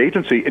chilled free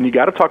agency, and you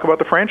got to talk about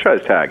the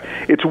franchise tag.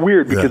 It's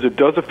weird because it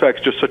does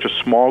affect just such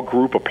a small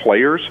group of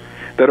players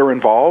that are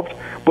involved,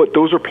 but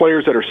those are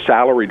players that are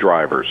salary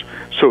drivers,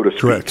 so to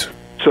speak. Correct.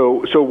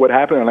 So what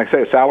happened, and I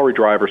say a salary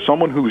driver,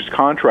 someone whose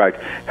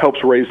contract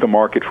helps raise the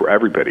market for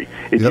everybody.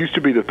 It used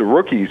to be that the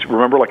rookies,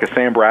 remember like a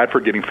Sam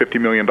Bradford getting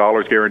 $50 million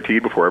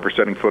guaranteed before ever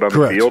setting foot on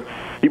the field?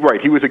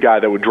 He was a guy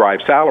that would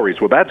drive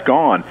salaries. Well, that's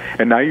gone,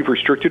 and now you've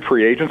restricted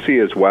free agency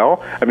as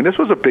well. I mean, this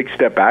was a big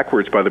step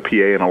backwards by the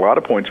PA in a lot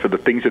of points for the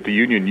things that the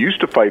union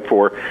used to fight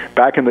for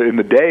back in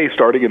the day,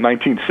 starting in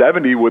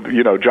 1970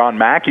 with, John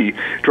Mackey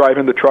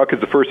driving the truck as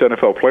the first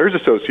NFL Players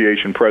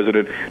Association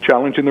president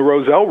challenging the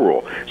Rozelle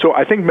rule. So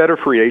I think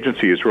free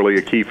agency is really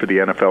a key for the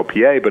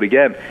NFLPA, but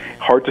again,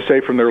 hard to say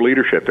from their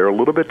leadership. They're a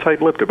little bit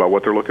tight-lipped about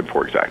what they're looking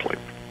for exactly.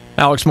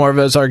 Alex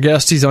Marvez, our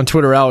guest. He's on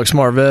Twitter, Alex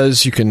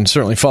Marvez. You can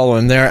certainly follow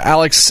him there.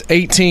 Alex,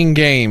 18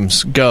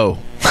 games, go.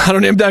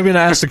 I'm not going to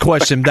ask the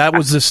question. That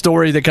was the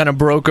story that kind of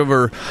broke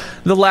over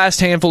the last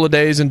handful of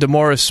days, and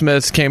DeMaurice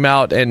Smith came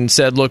out and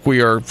said, look,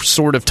 we are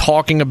sort of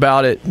talking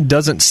about it.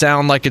 Doesn't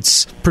sound like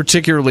it's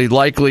particularly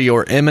likely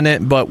or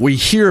imminent, but we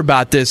hear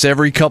about this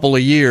every couple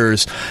of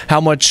years.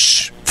 How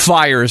much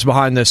fire is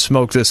behind this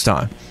smoke this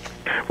time?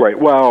 Right.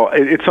 Well,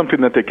 it's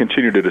something that they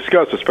continue to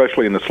discuss,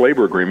 especially in this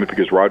labor agreement,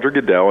 because Roger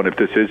Goodell, and if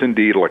this is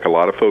indeed, like a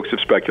lot of folks have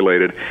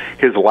speculated,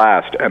 his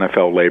last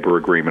NFL labor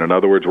agreement. In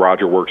other words,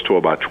 Roger works till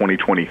about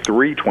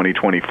 2023,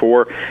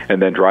 2024,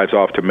 and then drives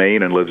off to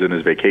Maine and lives in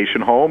his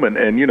vacation home and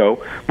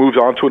moves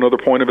on to another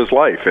point of his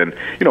life. And,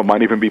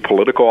 might even be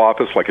political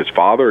office like his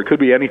father. It could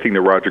be anything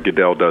that Roger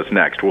Goodell does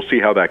next. We'll see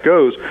how that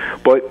goes.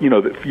 But,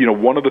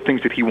 one of the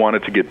things that he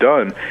wanted to get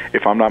done,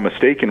 if I'm not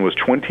mistaken, was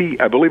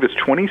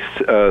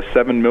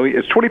 $27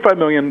 million. It's $25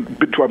 million.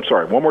 I'm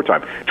sorry, one more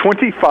time.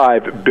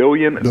 $25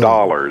 billion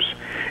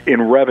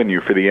in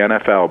revenue for the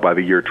NFL by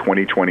the year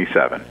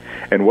 2027.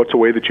 And what's a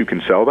way that you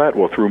can sell that?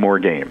 Well, through more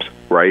games,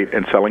 right?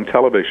 And selling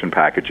television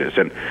packages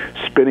and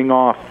spinning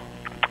off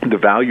the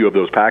value of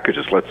those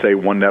packages. Let's say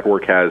one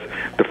network has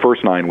the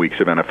first 9 weeks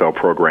of NFL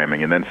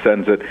programming and then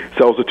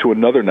sells it to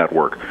another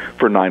network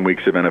for 9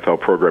 weeks of NFL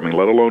programming,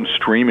 let alone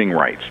streaming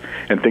rights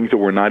and things that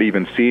we're not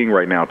even seeing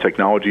right now,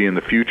 technology in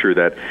the future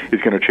that is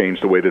going to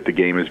change the way that the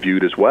game is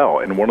viewed as well.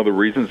 And one of the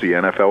reasons the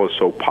NFL is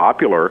so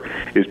popular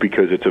is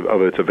because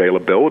of its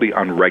availability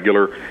on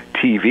regular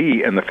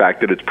TV and the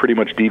fact that it's pretty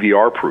much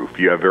DVR proof.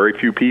 You have very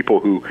few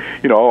people who,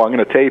 I'm going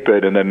to tape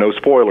it and then no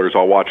spoilers,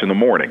 I'll watch in the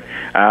morning.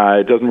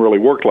 It doesn't really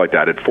work like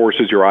that. It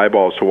forces your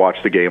eyeballs to watch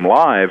the game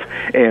live,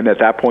 and at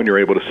that point you're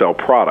able to sell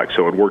products.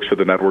 So it works for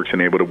the networks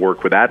and able to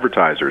work with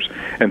advertisers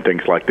and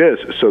things like this.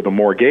 So the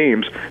more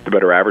games, the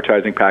better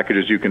advertising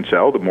packages you can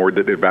sell, the more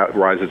that it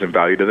rises in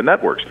value to the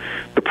networks.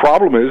 The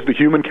problem is the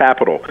human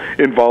capital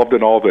involved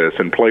in all this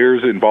and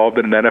players involved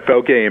in an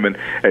NFL game,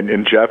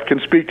 and Jeff can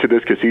speak to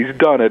this because he's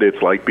done it.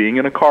 It's like being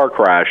in a car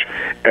crash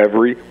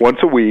once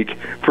a week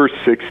for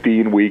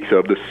 16 weeks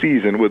of the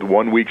season with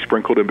 1 week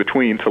sprinkled in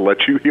between to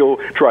let you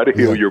try to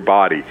heal your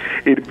body.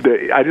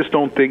 I just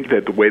don't think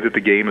that the way that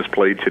the game is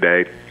played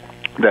today,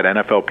 that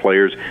NFL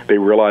players, they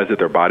realize that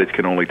their bodies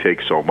can only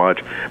take so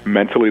much.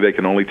 Mentally, they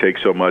can only take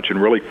so much.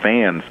 And really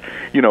fans,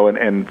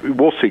 and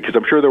we'll see, because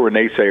I'm sure there were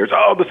naysayers,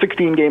 the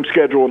 16-game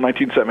schedule in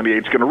 1978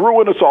 is going to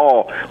ruin us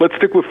all. Let's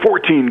stick with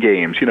 14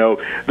 games.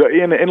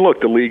 And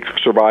look, the league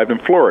survived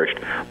and flourished.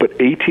 But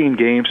 18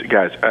 games,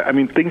 guys, I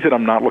mean, things that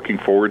I'm not looking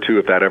forward to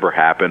if that ever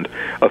happened.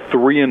 A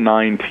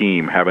 3-9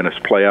 team having us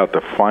play out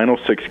the final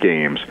 6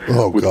 games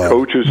with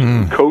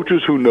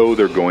coaches who know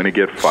they're going to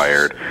get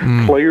fired,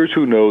 players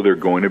who know they're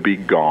going to be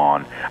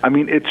gone. I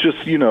mean, it's just,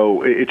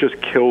 it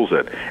just kills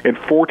it. And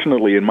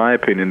fortunately, in my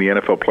opinion, the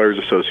NFL Players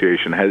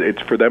Association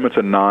for them it's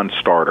a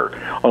non-starter.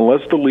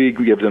 Unless the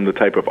league gives them the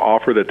type of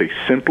offer that they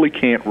simply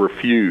can't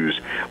refuse,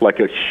 like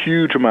a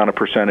huge amount of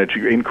percentage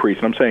increase,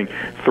 and I'm saying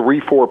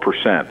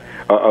 3-4%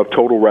 of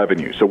total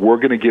revenue. So we're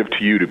going to give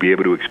to you to be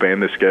able to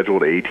expand this schedule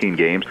to 18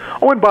 games.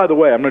 Oh, and by the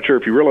way, I'm not sure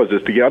if you realize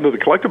this, under the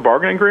collective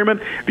bargaining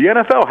agreement, the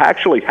NFL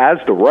actually has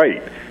the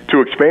right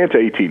to expand to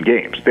 18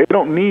 games. They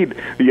don't need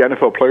the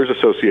NFL Players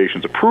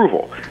Association's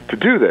approval to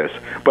do this,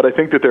 but I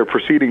think that they're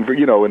proceeding,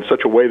 in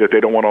such a way that they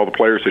don't want all the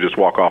players to just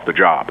walk off the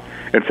job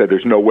and say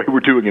there's no way we're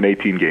doing an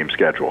 18-game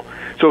schedule.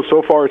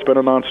 So far it's been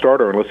a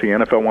non-starter. Unless the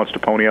NFL wants to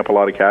pony up a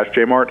lot of cash,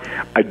 J-Mart,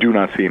 I do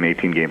not see an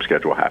 18-game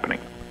schedule happening.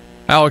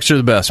 Alex, you're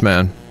the best,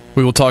 man.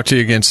 We will talk to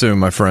you again soon,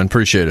 my friend.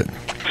 Appreciate it.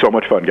 So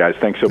much fun, guys.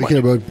 Thanks so much.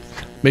 Take care, bud.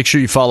 Make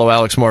sure you follow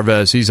Alex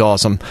Marvez. He's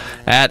awesome.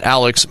 At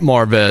Alex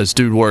Marvez.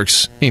 Dude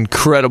works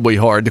incredibly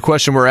hard. The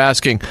question we're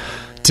asking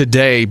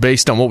today,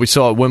 based on what we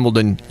saw at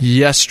Wimbledon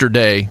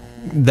yesterday,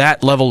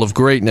 that level of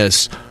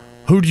greatness,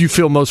 who do you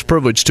feel most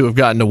privileged to have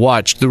gotten to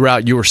watch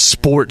throughout your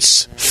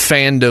sports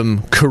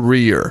fandom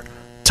career?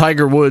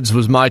 Tiger Woods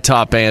was my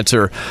top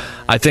answer.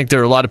 I think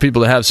there are a lot of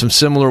people that have some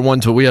similar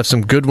ones, but we have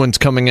some good ones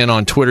coming in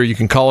on Twitter. You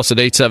can call us at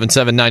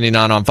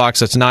 877-99 on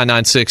Fox. That's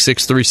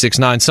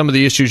 996-6369. Some of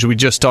the issues we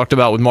just talked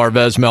about with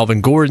Marvez,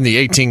 Melvin Gordon,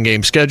 the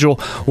 18-game schedule.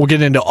 We'll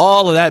get into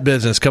all of that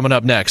business coming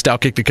up next.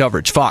 Outkick the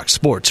Coverage, Fox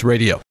Sports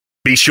Radio.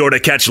 Be sure to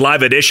catch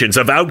live editions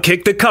of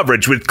Outkick the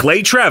Coverage with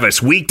Clay Travis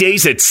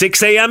weekdays at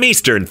 6 a.m.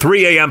 Eastern,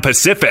 3 a.m.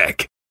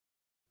 Pacific.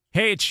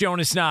 Hey, it's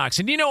Jonas Knox,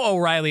 and you know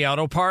O'Reilly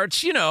Auto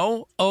Parts. You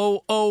know,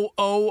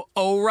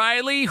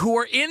 O'Reilly, who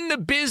are in the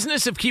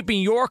business of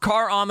keeping your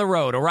car on the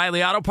road.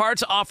 O'Reilly Auto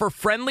Parts offer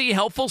friendly,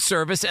 helpful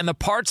service and the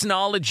parts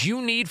knowledge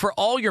you need for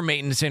all your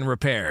maintenance and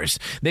repairs.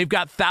 They've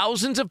got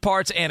thousands of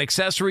parts and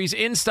accessories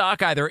in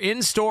stock, either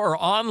in-store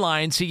or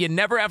online, so you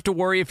never have to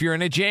worry if you're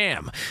in a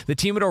jam. The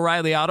team at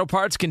O'Reilly Auto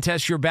Parts can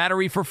test your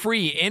battery for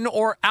free in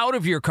or out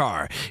of your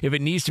car. If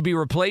it needs to be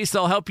replaced,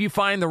 they'll help you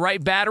find the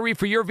right battery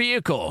for your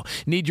vehicle.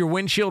 Need your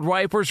windshield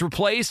wipers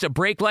replaced, a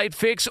brake light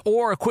fix,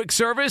 or a quick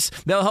service?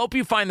 They'll help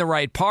you find the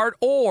right part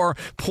or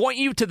point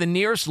you to the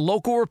nearest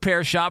local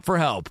repair shop for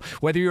help.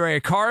 Whether you're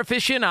a car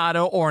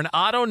aficionado or an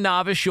auto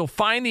novice, you'll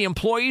find the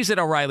employees at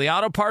O'Reilly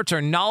Auto Parts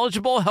are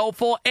knowledgeable,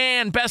 helpful,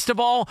 and best of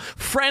all,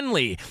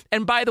 friendly.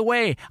 And by the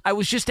way, I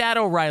was just at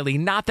O'Reilly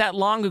not that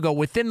long ago,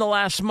 within the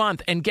last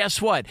month, and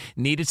guess what?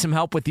 Needed some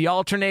help with the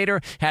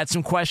alternator, had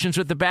some questions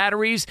with the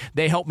batteries.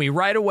 They helped me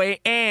right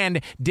away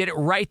and did it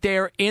right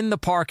there in the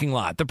parking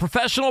lot. The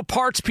professional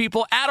parts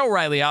people at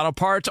O'Reilly Auto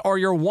Parts are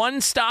your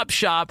one-stop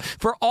shop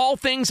for all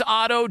things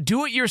auto,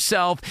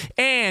 do-it-yourself,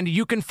 and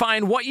you can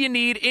find what you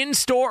need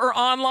in-store or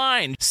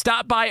online.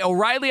 Stop by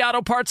O'Reilly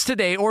Auto Parts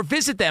today or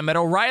visit them at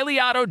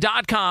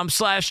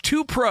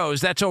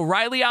O'ReillyAuto.com/2pros. That's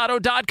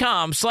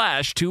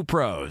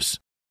O'ReillyAuto.com/2pros.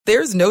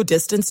 There's no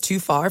distance too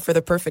far for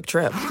the perfect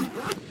trip.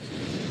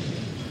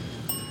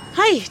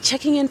 Hi,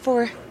 checking in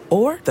for...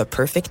 Or the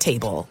perfect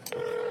table.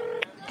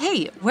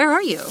 Hey, where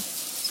are you?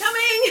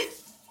 Coming!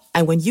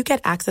 And when you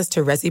get access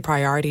to Resi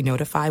Priority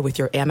Notify with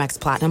your Amex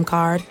Platinum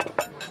card...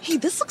 Hey,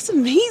 this looks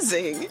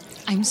amazing.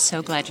 I'm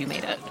so glad you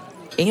made it.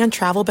 And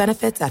travel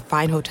benefits at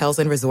fine hotels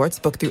and resorts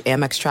booked through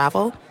Amex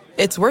Travel,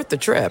 it's worth the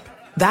trip.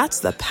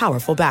 That's the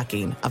powerful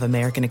backing of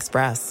American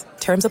Express.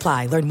 Terms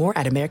apply. Learn more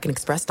at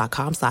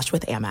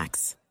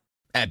americanexpress.com/withAmex.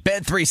 At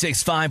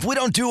Bet365, we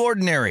don't do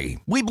ordinary.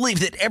 We believe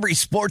that every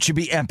sport should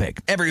be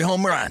epic. Every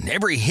home run,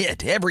 every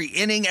hit, every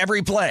inning,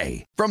 every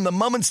play. From the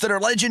moments that are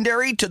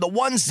legendary to the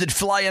ones that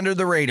fly under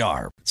the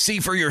radar. See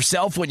for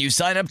yourself when you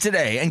sign up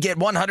today and get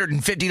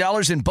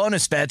 $150 in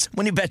bonus bets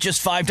when you bet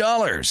just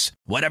 $5.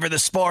 Whatever the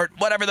sport,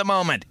 whatever the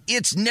moment,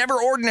 it's never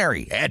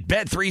ordinary at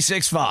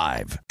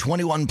Bet365.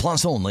 21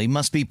 plus only.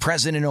 Must be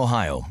present in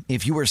Ohio.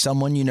 If you or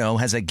someone you know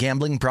has a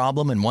gambling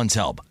problem and wants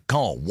help,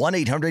 call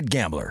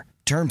 1-800-GAMBLER.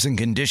 Terms and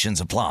conditions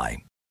apply.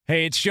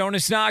 Hey, it's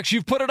Jonas Knox.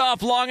 You've put it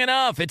off long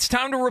enough. It's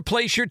time to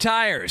replace your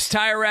tires.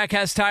 Tire Rack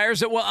has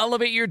tires that will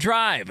elevate your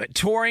drive.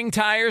 Touring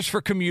tires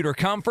for commuter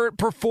comfort,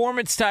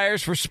 performance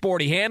tires for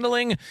sporty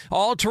handling,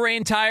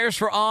 all-terrain tires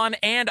for on-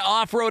 and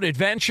off-road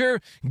adventure.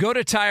 Go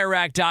to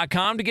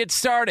TireRack.com to get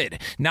started.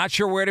 Not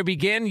sure where to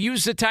begin?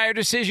 Use the Tire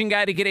Decision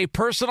Guide to get a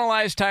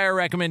personalized tire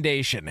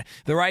recommendation.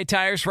 The right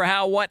tires for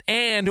how, what,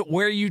 and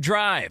where you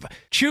drive.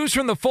 Choose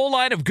from the full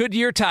line of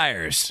Goodyear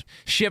tires.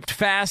 Shipped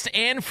fast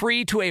and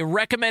free to a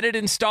recommended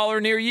installer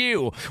installer near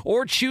you,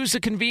 or choose the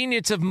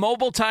convenience of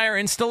mobile tire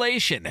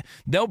installation.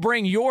 They'll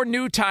bring your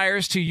new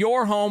tires to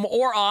your home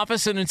or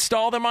office and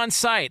install them on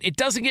site. It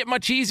doesn't get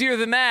much easier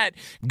than that.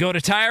 Go to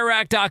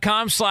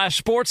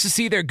TireRack.com/sports to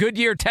see their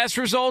Goodyear test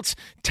results,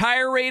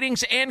 tire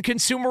ratings, and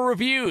consumer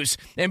reviews.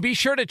 And be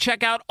sure to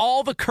check out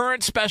all the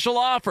current special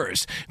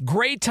offers.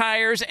 Great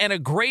tires and a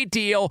great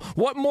deal.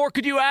 What more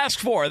could you ask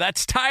for?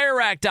 That's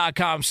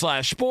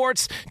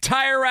TireRack.com/sports.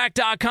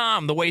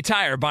 TireRack.com, the way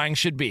tire buying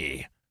should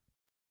be.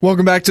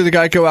 Welcome back to the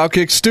Geico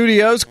Outkick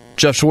Studios.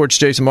 Jeff Schwartz,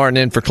 Jason Martin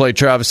in for Clay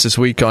Travis this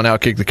week on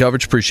Outkick the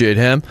Coverage. Appreciate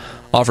him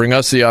offering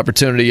us the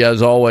opportunity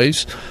as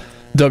always.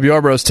 Dub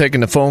Yarbrough's taking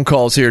the phone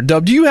calls here.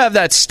 Dub, do you have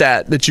that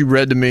stat that you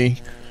read to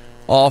me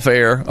off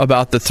air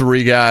about the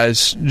three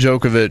guys,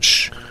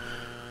 Djokovic,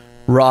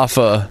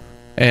 Rafa,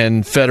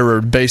 and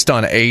Federer, based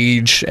on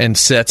age and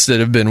sets that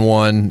have been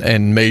won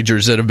and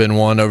majors that have been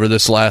won over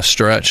this last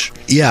stretch?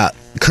 Yeah.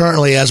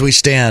 Currently, as we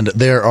stand,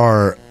 there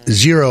are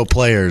 0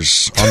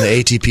 players on the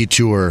ATP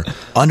Tour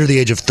under the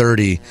age of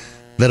 30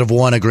 that have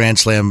won a Grand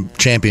Slam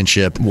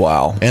championship.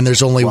 Wow. And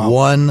there's only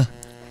one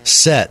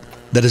set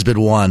that has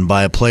been won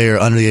by a player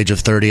under the age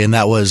of 30, and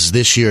that was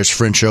this year's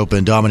French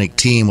Open. Dominic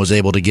Thiem was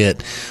able to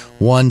get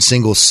one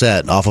single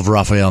set off of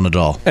Rafael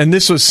Nadal. And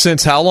this was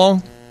since how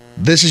long?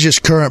 This is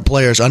just current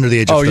players under the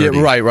age of 30.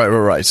 Oh, yeah,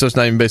 right. So it's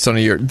not even based on a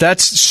year. That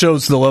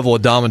shows the level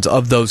of dominance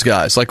of those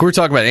guys. Like, we're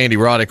talking about Andy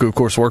Roddick, who, of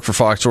course, worked for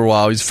Fox for a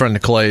while. He's a friend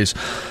of Clay's.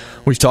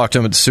 We've talked to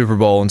him at the Super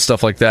Bowl and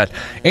stuff like that.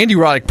 Andy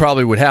Roddick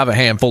probably would have a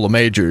handful of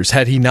majors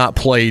had he not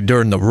played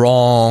during the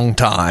wrong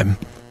time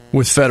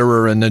with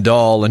Federer and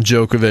Nadal and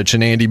Djokovic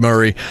and Andy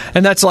Murray.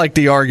 And that's like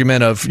the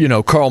argument of,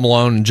 Karl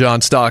Malone and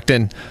John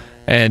Stockton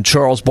and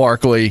Charles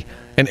Barkley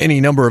and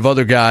any number of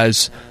other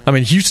guys. I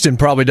mean, Houston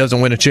probably doesn't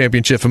win a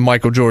championship and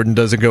Michael Jordan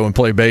doesn't go and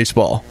play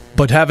baseball.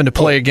 But having to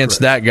play against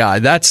that guy,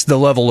 that's the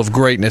level of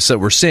greatness that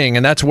we're seeing.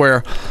 And that's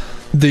where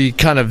the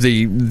kind of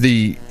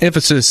the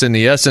emphasis and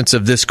the essence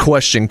of this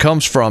question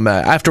comes from.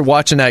 After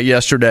watching that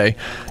yesterday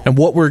and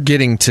what we're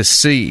getting to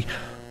see,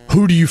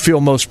 who do you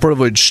feel most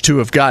privileged to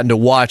have gotten to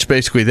watch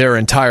basically their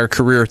entire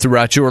career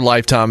throughout your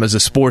lifetime as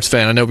a sports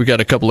fan? I know we got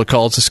a couple of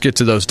calls. Let's get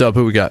to those. Dub,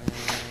 who we got?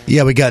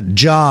 Yeah, we got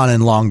John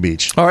in Long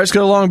Beach. All right, let's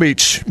go to Long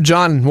Beach.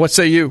 John, what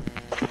say you?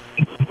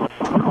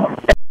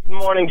 Good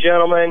morning,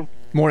 gentlemen.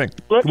 Morning.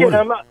 Look,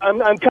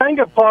 I'm kind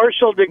of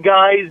partial to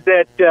guys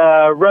that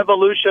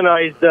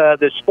revolutionized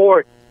the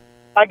sport.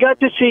 I got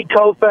to see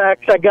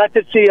Koufax, I got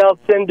to see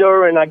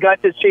Alcindor, and I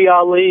got to see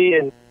Ali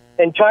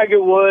and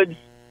Tiger Woods,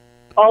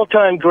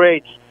 all-time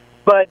greats.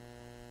 But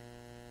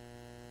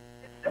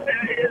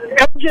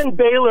Elgin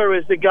Baylor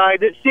is the guy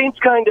that seems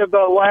kind of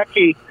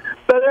wacky,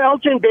 but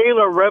Elgin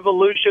Baylor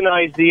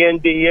revolutionized the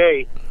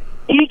NBA.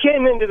 He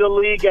came into the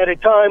league at a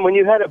time when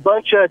you had a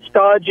bunch of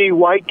stodgy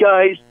white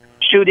guys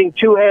shooting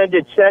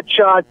two-handed set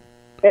shots,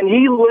 and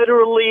he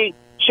literally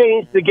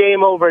changed the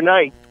game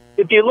overnight.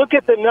 If you look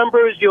at the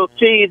numbers, you'll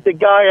see the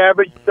guy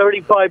averaged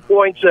 35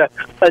 points a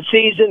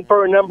season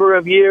for a number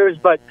of years,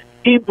 but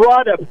he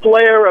brought a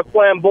flair, a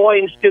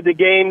flamboyance to the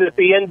game that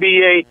the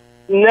NBA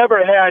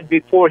never had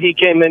before he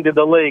came into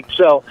the league.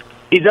 So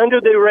he's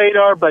under the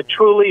radar, but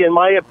truly, in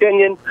my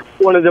opinion,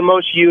 one of the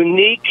most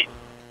unique,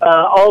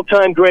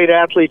 all-time great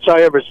athletes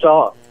I ever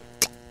saw.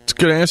 It's a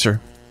good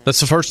answer. That's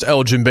the first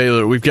Elgin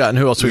Baylor we've gotten.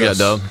 Who else we got,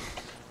 Doug?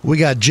 We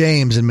got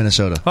James in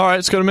Minnesota. All right,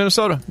 let's go to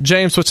Minnesota.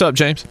 James, what's up,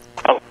 James?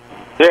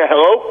 Yeah,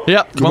 hello?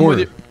 Yeah, come with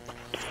you.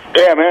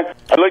 Yeah, man.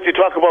 I'd like to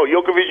talk about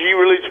Djokovic. He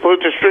really put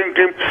the string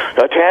to him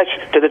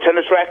attached to the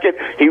tennis racket.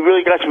 He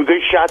really got some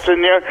good shots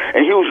in there,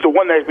 and he was the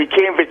one that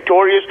became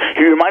victorious.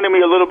 He reminded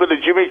me a little bit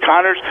of Jimmy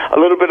Connors, a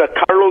little bit of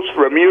Carlos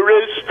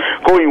Ramirez,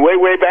 going way,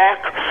 way back,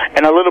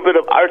 and a little bit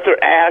of Arthur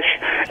Ashe,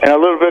 and a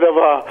little bit of,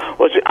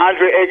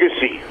 Andre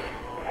Agassi.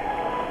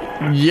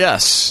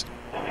 Yes.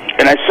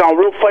 And I sound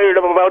real fired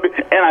up about it,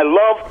 and I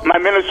love my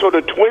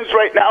Minnesota Twins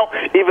right now,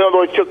 even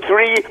though they took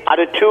 3 out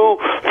of 2 2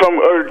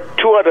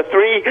 out of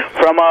 3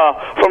 from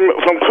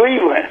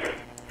Cleveland.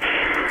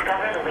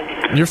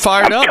 You're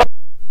fired up. I'm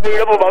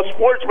fired up about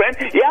sports, man.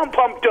 Yeah, I'm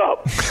pumped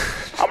up.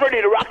 I'm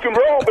ready to rock and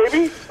roll,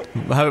 baby.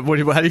 How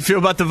do you feel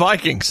about the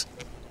Vikings?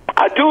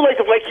 I do like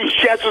the Vikings'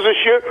 chances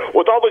this year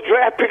with all the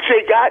draft picks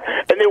they got,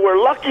 and they were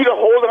lucky to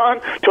hold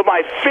on to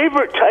my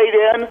favorite tight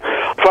end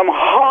from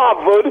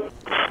Harvard,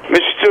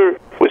 Mr.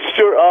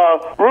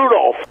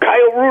 Rudolph,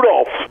 Kyle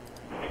Rudolph.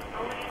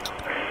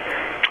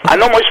 I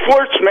know my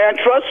sports, man.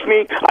 Trust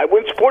me. I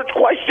win sports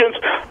questions.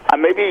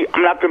 I'm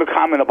not going to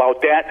comment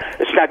about that.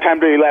 It's not time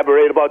to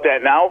elaborate about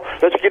that now.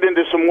 Let's get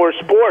into some more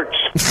sports.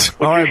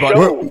 All right, buddy.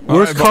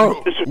 Where's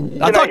Kyle?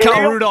 I thought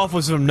Kyle Rudolph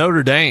was from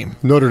Notre Dame.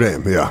 Notre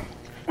Dame, yeah.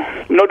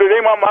 Notre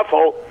Dame on my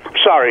fault.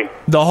 Sorry.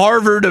 The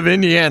Harvard of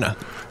Indiana.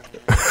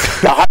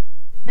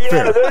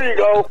 Yeah, there you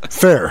go.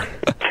 Fair.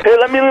 Hey,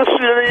 let me listen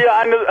to you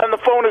on the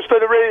phone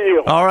instead of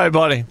radio. All right,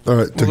 buddy. All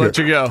right, we'll let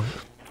you go.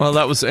 Well,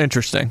 that was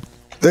interesting.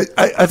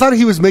 I thought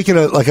he was making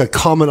a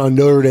comment on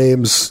Notre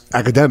Dame's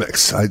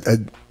academics. That's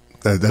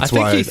why I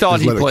think he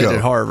thought he played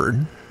at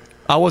Harvard.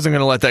 I wasn't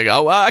going to let that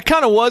go. I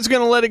kind of was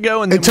going to let it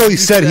go, and until he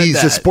said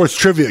he's a sports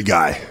trivia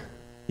guy.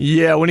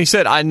 Yeah, when he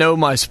said, "I know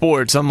my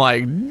sports," I'm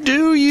like,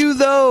 "Do you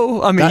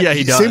though?" I mean, yeah,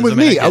 he does. Same with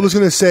me. I was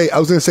going to say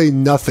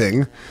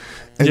nothing,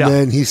 and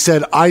then he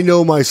said, "I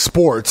know my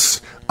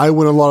sports. I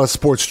win a lot of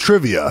sports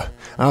trivia."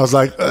 And I was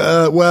like,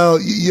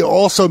 "Well, you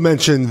also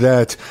mentioned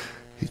that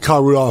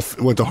Kyle Rudolph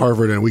went to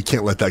Harvard, and we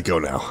can't let that go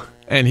now."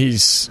 And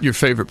he's your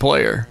favorite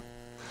player,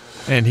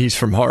 and he's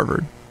from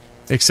Harvard,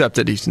 except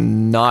that he's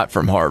not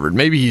from Harvard.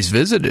 Maybe he's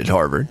visited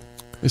Harvard.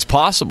 It's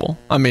possible.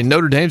 I mean,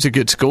 Notre Dame's a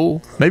good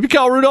school. Maybe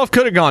Kyle Rudolph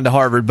could have gone to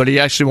Harvard, but he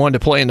actually wanted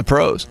to play in the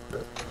pros.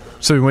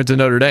 So he went to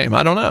Notre Dame.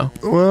 I don't know.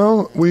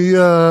 Well, we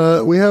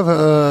have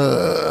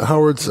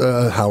Harvard's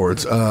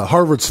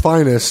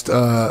finest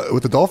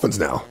with the Dolphins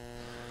now.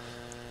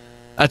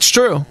 That's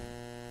true.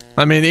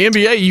 I mean, the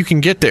NBA, you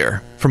can get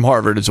there from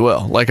Harvard as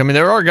well. Like, I mean,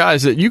 there are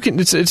guys that you can.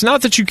 It's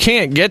not that you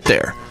can't get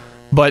there.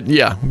 But,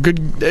 yeah,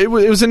 good. It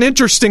was an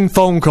interesting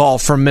phone call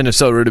from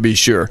Minnesota, to be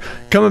sure.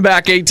 Coming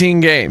back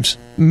 18 games,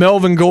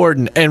 Melvin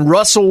Gordon and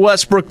Russell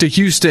Westbrook to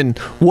Houston.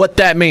 What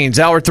that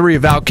means. Hour 3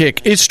 of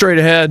Outkick is straight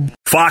ahead.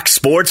 Fox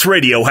Sports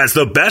Radio has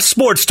the best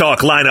sports talk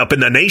lineup in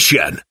the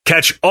nation.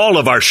 Catch all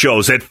of our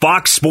shows at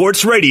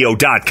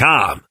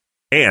foxsportsradio.com.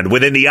 And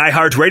within the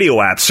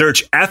iHeartRadio app,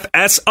 search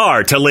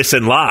FSR to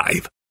listen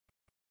live.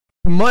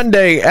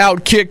 Monday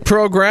Outkick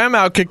program,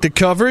 Outkick the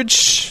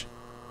coverage.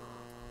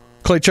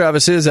 Clay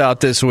Travis is out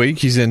this week.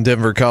 He's in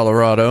Denver,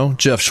 Colorado.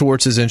 Jeff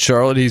Schwartz is in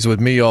Charlotte. He's with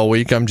me all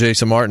week. I'm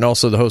Jason Martin,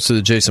 also the host of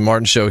the Jason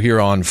Martin Show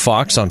here on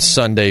Fox on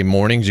Sunday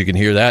mornings. You can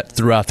hear that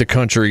throughout the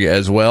country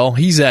as well.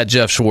 He's at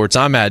Jeff Schwartz.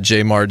 I'm at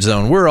J Mart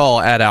Zone. We're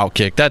all at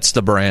Outkick. That's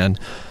the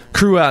brand.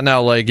 Crew out in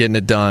L.A. getting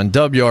it done.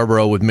 Dub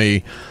Yarborough with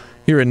me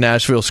here in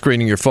Nashville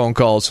screening your phone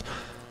calls.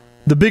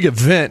 The big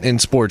event in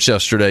sports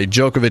yesterday,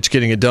 Djokovic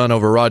getting it done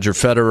over Roger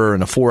Federer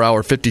in a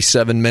 4-hour,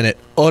 57-minute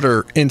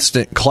utter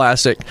instant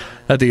classic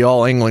at the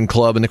All England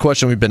Club. And the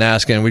question we've been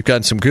asking, we've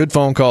gotten some good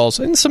phone calls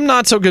and some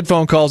not-so-good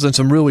phone calls and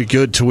some really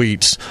good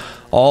tweets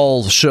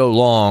all show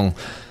long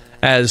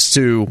as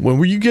to when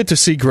you get to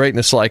see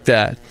greatness like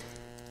that,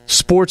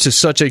 sports is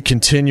such a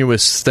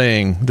continuous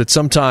thing that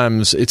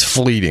sometimes it's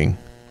fleeting.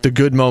 The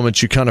good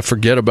moments, you kind of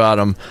forget about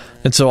them.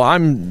 And so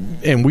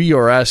we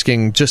are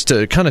asking just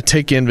to kind of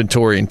take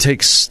inventory and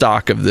take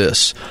stock of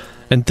this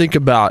and think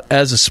about,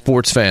 as a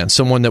sports fan,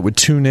 someone that would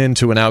tune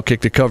into an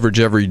Outkick the coverage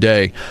every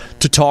day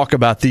to talk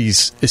about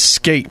these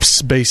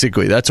escapes,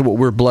 basically. That's what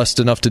we're blessed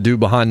enough to do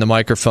behind the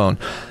microphone.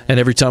 And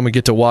every time we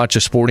get to watch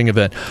a sporting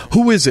event,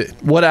 who is it?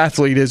 What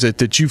athlete is it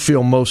that you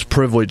feel most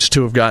privileged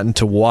to have gotten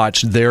to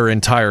watch their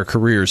entire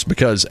careers?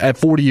 Because at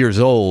 40 years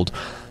old,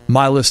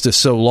 my list is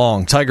so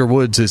long. Tiger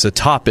Woods is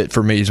atop it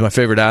for me. He's my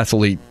favorite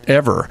athlete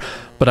ever.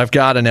 But I've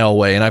got an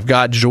Elway, and I've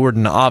got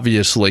Jordan,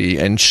 obviously,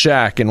 and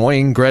Shaq, and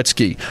Wayne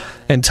Gretzky,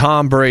 and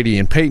Tom Brady,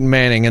 and Peyton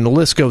Manning, and the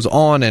list goes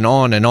on and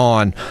on and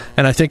on.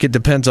 And I think it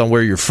depends on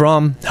where you're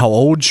from, how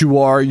old you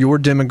are, your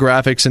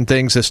demographics and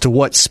things as to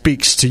what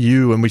speaks to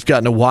you. And we've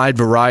gotten a wide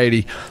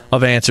variety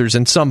of answers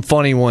and some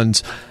funny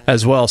ones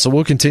as well. So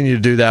we'll continue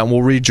to do that, and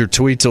we'll read your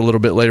tweets a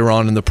little bit later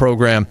on in the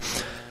program.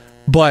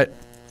 But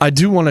I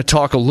do want to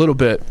talk a little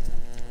bit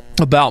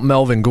about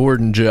Melvin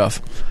Gordon,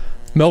 Jeff.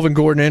 Melvin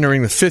Gordon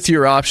entering the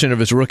fifth-year option of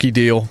his rookie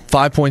deal,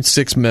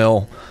 $5.6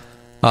 million.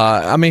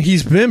 I mean,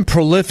 he's been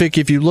prolific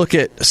if you look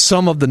at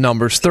some of the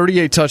numbers,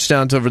 38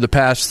 touchdowns over the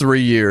past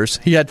 3 years.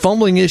 He had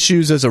fumbling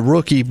issues as a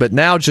rookie, but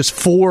now just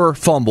 4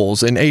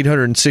 fumbles and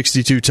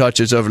 862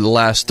 touches over the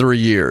last 3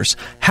 years.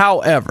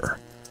 However,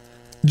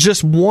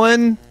 just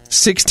one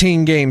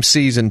 16-game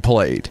season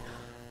played.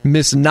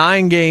 Missed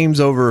 9 games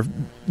over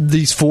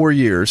these 4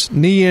 years.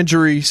 Knee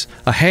injuries,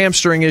 a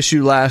hamstring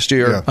issue last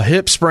year, a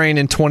hip sprain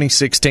in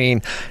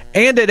 2016,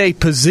 and at a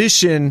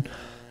position,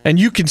 and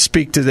you can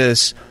speak to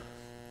this,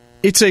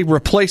 it's a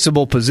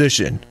replaceable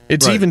position.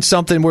 It's even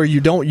something where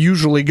you don't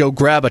usually go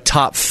grab a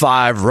top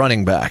 5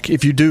 running back.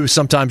 If you do,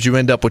 sometimes you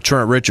end up with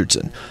Trent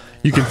Richardson.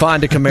 You can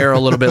find a Kamara a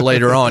little bit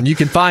later on. You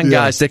can find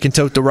guys that can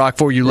tote the rock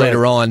for you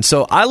later on.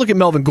 So I look at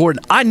Melvin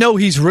Gordon. I know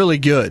he's really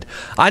good.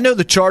 I know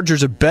the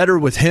Chargers are better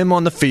with him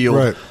on the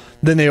field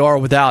than they are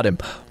without him.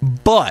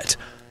 But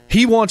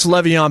he wants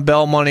Le'Veon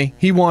Bell money.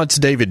 He wants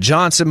David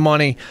Johnson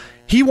money.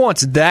 He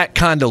wants that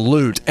kind of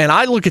loot. And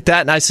I look at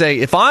that and I say,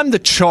 if I'm the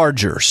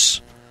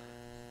Chargers,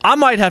 I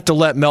might have to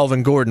let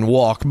Melvin Gordon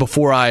walk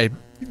before I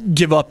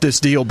give up this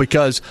deal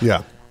because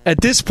at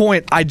this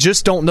point, I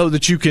just don't know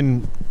that you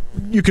can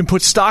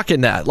put stock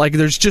in that. Like,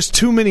 there's just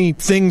too many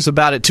things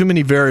about it, too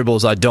many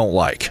variables I don't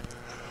like.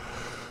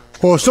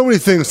 Well, so many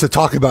things to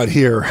talk about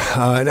here.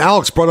 And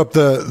Alex brought up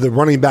the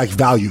running back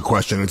value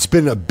question. It's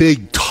been a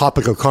big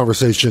topic of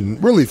conversation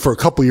really for a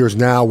couple of years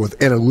now with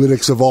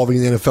analytics evolving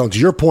in the NFL. And to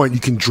your point, you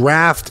can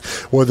draft,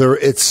 whether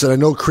it's, and I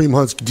know Kareem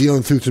Hunt's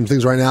dealing through some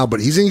things right now, but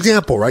he's an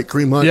example, right?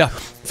 Kareem Hunt,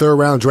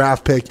 third-round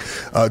draft pick.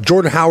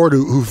 Jordan Howard,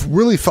 who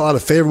really fell out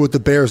of favor with the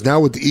Bears, now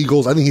with the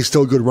Eagles. I think he's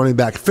still a good running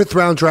back.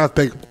 Fifth-round draft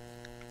pick.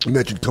 You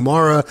mentioned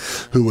Kamara,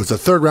 who was a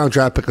third-round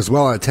draft pick as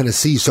well out of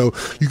Tennessee. So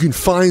you can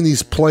find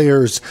these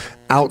players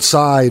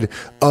outside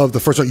of the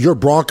first round. Your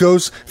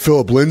Broncos,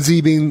 Phillip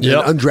Lindsay being an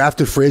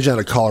undrafted free agent out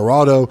of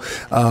Colorado.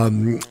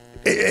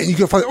 And you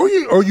can find,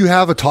 or you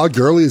have a Todd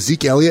Gurley, a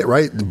Zeke Elliott,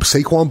 right?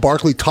 Saquon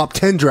Barkley, top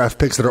 10 draft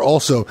picks that are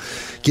also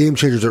game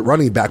changers at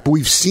running back. But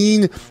we've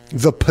seen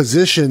the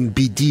position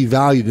be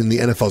devalued in the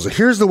NFL. So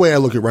here's the way I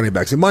look at running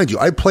backs. And mind you,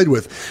 I played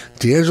with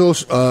D'Angelo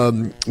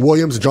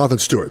Williams and Jonathan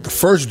Stewart. The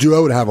first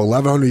duo would have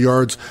 1,100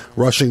 yards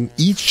rushing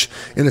each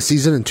in a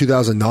season in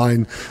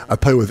 2009. I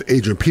played with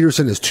Adrian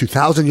Peterson, his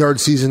 2,000-yard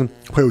season.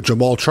 I played with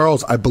Jamal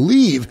Charles, I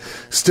believe,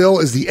 still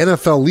is the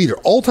NFL leader,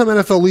 all-time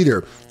NFL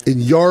leader in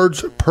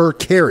yards per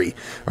carry,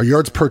 or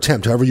yards per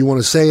attempt, however you want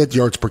to say it,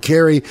 yards per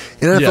carry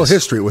in NFL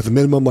history, with a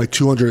minimum like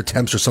 200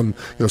 attempts or some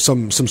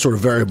sort of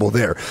variable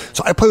there.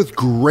 So I play with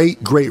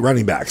great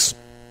running backs,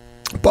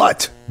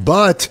 but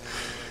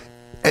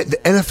the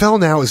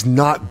NFL now is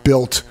not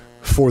built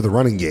for the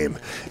running game,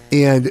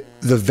 and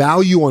the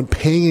value on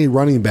paying a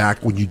running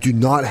back when you do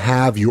not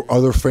have your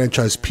other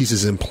franchise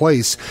pieces in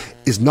place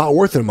is not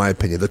worth it, in my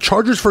opinion. The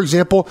Chargers, for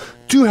example,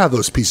 do have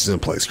those pieces in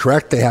place,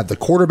 correct? They have the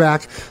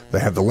quarterback, they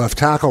have the left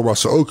tackle,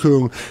 Russell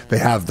Okung, they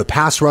have the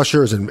pass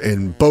rushers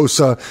in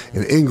Bosa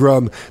and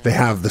Ingram, they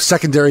have the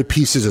secondary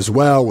pieces as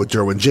well with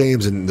Derwin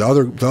James and the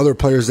other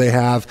players they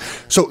have.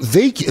 So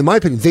they, in my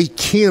opinion, they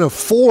can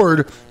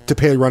afford to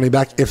pay a running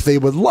back if they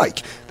would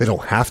like. They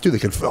don't have to. They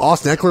can.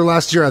 Austin Eckler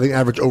last year, I think,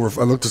 averaged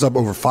I looked this up,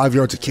 over 5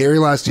 yards a carry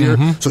last year.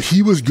 So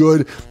he was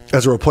good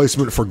as a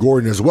replacement for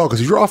Gordon as well,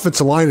 because if your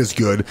offensive line is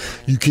good,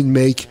 you can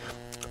make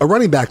a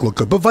running back look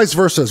good, but vice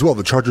versa as well.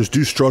 The Chargers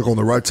do struggle on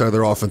the right side of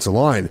their offensive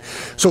line.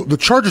 So the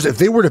Chargers, if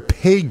they were to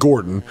pay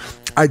Gordon,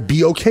 I'd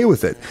be okay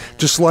with it.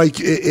 Just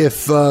like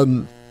if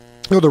the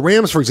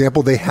Rams, for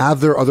example, they have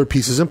their other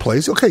pieces in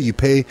place. Okay, you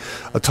pay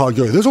a Todd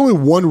Gurley. There's only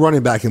one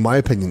running back, in my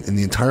opinion, in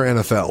the entire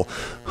NFL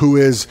who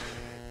is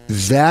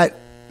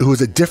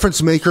a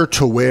difference maker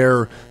to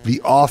where the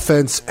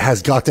offense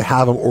has got to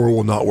have him or it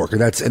will not work,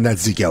 and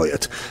that's Zeke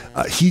Elliott.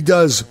 He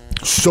does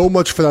so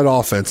much for that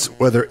offense,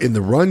 whether in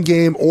the run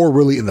game or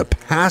really in the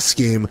pass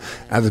game,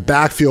 out of the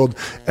backfield,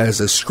 as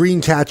a screen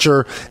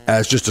catcher,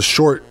 as just a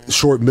short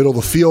middle of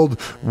the field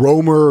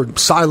roamer,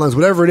 sidelines,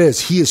 whatever it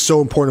is. He is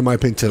so important, in my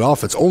opinion, to the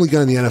offense. Only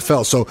guy in the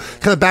NFL. So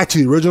kind of back to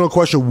the original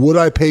question, would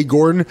I pay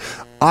Gordon?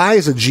 I,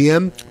 as a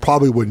GM,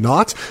 probably would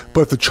not.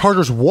 But if the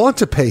Chargers want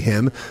to pay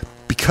him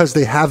because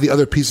they have the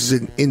other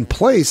pieces in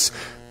place,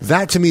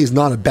 that to me is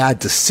not a bad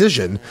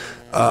decision.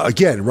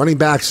 Again, running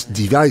backs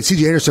devalued.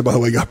 C.J. Anderson, by the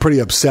way, got pretty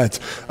upset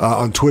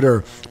on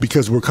Twitter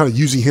because we're kind of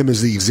using him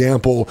as the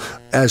example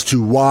as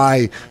to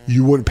why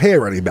you wouldn't pay a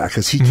running back,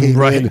 because he came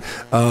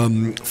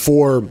in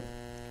for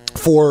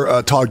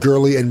Todd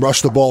Gurley and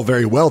rushed the ball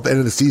very well at the end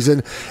of the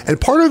season.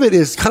 And part of it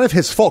is kind of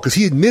his fault, because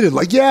he admitted,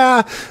 like,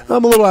 yeah,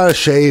 I'm a little out of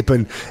shape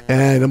and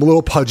I'm a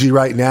little pudgy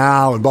right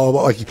now and blah, blah,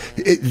 blah. Like,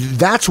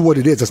 that's what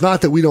it is. It's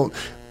not that we don't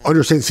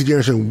understand C.J.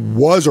 Anderson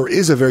was or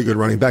is a very good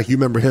running back. You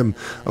remember him,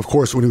 of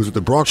course, when he was with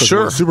the Broncos in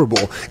the Super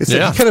Bowl. It's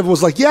that he kind of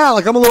was like, yeah,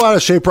 like I'm a little out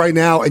of shape right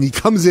now, and he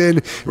comes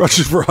in,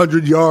 rushes for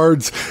 100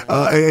 yards,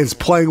 and is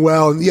playing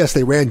well. And yes,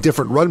 they ran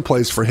different run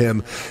plays for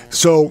him.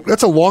 So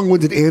that's a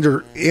long-winded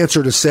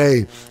answer to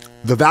say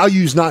the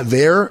value's not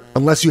there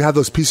unless you have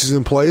those pieces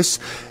in place.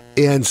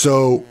 And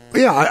so,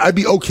 yeah, I'd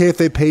be okay if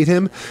they paid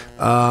him.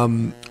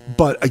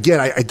 But again,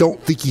 I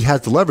don't think he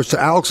has the leverage.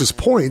 To Alex's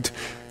point,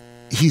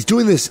 he's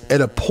doing this at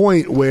a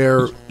point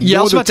where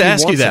I was about to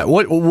ask you that.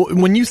 What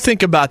when you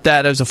think about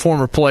that as a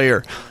former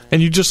player,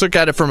 and you just look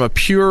at it from a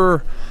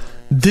pure,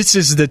 this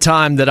is the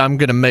time that I'm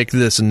going to make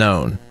this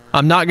known.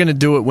 I'm not going to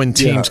do it when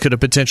teams could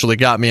have potentially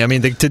got me. I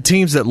mean, the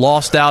teams that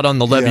lost out on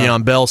the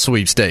Le'Veon Bell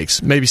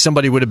sweepstakes, maybe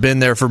somebody would have been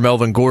there for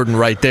Melvin Gordon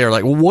right there.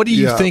 Like, what do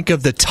you think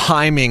of the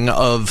timing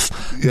of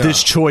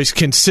this choice,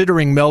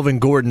 considering Melvin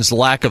Gordon's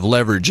lack of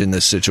leverage in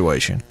this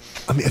situation?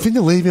 I mean, I think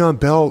the Le'Veon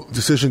Bell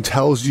decision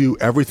tells you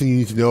everything you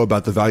need to know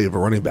about the value of a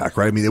running back,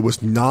 right? I mean, it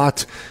was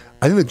not...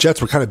 I think the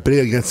Jets were kind of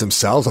bidding against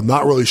themselves. I'm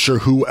not really sure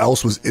who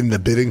else was in the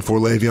bidding for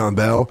Le'Veon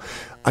Bell.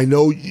 I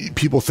know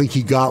people think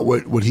he got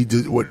what he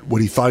did,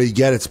 what he thought he'd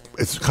get.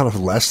 It's kind of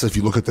less if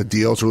you look at the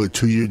deal. It's really a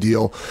 2-year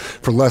deal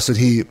for less than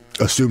he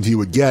assumed he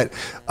would get.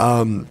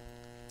 I'm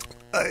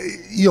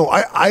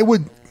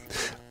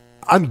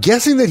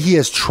guessing that he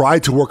has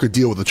tried to work a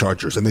deal with the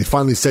Chargers, and they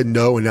finally said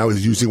no, and now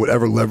he's using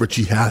whatever leverage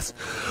he has,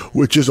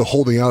 which is a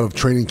holding out of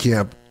training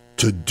camp,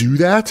 to do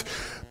that.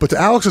 But to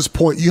Alex's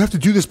point, you have to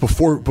do this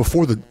before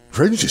the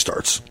free agency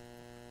starts,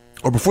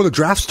 or before the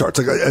draft starts,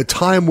 like a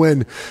time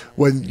when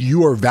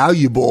you are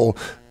valuable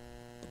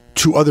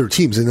to other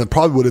teams. And that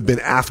probably would have been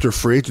after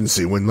free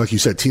agency, when, like you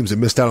said, teams that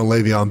missed out on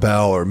Le'Veon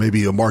Bell, or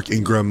maybe a Mark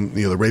Ingram,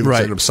 the Ravens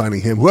ended up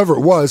signing him. Whoever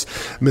it was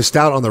missed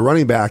out on the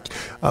running back.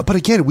 But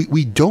again,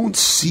 we don't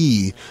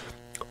see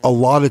a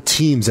lot of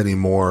teams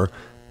anymore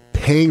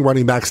paying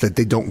running backs that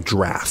they don't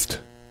draft.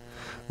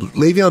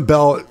 Le'Veon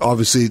Bell,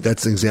 obviously,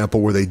 that's an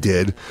example where they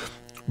did.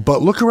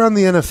 But look around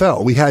the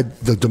NFL. We had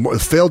the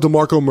failed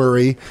DeMarco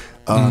Murray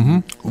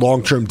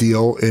long-term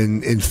deal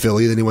in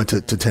Philly. Then he went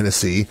to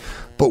Tennessee.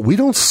 But we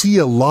don't see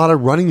a lot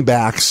of running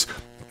backs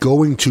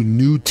going to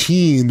new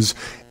teams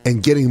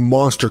and getting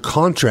monster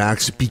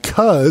contracts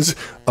because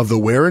of the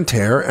wear and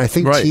tear. And I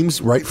think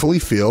teams rightfully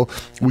feel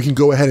we can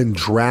go ahead and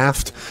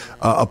draft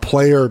a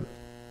player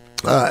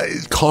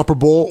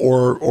comparable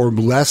or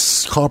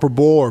less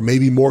comparable or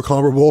maybe more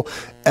comparable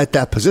at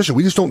that position.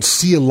 We just don't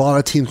see a lot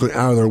of teams going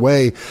out of their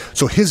way.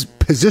 So his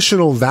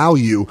positional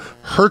value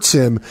hurts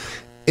him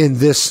in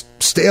this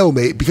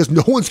stalemate because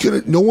no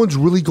one's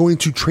really going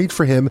to trade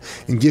for him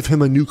and give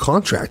him a new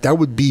contract. That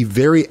would be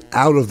very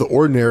out of the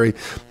ordinary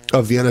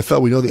of the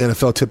NFL. We know the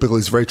NFL typically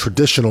is very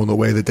traditional in the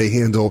way that they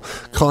handle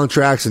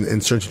contracts and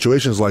in certain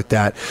situations like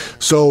that.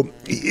 So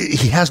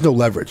he has no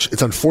leverage.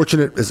 It's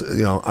unfortunate. As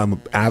you know, I'm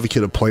an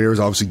advocate of players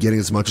obviously getting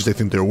as much as they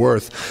think they're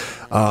worth,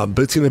 but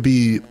it's going to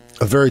be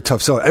a very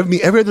tough sell. I mean,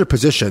 every other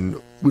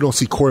position, we don't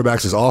see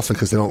quarterbacks as often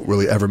because they don't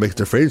really ever make it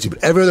to free agency,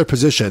 but every other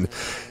position,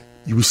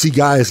 you see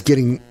guys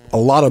getting a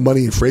lot of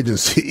money in free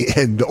agency,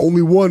 and the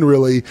only one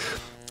really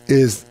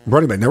is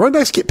running back. Now, running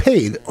backs get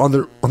paid on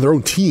their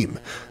own team,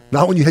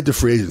 not when you head to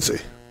free agency.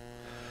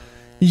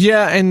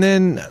 Yeah, and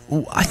then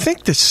I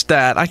think the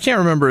stat, I can't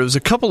remember, it was a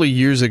couple of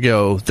years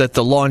ago that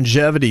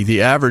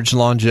the average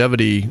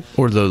longevity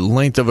or the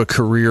length of a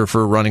career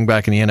for a running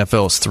back in the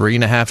NFL is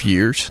 3.5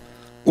 years.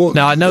 Well,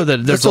 now, I know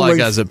that there's a lot of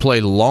guys that play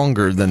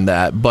longer than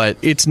that, but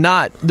it's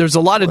not. There's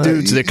a lot of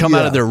dudes that come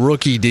out of their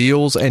rookie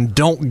deals and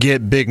don't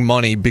get big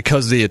money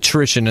because of the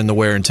attrition and the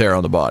wear and tear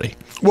on the body.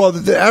 Well,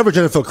 the average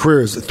NFL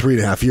career is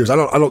 3.5 years. I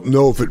don't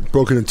know if it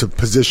broken into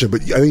position,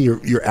 but I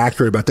think you're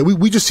accurate about that.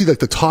 We just see like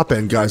the top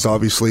end guys,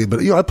 obviously,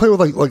 but I play with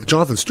like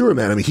Jonathan Stewart,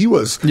 man. I mean, he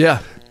was he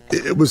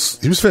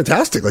was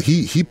fantastic. Like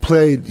he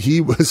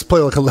was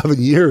playing like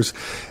 11 years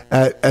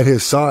at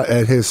his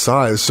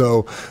size.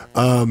 So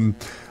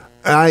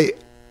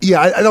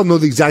I don't know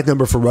the exact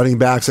number for running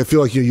backs. I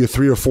feel like you're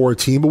 3 or 4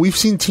 team, but we've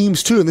seen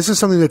teams too, and this is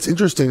something that's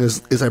interesting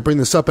as I bring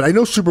this up. And I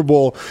know Super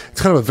Bowl, it's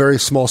kind of a very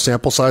small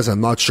sample size.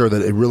 I'm not sure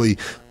that it really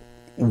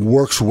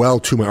works well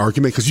to my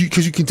argument because you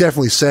can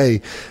definitely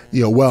say,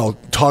 well,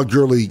 Todd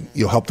Gurley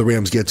helped the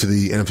Rams get to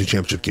the NFC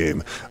Championship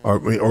game or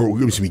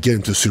get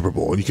into the Super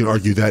Bowl, and you can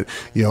argue that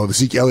the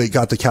Zeke Elliott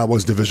got the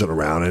Cowboys divisional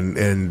round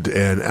and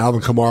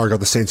Alvin Kamara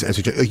got the Saints NFC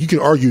Championship. Like, you can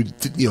argue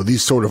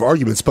these sort of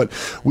arguments, but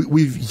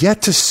we've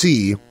yet to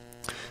see.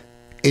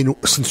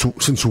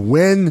 Since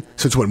when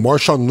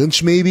Marshawn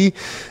Lynch maybe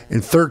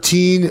in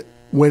 2013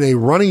 when a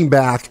running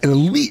back, an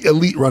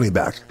elite running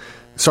back,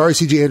 sorry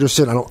CJ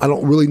Anderson, I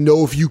don't really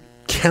know if you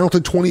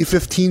counted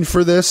 2015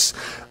 for this,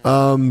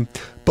 but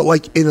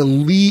like an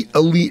elite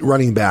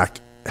running back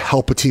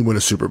help a team win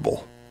a Super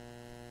Bowl.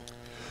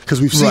 Because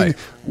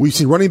we've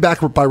seen running back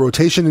by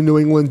rotation in New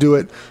England do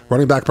it,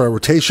 running back by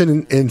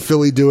rotation in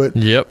Philly do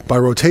it, by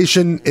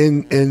rotation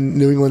in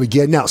New England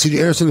again. Now, C.J.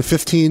 Anderson in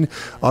 2015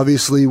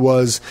 obviously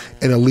was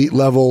an elite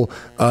level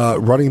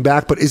running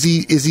back, but is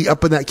he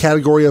up in that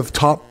category of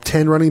top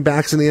 10 running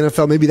backs in the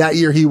NFL? Maybe that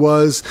year he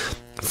was.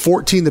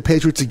 14, the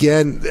Patriots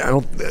again.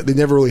 They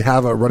never really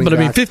have a running back. But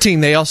I mean,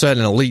 15, they also had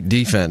an elite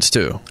defense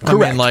too.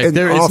 Correct. I mean,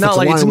 it's not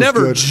like it's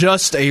never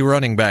just a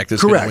running back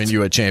that's going to win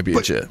you a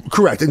championship. But,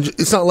 correct, and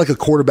it's not like a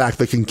quarterback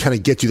that can kind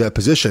of get you that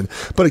position.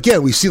 But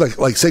again, we see like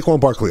Saquon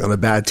Barkley on a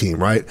bad team,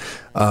 right?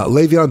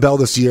 Le'Veon Bell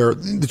this year.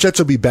 The Jets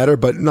will be better,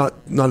 but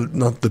not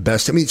the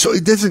best. I mean, so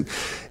it doesn't.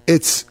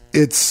 It's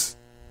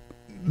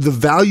the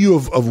value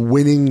of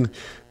winning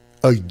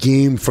a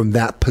game from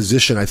that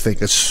position, I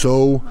think, is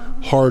so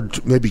hard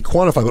to maybe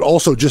quantify, but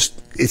also just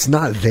it's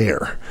not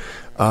there.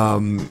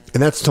 And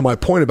that's to my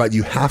point about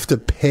you have to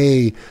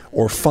pay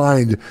or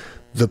find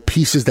the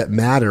pieces that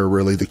matter,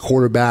 really. The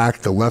quarterback,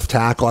 the left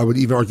tackle, I would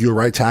even argue a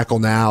right tackle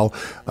now,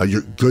 your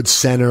good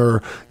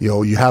center,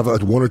 you have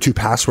 1 or 2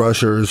 pass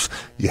rushers,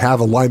 you have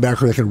a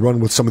linebacker that can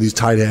run with some of these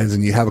tight ends,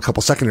 and you have a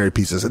couple secondary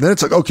pieces. And then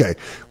it's like, okay,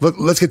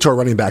 let's get to our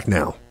running back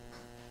now.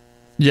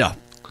 Yeah.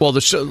 Well,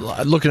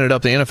 looking it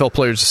up, the NFL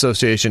Players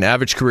Association,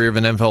 average career of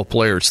an NFL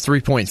player is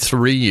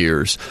 3.3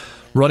 years.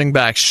 Running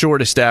backs,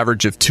 shortest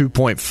average of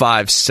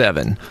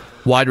 2.57.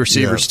 Wide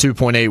receivers,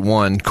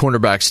 2.81.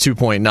 Cornerbacks,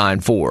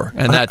 2.94.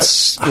 And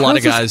that's a lot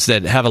of guys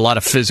that have a lot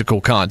of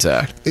physical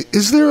contact.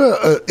 Is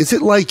there is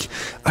it like,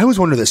 I always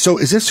wonder this, so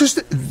is this just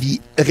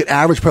like an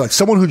average player, like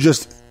someone who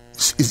just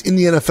is in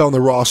the NFL on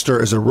the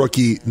roster as a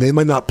rookie, they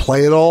might not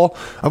play at all?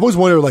 I've always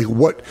wondered, like,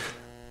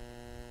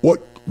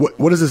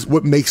 what is this?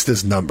 What makes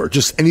this number?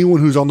 Just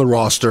anyone who's on the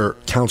roster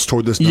counts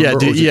toward this number?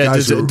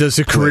 Does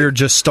the career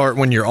just start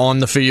when you're on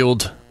the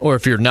field, or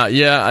if you're not?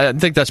 Yeah, I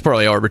think that's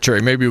probably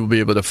arbitrary. Maybe we'll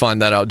be able to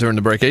find that out during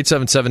the break.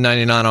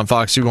 877-99 on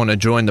Fox. You want to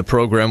join the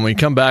program? When we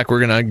come back,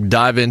 we're going to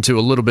dive into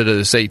a little bit of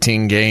this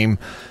 18-game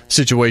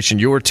situation.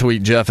 Your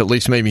tweet, Jeff, at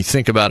least made me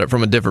think about it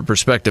from a different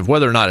perspective.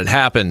 Whether or not it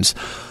happens,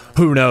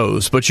 who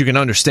knows? But you can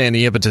understand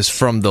the impetus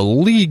from the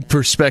league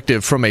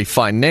perspective, from a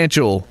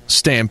financial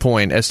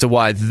standpoint, as to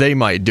why they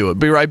might do it.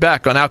 Be right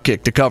back on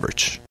Outkick the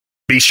Coverage.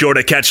 Be sure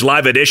to catch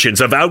live editions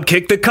of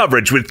Outkick the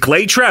Coverage with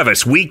Clay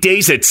Travis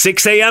weekdays at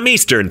 6 a.m.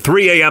 Eastern,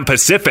 3 a.m.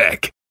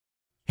 Pacific.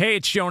 Hey,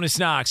 it's Jonas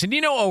Knox, and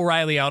you know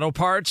O'Reilly Auto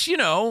Parts. You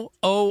know,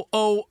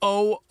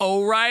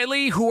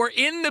 O'Reilly, who are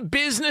in the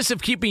business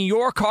of keeping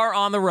your car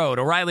on the road.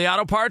 O'Reilly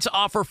Auto Parts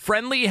offer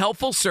friendly,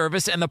 helpful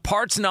service and the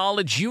parts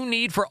knowledge you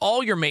need for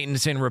all your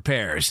maintenance and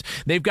repairs.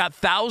 They've got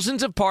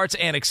thousands of parts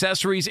and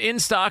accessories in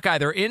stock,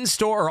 either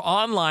in-store or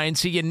online,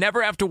 so you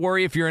never have to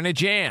worry if you're in a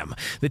jam.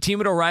 The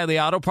team at O'Reilly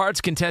Auto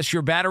Parts can test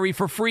your battery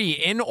for free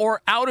in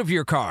or out of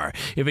your car.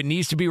 If it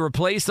needs to be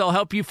replaced, they'll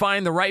help you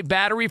find the right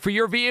battery for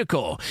your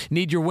vehicle.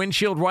 Need your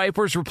windshield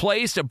wipers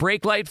replaced, a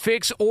brake light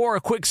fix, or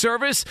a quick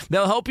service?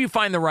 They'll help you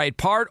find the right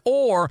part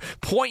or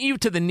point you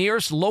to the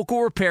nearest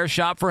local repair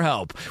shop for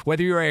help.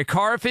 Whether you're a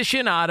car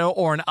aficionado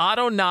or an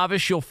auto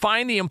novice, you'll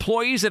find the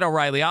employees at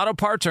O'Reilly Auto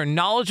Parts are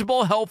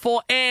knowledgeable,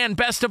 helpful, and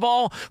best of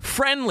all,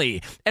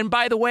 friendly. And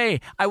by the way,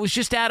 I was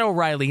just at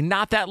O'Reilly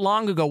not that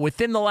long ago,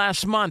 within the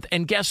last month,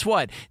 and guess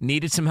what?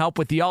 Needed some help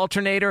with the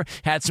alternator,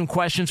 had some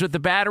questions with the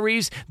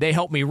batteries. They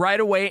helped me right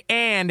away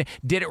and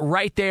did it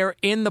right there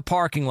in the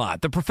parking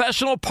lot. The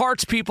professional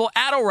parts people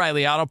at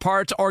O'Reilly Auto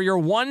Parts are your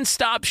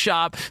one-stop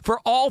shop for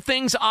all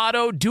things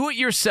auto,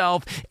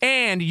 do-it-yourself,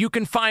 and you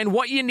can find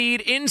what you need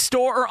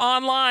in-store or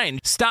online.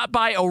 Stop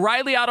by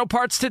O'Reilly Auto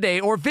Parts today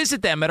or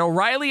visit them at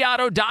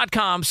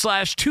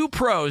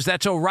O'ReillyAuto.com/2pros.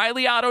 That's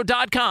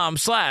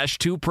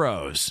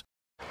O'ReillyAuto.com/2pros.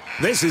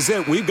 This is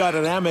it. We've got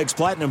an Amex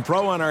Platinum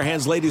Pro on our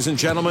hands, ladies and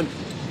gentlemen.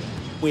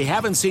 We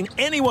haven't seen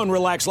anyone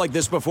relax like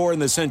this before in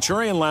the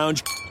Centurion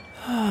Lounge.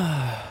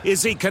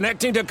 Is he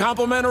connecting to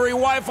complimentary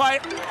Wi-Fi?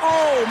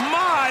 Oh,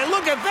 my!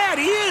 Look at that!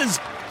 He is!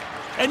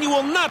 And you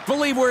will not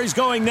believe where he's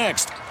going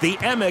next. The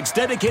Amex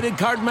dedicated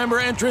card member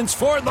entrance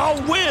for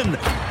the win!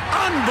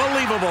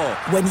 Unbelievable!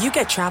 When you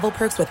get travel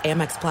perks with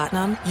Amex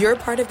Platinum, you're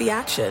part of the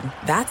action.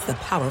 That's the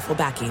powerful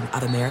backing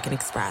of American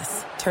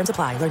Express. Terms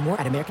apply. Learn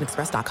more at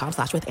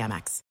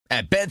americanexpress.com/withAmex.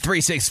 At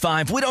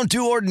Bet365, we don't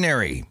do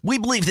ordinary. We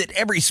believe that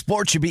every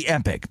sport should be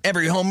epic.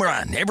 Every home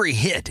run, every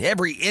hit,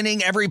 every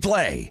inning, every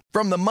play.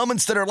 From the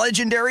moments that are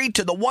legendary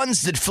to the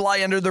ones that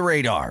fly under the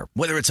radar.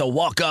 Whether it's a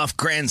walk-off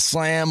grand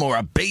slam or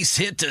a base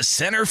hit to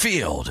center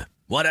field.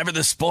 Whatever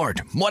the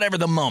sport, whatever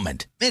the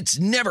moment. It's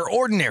never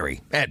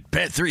ordinary at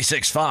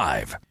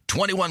Bet365.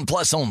 21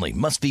 plus only.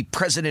 Must be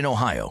present in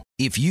Ohio.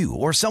 If you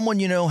or someone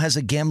you know has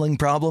a gambling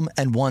problem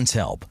and wants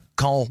help,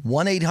 call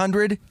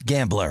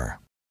 1-800-GAMBLER.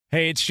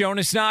 Hey, it's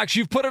Jonas Knox.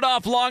 You've put it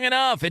off long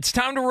enough. It's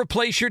time to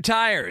replace your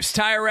tires.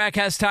 Tire Rack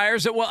has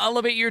tires that will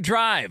elevate your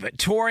drive.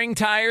 Touring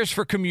tires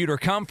for commuter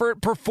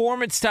comfort,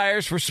 performance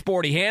tires for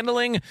sporty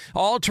handling,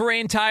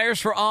 all-terrain tires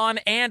for on-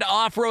 and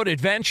off-road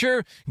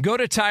adventure. Go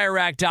to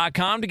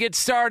TireRack.com to get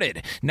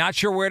started. Not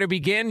sure where to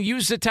begin?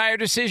 Use the Tire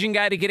Decision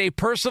Guide to get a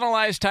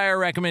personalized tire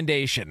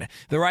recommendation.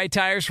 The right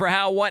tires for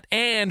how, what,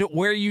 and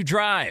where you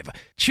drive.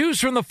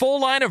 Choose from the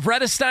full line of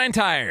Redestein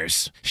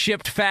tires.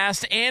 Shipped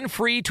fast and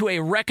free to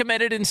a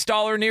recommended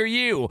installer near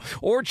you,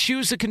 or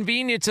choose the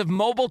convenience of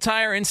mobile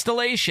tire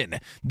installation.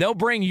 They'll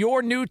bring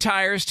your new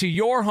tires to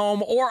your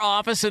home or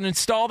office and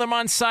install them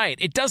on site.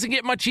 It doesn't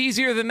get much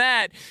easier than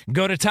that.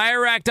 Go to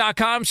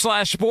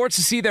TireRack.com/sports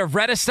to see their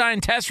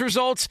Redestein test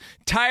results,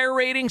 tire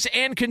ratings,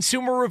 and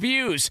consumer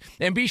reviews.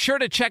 And be sure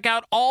to check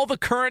out all the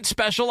current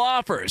special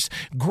offers.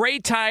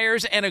 Great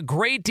tires and a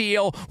great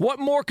deal. What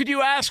more could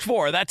you ask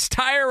for? That's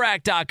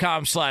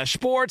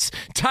TireRack.com/sports.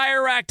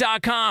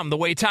 TireRack.com, the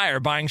way tire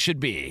buying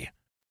should be.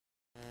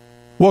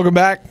 Welcome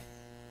back.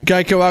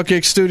 Geico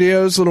Outkick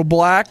Studios, Little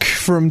Black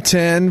from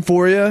 10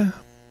 for you.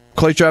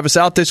 Clay Travis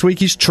out this week.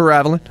 He's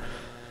traveling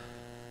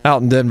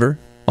out in Denver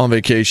on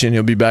vacation.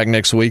 He'll be back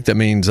next week. That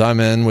means I'm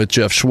in with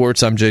Jeff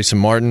Schwartz. I'm Jason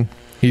Martin.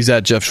 He's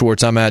at Jeff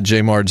Schwartz. I'm at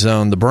J-Mart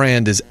Zone. The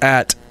brand is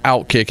at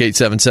Outkick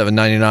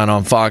 877-99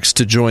 on Fox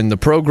to join the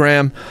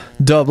program.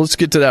 Dub, let's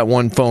get to that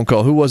one phone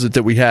call. Who was it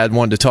that we had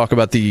wanted to talk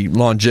about the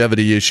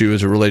longevity issue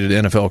as it related to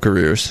NFL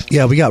careers?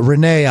 Yeah, we got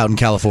Renee out in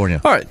California.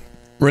 All right.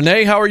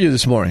 Renee, how are you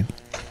this morning?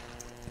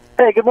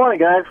 Hey, good morning,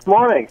 guys. Good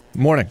morning.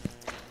 Morning.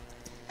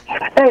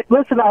 Hey,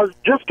 listen, I was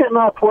just getting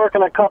off work,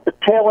 and I caught the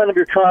tail end of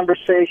your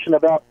conversation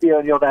about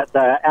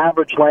that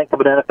average length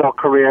of an NFL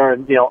career,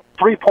 and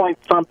 3 point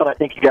something. I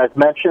think you guys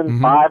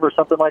mentioned 5 or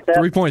something like that.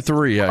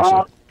 3.3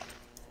 actually.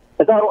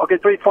 Is that okay?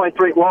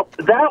 3.3. Well,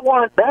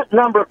 that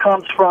number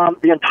comes from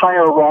the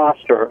entire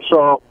roster.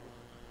 So,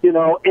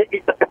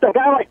 if a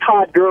guy like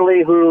Todd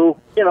Gurley, who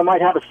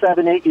might have a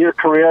 7-8 year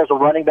career as a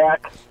running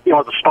back,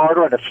 as a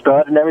starter and a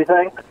stud and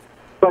everything.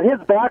 But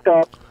his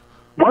backup,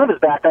 one of his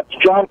backups,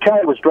 John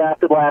Kelly, was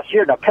drafted last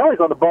year. Now,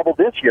 Kelly's on the bubble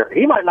this year.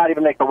 He might not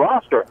even make the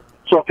roster.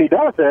 So if he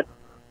does it,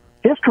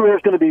 his career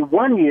is going to be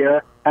 1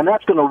 year, and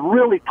that's going to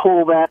really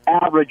pull that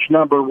average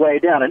number way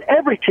down. And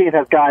every team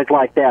has guys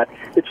like that.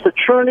 It's the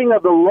churning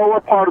of the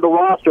lower part of the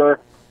roster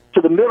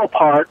to the middle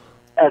part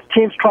as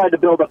teams try to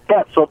build up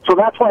depth. So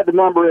that's why the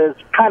number is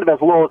kind of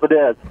as low as it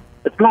is.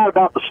 It's not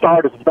about the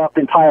starters. It's about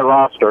the entire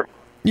roster.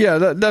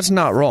 Yeah, that's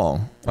not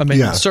wrong. I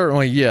mean,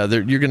 certainly, you're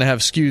going to have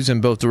skews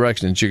in both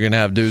directions. You're going to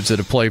have dudes that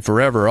have played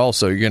forever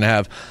also. You're going to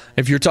have,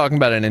 if you're talking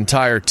about an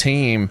entire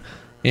team,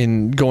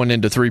 in going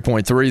into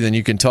 3.3, then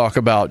you can talk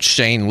about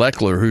Shane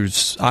Leckler,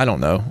 who's I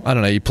don't know.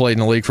 He played in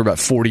the league for about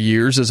 40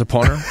 years as a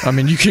punter. I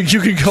mean, you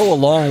could go a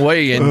long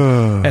way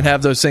and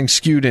have those things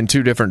skewed in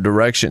two different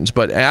directions.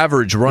 But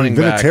average running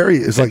back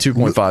is like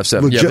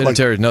 2.57. Yeah,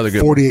 Vinatieri is another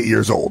good 48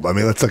 years old. I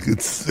mean, that's like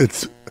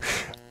it's.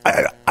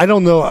 I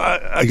don't know.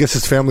 I guess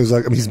his family's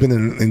like. I mean, he's been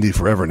in Indy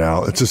forever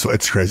now.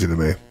 It's crazy to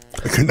me.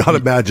 I could not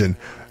imagine.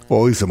 Well,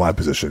 at least in my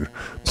position.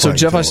 So,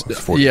 Jeff, I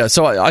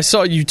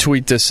saw you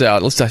tweet this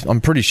out. I'm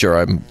pretty sure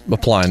I'm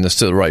applying this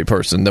to the right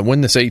person. That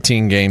when this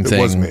 18-game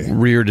thing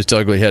reared its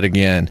ugly head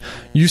again,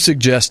 you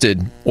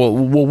suggested, well,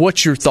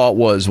 what your thought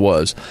was,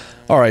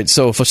 all right,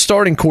 so if a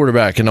starting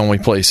quarterback can only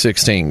play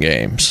 16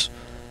 games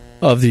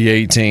of the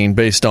 18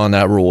 based on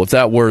that rule, if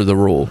that were the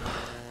rule,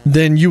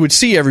 then you would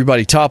see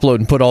everybody top load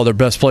and put all their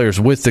best players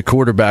with the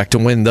quarterback to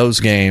win those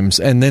games,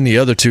 and then the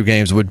other two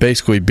games would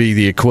basically be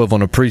the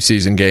equivalent of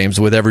preseason games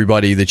with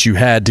everybody that you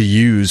had to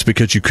use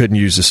because you couldn't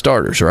use the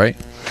starters, right?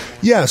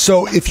 Yeah,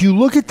 so if you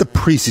look at the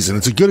preseason,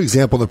 it's a good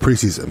example of the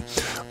preseason.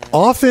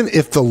 Often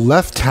if the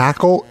left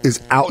tackle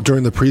is out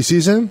during the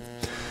preseason,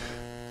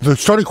 the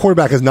starting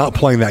quarterback is not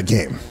playing that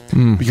game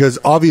because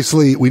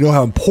obviously we know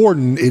how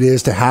important it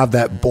is to have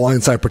that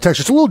blindside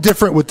protection. It's a little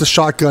different with the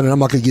shotgun, and I'm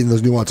not going to get into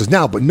those nuances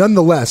now, but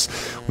nonetheless,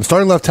 when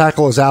starting left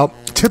tackle is out,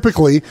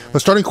 typically the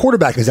starting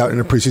quarterback is out in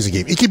a preseason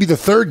game. It could be the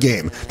third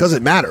game.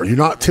 Doesn't matter. You're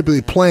not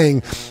typically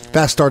playing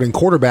that starting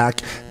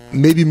quarterback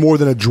maybe more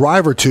than a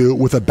drive or two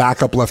with a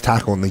backup left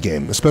tackle in the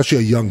game, especially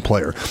a young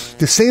player.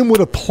 The same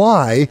would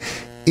apply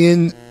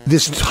in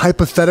this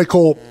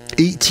hypothetical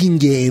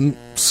 18-game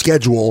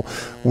schedule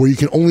where you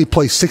can only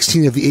play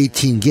 16 of the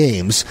 18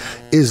 games,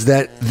 is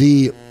that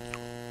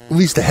at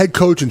least the head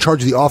coach in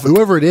charge of the offense,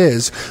 whoever it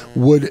is,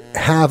 would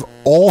have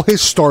all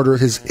his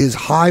starters, his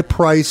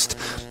high-priced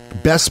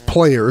best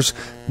players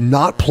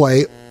not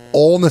play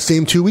all in the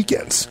same 2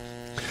 weekends.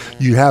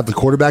 You have the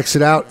quarterback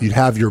sit out. You'd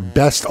have your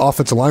best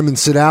offensive lineman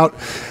sit out.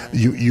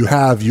 You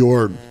have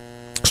your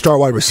star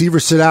wide receiver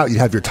sit out, you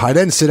have your tight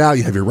end sit out,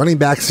 you have your running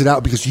back sit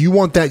out, because you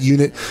want that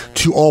unit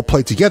to all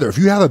play together. If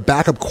you have a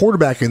backup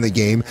quarterback in the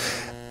game,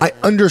 I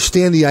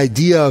understand the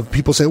idea of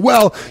people saying,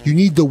 well, you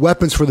need the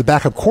weapons for the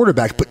backup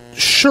quarterback, but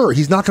sure,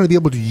 he's not going to be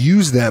able to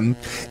use them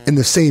in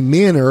the same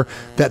manner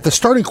that the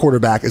starting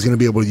quarterback is going to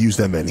be able to use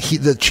them in.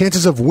 The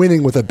chances of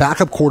winning with a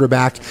backup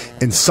quarterback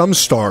and some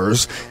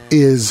stars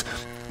is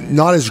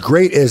not as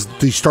great as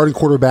the starting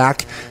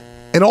quarterback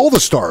and all the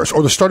stars,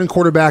 or the starting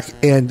quarterback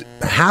and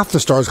half the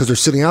stars because they're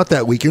sitting out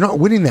that week. You're not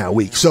winning that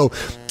week. So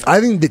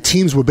I think the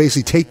teams would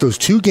basically take those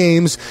two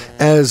games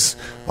as,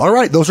 all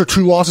right, those are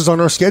 2 losses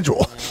on our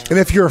schedule. And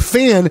if you're a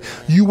fan,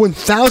 you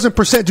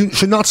 1,000%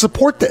 should not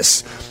support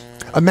this.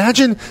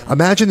 Imagine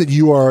that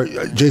you are,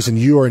 Jason,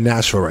 you are in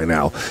Nashville right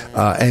now,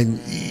 and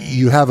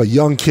you have a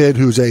young kid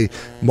who's a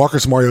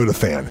Marcus Mariota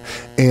fan,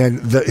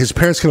 and his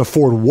parents can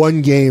afford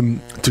one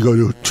game to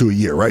go to a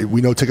year, right?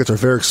 We know tickets are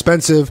very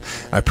expensive.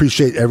 I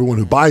appreciate everyone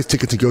who buys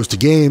tickets and goes to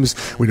games.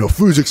 We know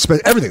food's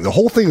expensive. Everything. The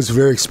whole thing is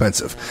very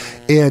expensive.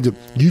 And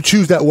you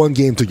choose that one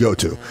game to go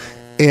to,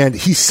 and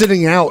he's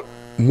sitting out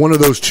one of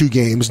those 2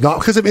 games, not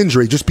because of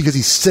injury, just because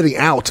he's sitting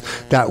out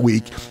that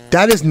week.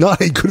 That is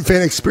not a good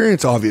fan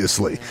experience,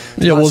 obviously.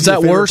 Yeah, well, is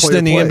that worse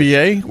than the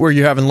NBA, where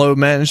you're having load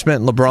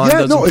management and LeBron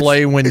doesn't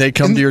play when they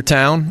come to your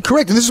town?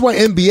 Correct, and this is why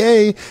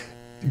NBA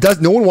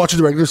no one watches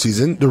the regular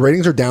season. The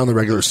ratings are down the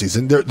regular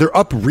season. They're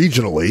up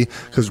regionally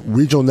because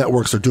regional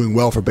networks are doing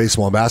well for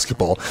baseball and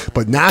basketball,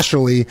 but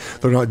nationally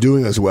they're not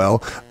doing as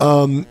well.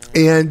 And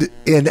the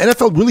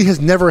NFL really has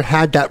never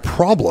had that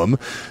problem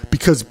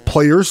because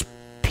players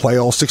play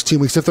all 16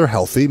 weeks if they're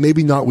healthy,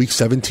 maybe not week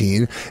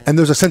 17, and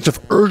there's a sense of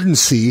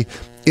urgency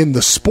in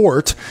the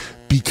sport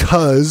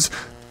because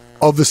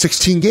of the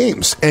 16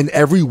 games, and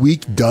every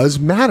week does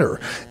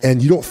matter,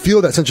 and you don't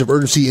feel that sense of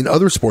urgency in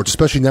other sports,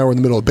 especially now we're in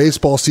the middle of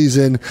baseball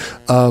season,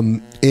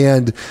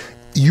 and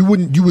you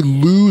would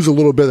lose a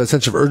little bit of that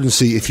sense of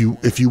urgency if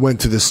you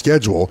went to this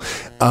schedule,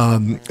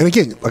 and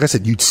again, like I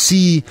said, you'd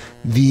see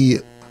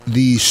the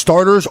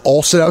starters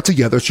all sit out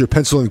together, so you're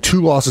penciling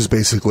 2 losses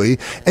basically,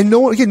 and no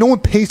one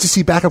pays to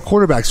see backup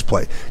quarterbacks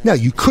play. Now,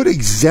 you could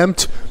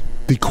exempt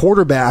the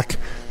quarterback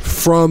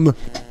from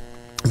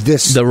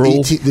this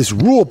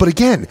rule, but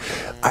again,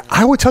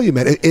 I would tell you,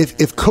 man,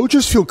 if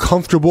coaches feel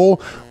comfortable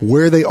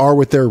where they are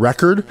with their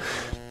record,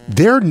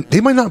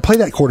 they might not play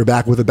that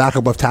quarterback with a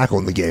backup left tackle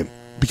in the game,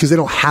 because they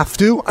don't have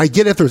to. I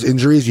get if there's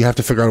injuries, you have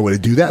to figure out a way to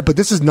do that, but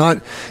this is not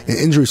an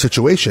injury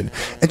situation.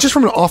 And just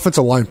from an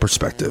offensive line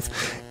perspective,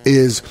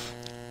 is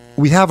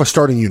we have a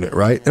starting unit,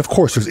 right? And of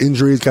course, there's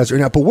injuries, guys are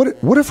in out, but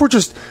what if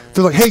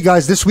they're like, hey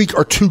guys, this week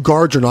our 2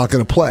 guards are not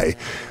going to play.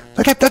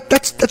 Like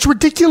that's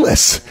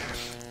ridiculous.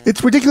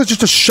 It's ridiculous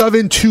just to shove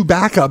in 2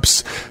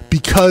 backups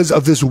because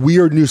of this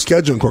weird new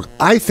scheduling quirk.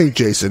 I think,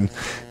 Jason,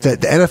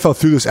 that the NFL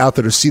threw this out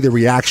there to see the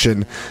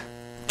reaction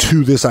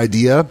to this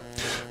idea,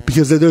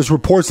 because there's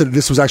reports that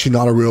this was actually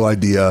not a real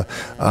idea,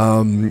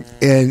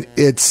 and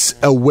it's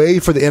a way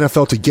for the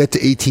NFL to get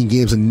to 18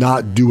 games and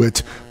not do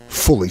it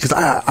fully, because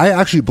I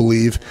actually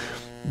believe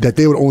that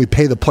they would only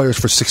pay the players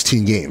for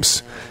 16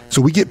 games.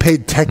 So we get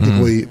paid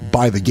technically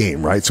by the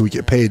game, right? So we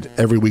get paid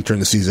every week during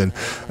the season,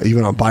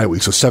 even on bye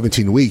week, so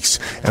 17 weeks,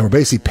 and we're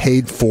basically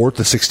paid for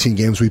the 16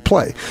 games we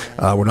play.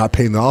 We're not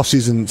paying the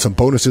offseason. Some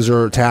bonuses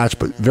are attached,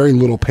 but very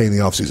little pay in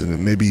the offseason.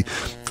 And maybe,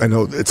 I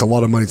know it's a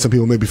lot of money. Some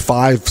people, maybe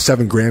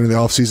 $5-7 grand in the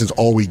offseason is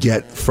all we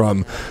get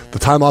from the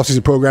time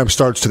offseason program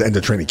starts to the end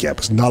of training camp.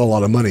 It's not a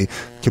lot of money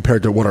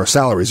compared to what our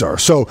salaries are.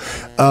 So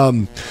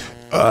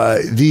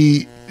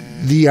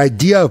the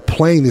idea of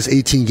playing this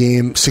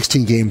 18-game,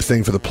 16-game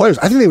thing for the players,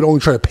 I think they would only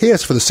try to pay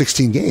us for the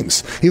 16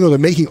 games, even though they're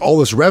making all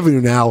this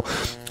revenue now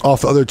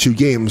off the other 2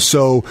 games.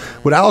 So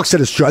what Alex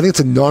said is true. I think it's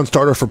a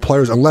non-starter for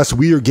players unless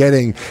we are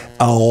getting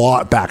a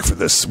lot back for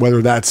this,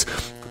 whether that's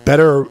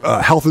better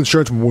health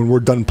insurance when we're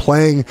done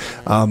playing.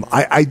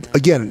 I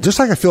again, just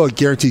like I feel like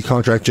guaranteed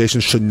contract,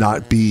 Jason, should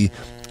not be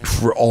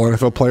for all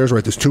NFL players,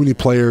 right? There's too many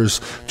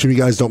players, too many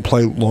guys don't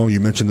play long. You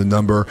mentioned the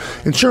number.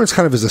 Insurance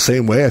kind of is the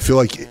same way. I feel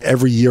like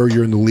every year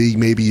you're in the league,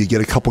 maybe you get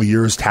a couple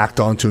years tacked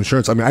on to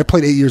insurance. I mean, I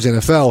played 8 years in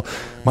NFL.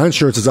 My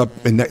insurance is up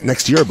in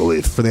next year, I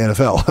believe, for the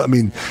NFL. I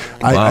mean,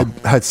 wow.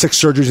 I had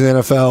 6 surgeries in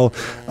the NFL.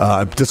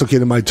 I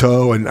dislocated my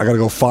toe, and I got to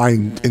go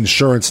find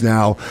insurance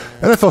now.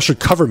 NFL should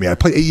cover me. I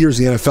played 8 years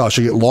in the NFL. I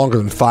should get longer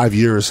than 5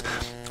 years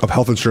of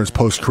health insurance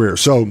post-career.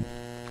 So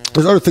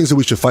there's other things that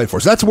we should fight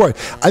for. So that's why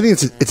I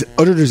think it's an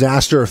utter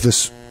disaster if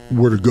this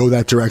were to go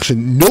that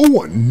direction. No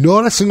one,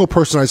 not a single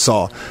person I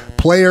saw,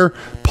 player,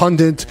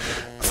 pundit,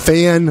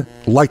 fan,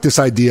 liked this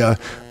idea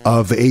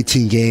of the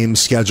 18-game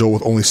schedule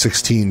with only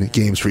 16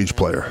 games for each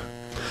player.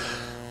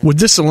 Would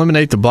this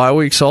eliminate the bye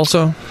weeks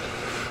also?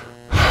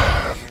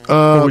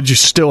 Or would you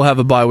still have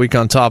a bye week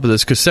on top of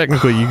this? Because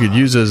technically you could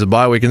use it as a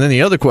bye week. And then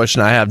the other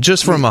question I have,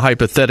 just from a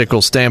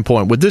hypothetical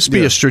standpoint, would this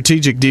be a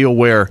strategic deal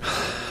where,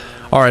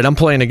 all right, I'm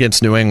playing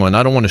against New England.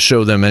 I don't want to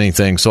show them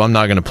anything, so I'm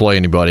not going to play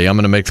anybody. I'm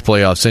going to make the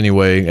playoffs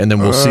anyway, and then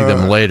we'll see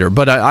them later.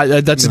 But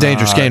that's a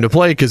dangerous game to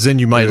play because then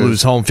you might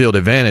lose home field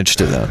advantage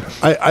to them.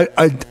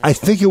 I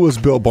think it was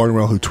Bill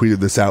Barnwell who tweeted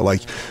this out.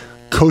 Like,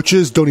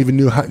 coaches don't even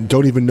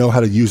know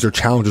how to use their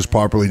challenges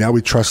properly. Now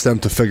we trust them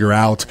to figure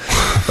out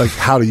like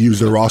how to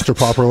use their roster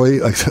properly.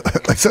 Like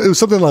it was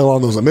something like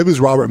along those lines. Maybe it was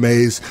Robert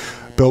Mays.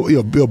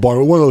 Bill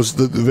Barnwell, one of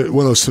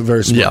those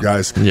very smart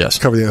guys,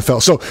 cover the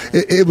NFL. So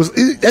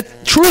that's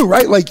true,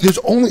 right? Like there's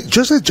only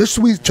just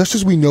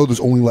as we know, there's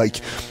only like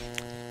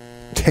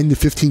 10 to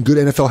 15 good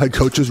NFL head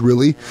coaches,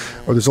 really,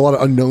 or there's a lot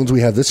of unknowns we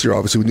have this year.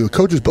 Obviously, with new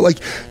coaches, but like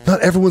not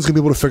everyone's gonna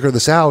be able to figure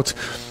this out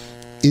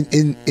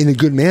in a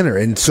good manner.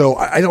 And so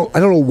I don't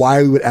know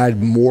why we would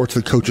add more to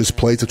the coach's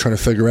plate to try to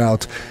figure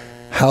out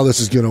how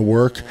this is going to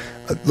work.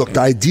 Look,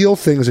 the ideal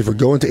thing is if we're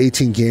going to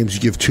 18 games,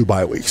 you give 2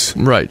 bye weeks.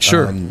 Right,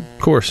 sure, of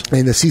course.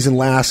 And the season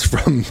lasts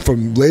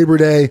from Labor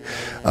Day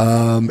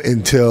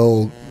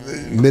until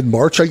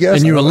mid-March, I guess.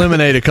 And you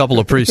eliminate a couple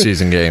of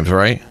preseason games,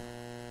 right?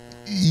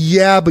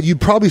 Yeah, but you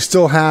probably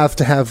still would have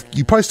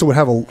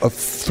a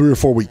 3 or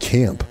 4 week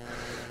camp.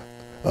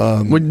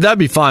 That'd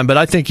be fine, but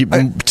I think 2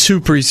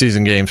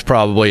 preseason games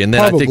probably, and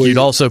then I think you'd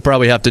also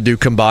probably have to do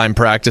combined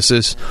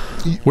practices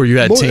where you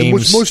had teams.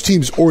 Which most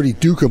teams already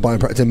do combined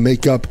practice to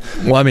make up.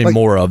 Well, I mean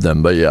more of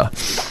them, but yeah.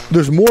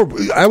 There's more.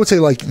 I would say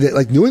like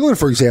New England,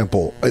 for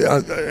example.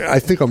 I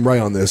think I'm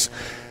right on this.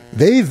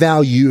 They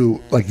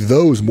value like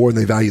those more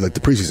than they value like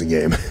the preseason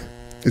game.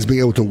 Is being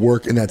able to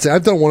work in that.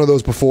 I've done one of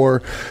those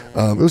before.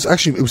 It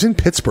was in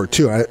Pittsburgh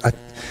too. It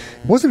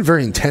wasn't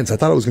very intense. I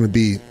thought it was going to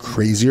be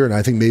crazier, and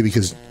I think maybe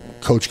because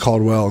Coach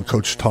Caldwell and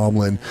Coach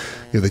Tomlin,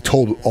 they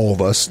told all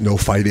of us no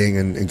fighting,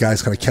 and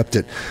guys kind of kept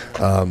it,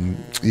 kind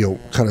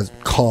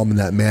of calm in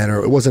that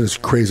manner. It wasn't as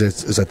crazy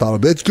as I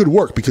thought, but it's good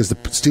work because the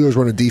Steelers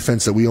run a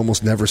defense that we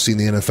almost never see in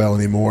the NFL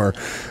anymore.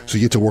 So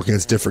you get to work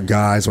against different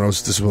guys. When I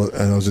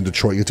was in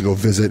Detroit, you get to go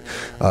visit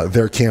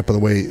their camp and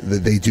the way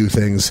that they do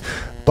things.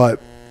 But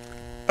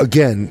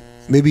again,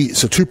 maybe 2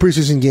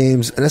 preseason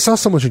games, and I saw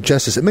someone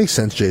suggest this. It makes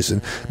sense,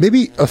 Jason.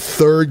 Maybe a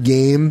 3rd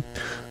game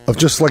of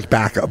just like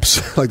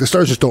backups, like the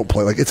stars just don't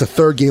play. Like it's a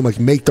 3rd game, like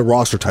make the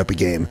roster type of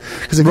game.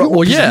 That's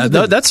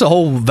the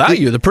whole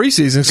value of the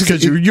preseason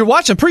because you're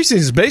watching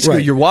preseasons. Basically,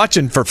 right. You're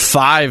watching for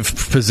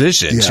 5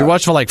 positions. Yeah. You're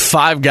watching for like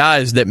 5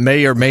 guys that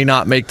may or may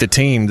not make the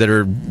team that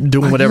are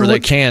doing whatever they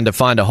can to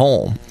find a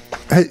home.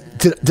 Hey,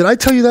 did I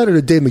tell you that, or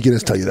did Dave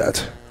McGinnis tell you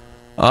that?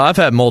 I've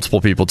had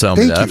multiple people tell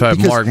me that. I've had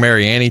Mark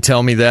Mariani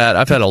tell me that.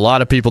 I've had a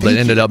lot of people that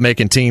ended up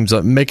making teams,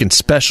 making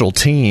special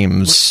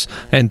teams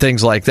and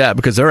things like that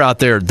because they're out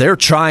there. They're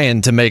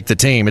trying to make the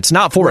team. It's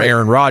not for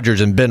Aaron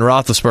Rodgers and Ben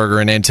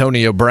Roethlisberger and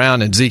Antonio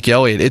Brown and Zeke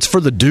Elliott. It's for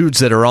the dudes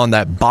that are on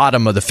that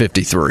bottom of the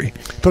 53.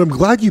 But I'm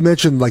glad you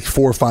mentioned like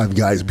 4 or 5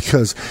 guys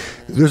because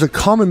there's a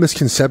common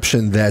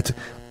misconception that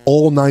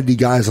all 90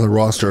 guys on the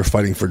roster are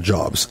fighting for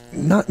jobs.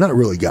 Not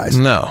really, guys.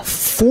 No.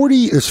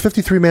 There's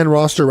 53-man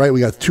roster, right?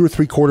 We got 2 or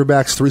 3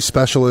 quarterbacks, 3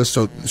 specialists,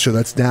 so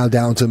that's now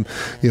down to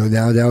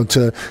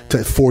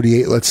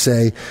 48, let's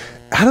say.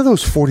 Out of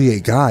those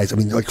 48 guys, I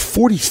mean, like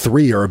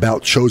 43 are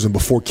about chosen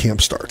before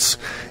camp starts.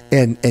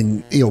 And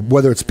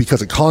whether it's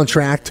because of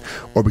contract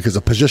or because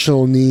of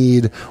positional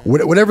need,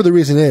 whatever the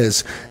reason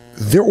is,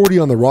 they're already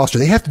on the roster.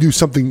 They have to do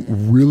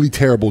something really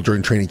terrible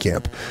during training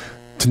camp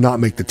to not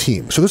make the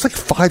team. So there's like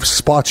 5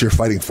 spots you're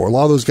fighting for. A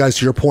lot of those guys,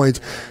 to your point,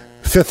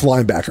 5th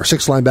linebacker,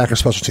 6th linebacker,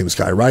 special teams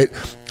guy, right?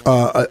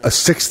 A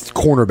 6th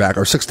cornerback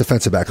or 6th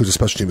defensive back who's a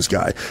special teams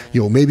guy.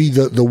 Maybe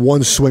the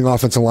one swing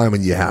offensive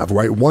lineman you have,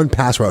 right? One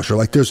pass rusher.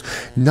 Like, there's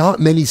not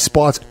many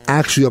spots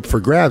actually up for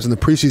grabs. In the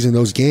preseason,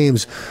 those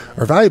games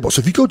are valuable. So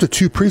if you go to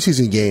 2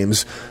 preseason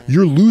games,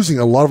 you're losing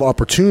a lot of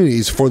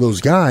opportunities for those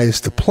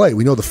guys to play.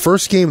 We know the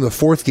first game and the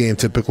 4th game,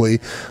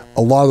 typically,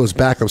 a lot of those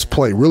backups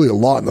play really a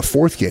lot in the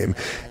 4th game.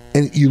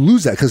 And you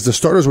lose that because the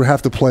starters would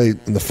have to play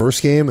in the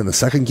first game and the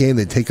second game.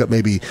 They'd take up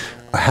maybe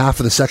a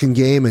half of the second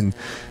game, and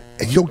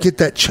you don't get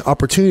that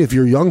opportunity if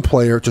you're a young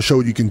player to show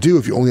what you can do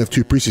if you only have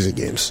 2 preseason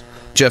games.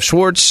 Jeff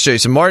Schwartz,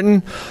 Jason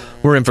Martin.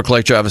 We're in for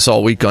Clay Travis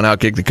all week on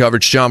Outkick the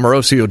Coverage. John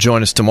Morosi will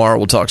join us tomorrow.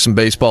 We'll talk some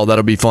baseball.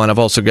 That'll be fun. I've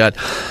also got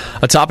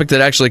a topic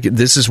that actually,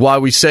 this is why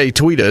we say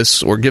tweet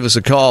us or give us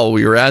a call.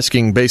 We were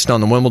asking, based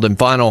on the Wimbledon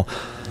final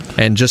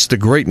and just the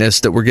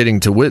greatness that we're getting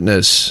to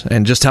witness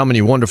and just how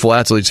many wonderful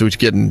athletes we've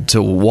getting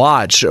to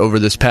watch over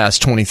this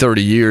past 20,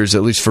 30 years,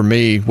 at least for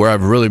me, where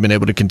I've really been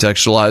able to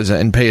contextualize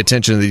and pay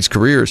attention to these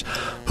careers.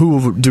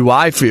 Who do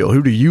I feel,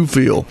 who do you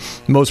feel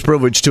most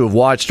privileged to have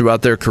watched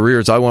throughout their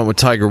careers? I went with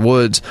Tiger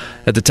Woods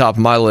at the top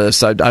of my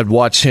list. I'd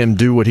watch him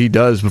do what he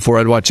does before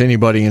I'd watch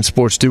anybody in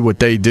sports do what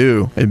they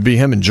do. It'd be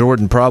him and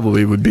Jordan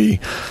probably would be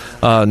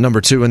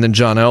number 2, and then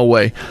John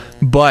Elway.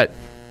 But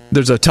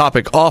there's a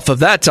topic off of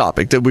that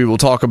topic that we will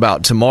talk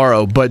about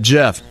tomorrow. But,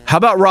 Jeff, how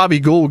about Robbie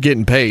Gould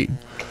getting paid?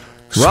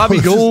 Robbie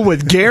Gould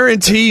with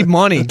guaranteed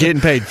money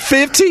getting paid.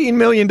 $15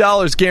 million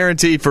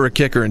guaranteed for a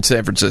kicker in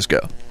San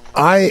Francisco.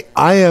 I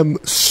am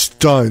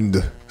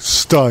stunned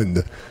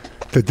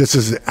that this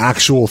is an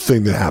actual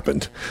thing that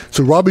happened.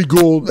 So Robbie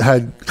Gould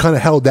had kind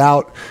of held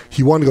out.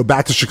 He wanted to go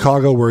back to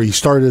Chicago where he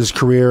started his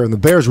career, and the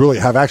Bears really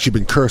have actually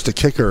been cursed a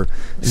kicker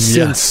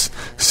since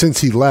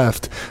he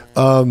left.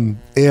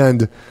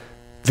 And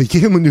they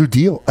gave him a new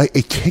deal. A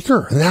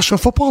kicker in the National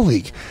Football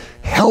League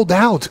held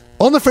out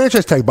on the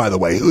franchise tag, by the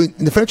way.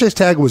 The franchise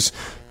tag was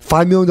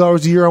 $5 million a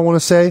year, I want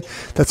to say.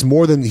 That's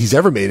more than he's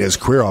ever made in his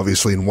career,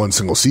 obviously, in one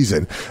single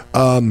season.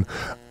 A new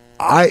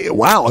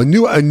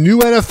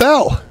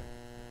NFL.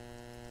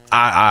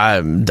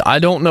 I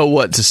don't know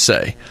what to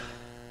say.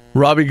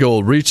 Robbie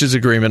Gould reaches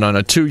agreement on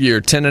a 2-year,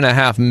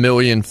 $10.5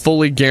 million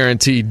fully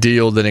guaranteed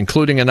deal that,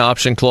 including an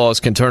option clause,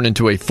 can turn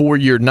into a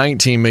 4-year,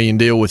 $19 million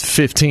deal with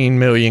 $15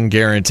 million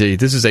guaranteed.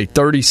 This is a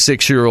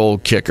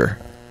 36-year-old kicker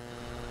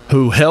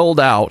who held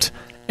out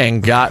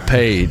and got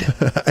paid.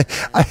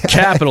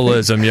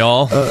 Capitalism,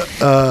 y'all.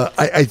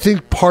 I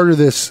think part of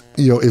this,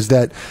 is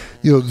that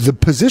the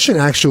position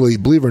actually,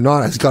 believe it or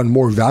not, has gotten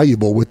more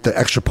valuable with the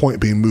extra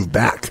point being moved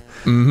back.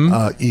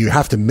 Mm-hmm. You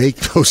have to make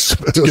those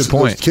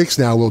kicks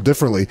now a little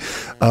differently.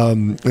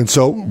 And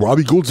so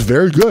Robbie Gould's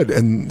very good.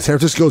 And San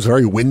Francisco is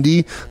very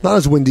windy. Not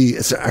as windy.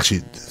 It's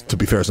actually, to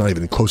be fair, it's not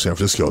even close to San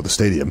Francisco, the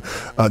stadium.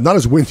 Not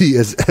as windy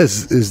as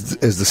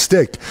the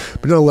stick.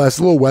 But nonetheless,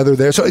 a little weather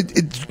there. So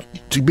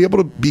to be able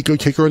to be a good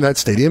kicker in that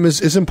stadium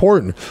is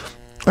important.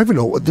 I don't even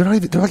know. They're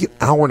like an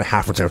hour and a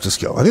half from San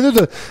Francisco. I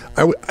think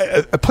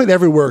I played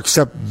everywhere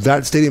except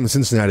that stadium in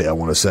Cincinnati, I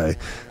want to say.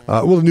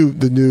 The new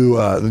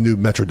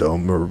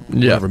Metrodome or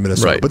whatever,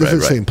 Minnesota. But it's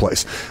the same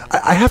place.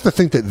 I have to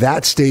think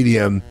that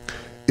stadium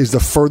is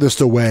the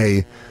furthest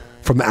away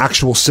from the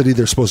actual city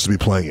they're supposed to be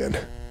playing in.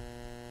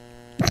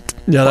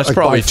 Yeah, that's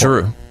probably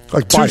true.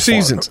 Like 2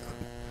 seasons.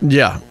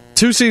 Yeah,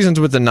 2 seasons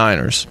with the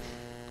Niners.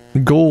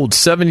 Gould,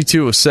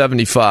 72 of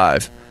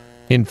 75.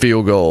 In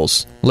field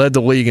goals, led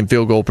the league in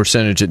field goal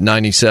percentage at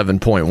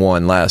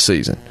 97.1 last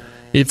season.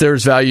 If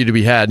there's value to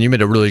be had, and you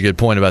made a really good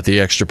point about the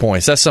extra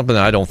points, that's something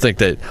that I don't think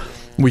that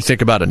we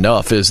think about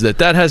enough, is that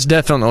has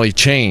definitely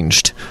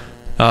changed,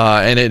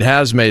 and it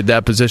has made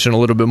that position a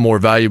little bit more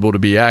valuable to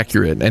be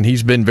accurate. And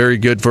he's been very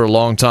good for a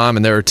long time,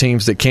 and there are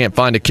teams that can't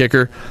find a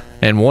kicker,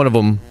 and one of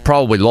them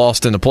probably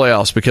lost in the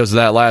playoffs because of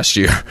that last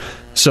year.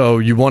 So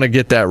you want to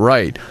get that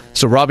right.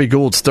 So Robbie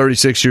Gould's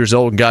 36 years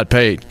old and got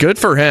paid. Good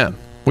for him.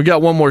 We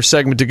got one more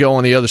segment to go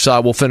on the other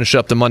side. We'll finish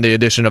up the Monday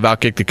edition of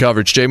Outkick the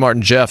Coverage. Jay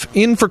Martin, Jeff,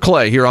 in for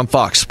Clay here on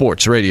Fox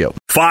Sports Radio.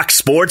 Fox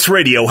Sports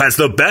Radio has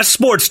the best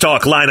sports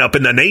talk lineup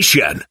in the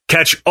nation.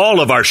 Catch all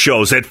of our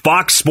shows at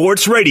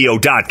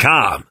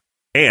foxsportsradio.com.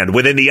 And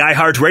within the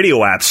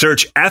iHeartRadio app,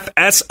 search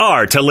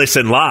FSR to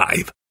listen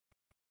live.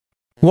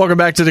 Welcome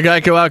back to the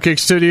Geico Outkick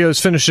Studios,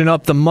 finishing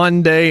up the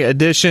Monday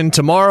edition.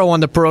 Tomorrow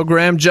on the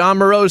program, John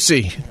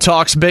Morosi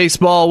talks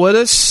baseball with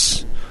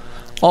us.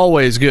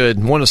 Always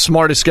good. One of the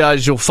smartest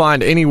guys you'll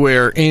find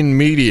anywhere in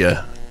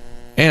media.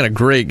 And a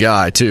great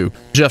guy, too.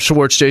 Jeff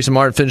Schwartz, Jason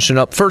Martin finishing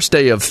up. First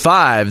day of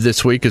 5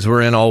 this week as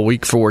we're in all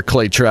week for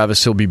Clay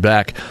Travis. He'll be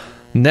back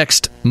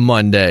next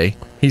Monday.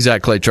 He's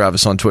at Clay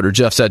Travis on Twitter.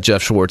 Jeff's at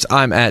Jeff Schwartz.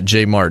 I'm at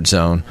J Mart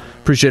Zone.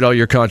 Appreciate all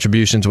your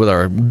contributions with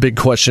our big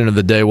question of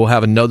the day. We'll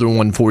have another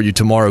one for you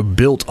tomorrow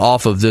built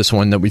off of this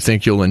one that we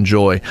think you'll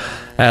enjoy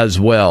as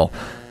well.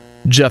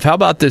 Jeff, how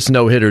about this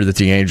no-hitter that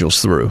the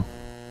Angels threw?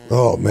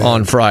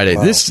 on Friday.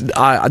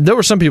 Wow. There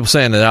were some people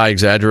saying that I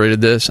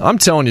exaggerated this. I'm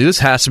telling you, this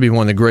has to be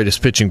one of the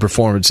greatest pitching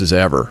performances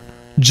ever.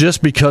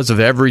 Just because of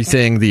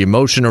everything, the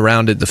emotion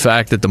around it, the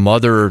fact that the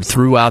mother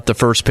threw out the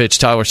first pitch,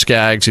 Tyler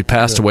Skaggs, who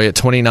passed away at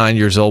 29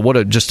 years old.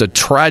 What just a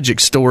tragic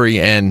story.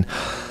 And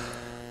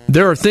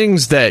there are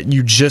things that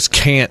you just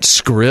can't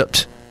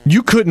script.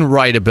 You couldn't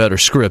write a better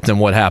script than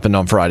what happened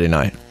on Friday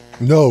night.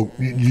 No,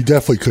 you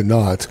definitely could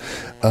not.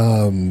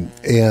 So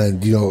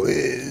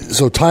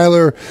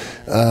Tyler,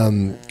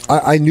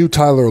 I knew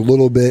Tyler a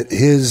little bit.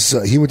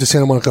 He went to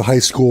Santa Monica High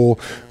School,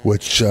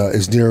 which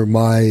is near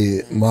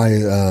my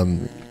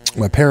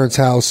parents'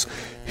 house.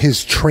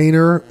 His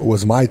trainer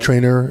was my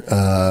trainer,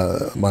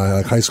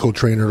 my high school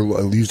trainer.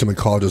 I used him in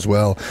college as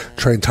well.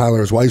 Trained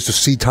Tyler as well. I used to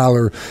see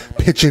Tyler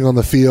pitching on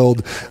the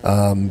field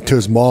to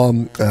his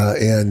mom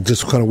and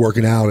just kind of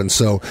working out. And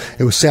so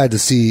it was sad to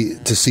see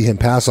him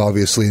pass,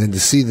 obviously, and then to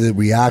see the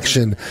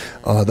reaction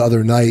the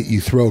other night. You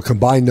throw a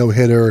combined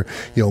no-hitter.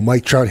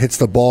 Mike Trout hits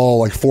the ball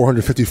like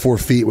 454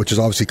 feet, which is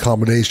obviously a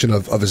combination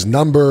of his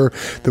number.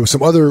 There were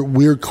some other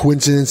weird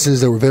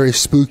coincidences that were very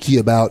spooky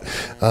about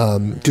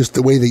just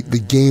the way the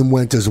game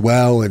went as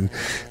well, and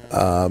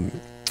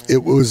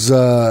it was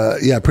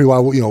pretty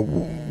wild.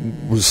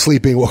 Was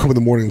sleeping, woke up in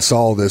the morning and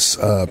saw this.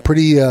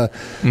 Pretty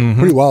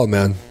wild,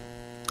 man.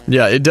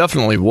 Yeah, it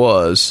definitely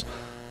was.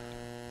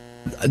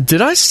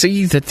 Did I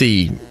see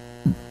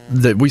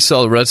that we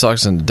saw the Red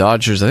Sox and the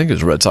Dodgers? I think it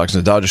was Red Sox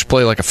and the Dodgers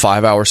play like a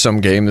 5-hour some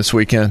game this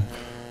weekend.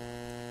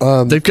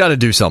 They've got to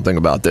do something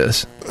about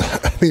this.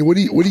 I mean, what are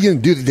you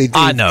going to do? They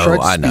I know.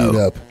 Speed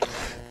up.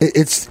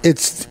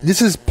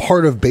 This is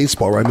part of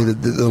baseball, right? I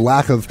mean, the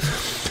lack of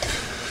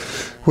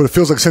what it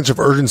feels like sense of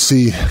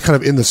urgency kind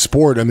of in the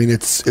sport. I mean,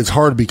 it's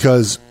hard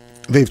because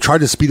they've tried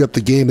to speed up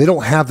the game. They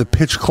don't have the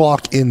pitch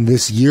clock in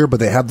this year,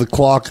 but they have the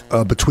clock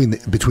between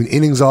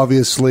innings,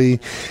 obviously,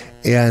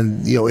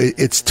 and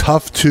it's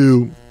tough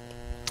to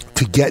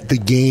get the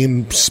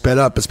game sped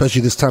up,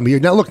 especially this time of year.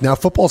 Now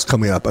football's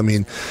coming up. I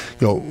mean,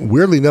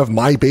 weirdly enough,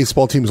 my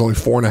baseball team is only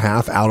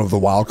 4.5 out of the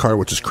wild card,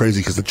 which is crazy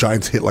because the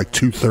Giants hit like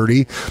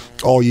 230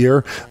 all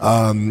year.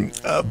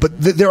 But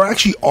there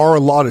actually are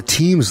a lot of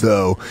teams,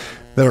 though,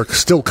 that are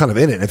still kind of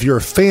in it. If you're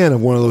a fan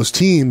of one of those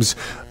teams,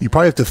 you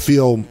probably have to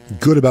feel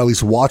good about at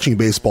least watching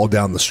baseball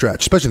down the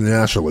stretch, especially in the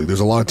National League. There's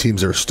a lot of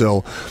teams that are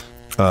still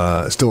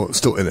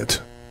in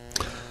it.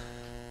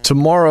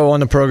 Tomorrow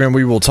on the program,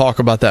 we will talk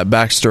about that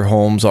Baxter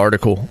Holmes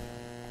article,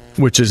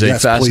 which is a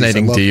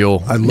fascinating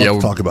deal. I'd love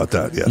to talk about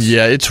that, yes.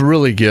 Yeah, it's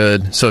really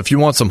good. So if you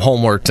want some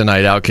homework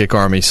tonight, Outkick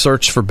Army,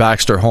 search for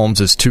Baxter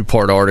Holmes'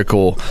 2-part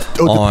article.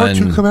 Did part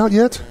 2 come out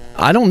yet?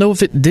 I don't know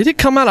if it did. It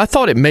come out? I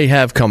thought it may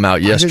have come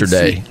out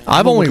yesterday.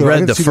 I've only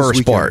read the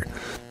first part.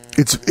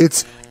 I just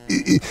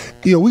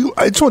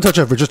want to touch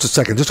on it for just a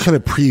second, just kind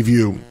of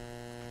preview.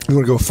 I'm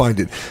going to go find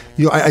it.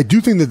 I do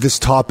think that this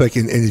topic,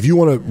 and if you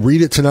want to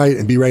read it tonight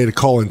and be ready to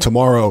call in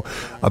tomorrow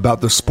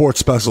about the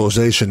sports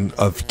specialization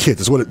of kids,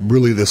 is what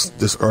really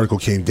this article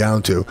came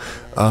down to.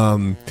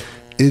 I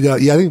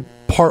think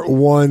part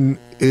 1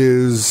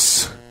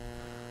 is.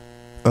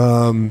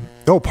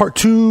 Part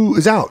 2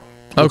 is out.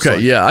 Okay,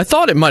 yeah, I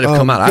thought it might have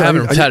come out. I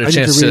haven't had a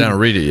chance to sit down and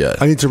read it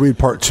yet. I need to read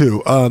part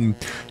 2.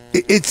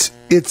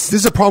 This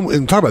is a problem.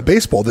 And talking about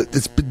baseball, that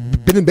it's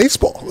been in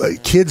baseball.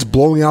 Like kids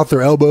blowing out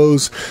their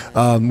elbows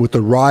with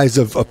the rise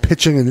of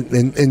pitching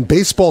and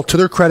baseball. To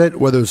their credit,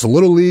 whether it's the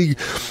Little League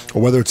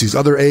or whether it's these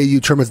other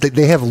AAU tournaments,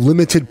 they have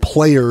limited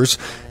players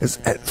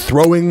at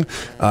throwing,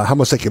 how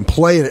much they can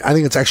play, and I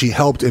think it's actually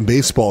helped in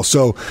baseball.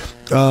 So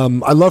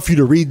I'd love for you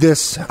to read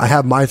this. I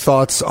have my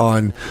thoughts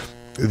on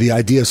the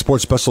idea of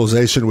sports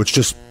specialization, which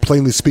just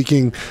plainly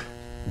speaking,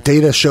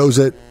 data shows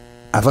it,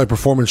 athletic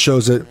performance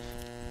shows it.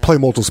 Play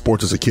multiple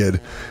sports as a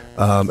kid.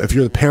 If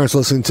you're the parents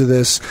listening to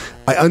this,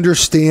 I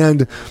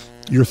understand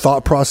your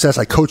thought process.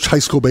 I coached high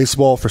school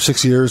baseball for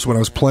 6 years when I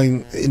was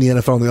playing in the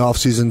NFL in the off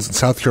seasons in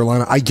South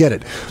Carolina. I get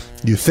it.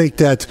 You think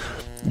that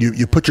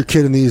you put your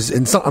kid in these,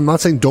 and I'm not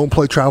saying don't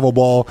play travel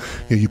ball.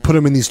 You put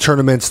them in these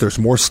tournaments. There's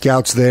more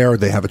scouts there.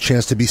 They have a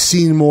chance to be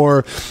seen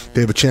more.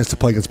 They have a chance to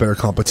play against better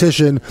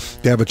competition.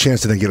 They have a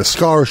chance to then get a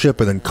scholarship.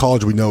 And then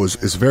college, we know,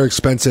 is very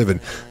expensive. And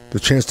the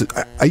chance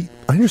to I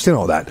understand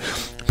all that,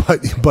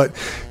 but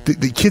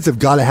the kids have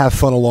got to have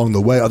fun along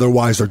the way.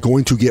 Otherwise, they're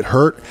going to get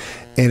hurt.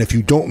 And if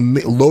you don't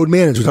load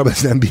manage, we're talking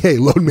about this NBA,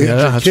 load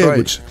manage your kid,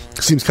 which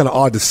seems kind of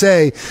odd to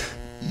say,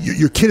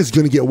 your kid is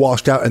going to get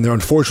washed out, and they're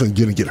unfortunately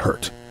going to get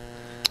hurt.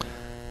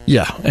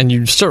 Yeah, and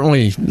you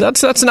certainly,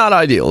 that's not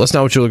ideal. That's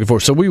not what you're looking for.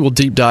 So we will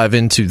deep dive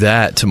into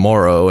that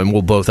tomorrow, and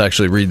we'll both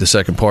actually read the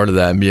second part of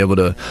that and be able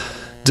to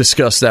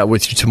discuss that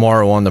with you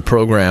tomorrow on the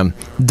program.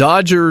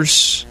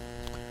 Dodgers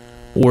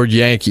or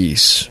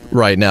Yankees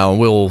right now?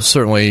 And we'll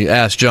certainly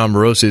ask John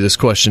Morosi this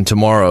question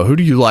tomorrow. Who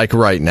do you like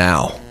right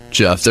now,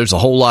 Jeff? There's a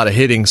whole lot of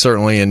hitting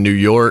certainly in New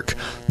York.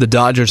 The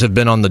Dodgers have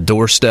been on the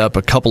doorstep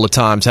a couple of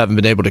times, haven't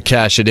been able to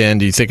cash it in.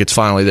 Do you think it's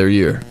finally their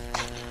year?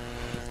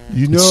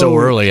 It's so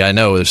early, I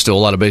know. There's still a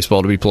lot of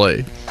baseball to be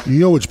played. You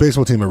know which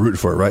baseball team I'm rooting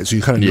for, right? So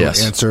you kind of know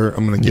the answer.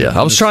 I'm going to.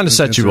 I was trying to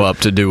set you up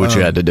to do what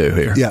you had to do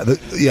here.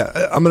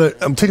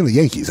 I'm taking the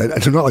Yankees. I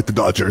do not like the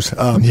Dodgers.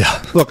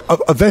 Look,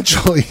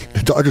 eventually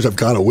the Dodgers have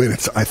got to win.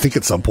 I think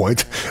at some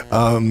point.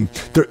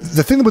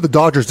 The thing about the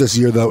Dodgers this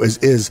year, though,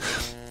 is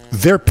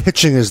their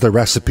pitching is the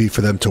recipe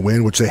for them to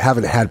win, which they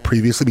haven't had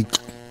previously. I mean,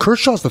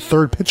 Kershaw's the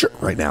third pitcher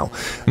right now,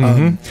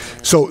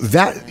 so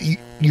that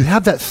you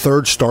have that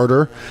third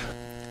starter.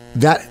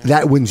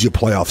 That wins you a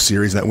playoff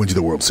series. That wins you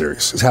the World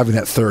Series. Is having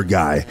that third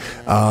guy,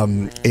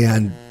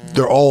 and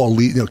they're all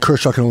elite. You know,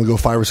 Kershaw can only go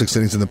 5 or 6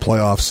 innings in the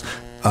playoffs.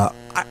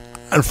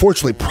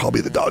 Unfortunately,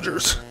 probably the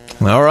Dodgers.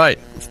 All right.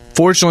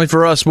 Fortunately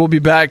for us, we'll be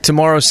back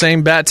tomorrow,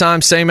 same bat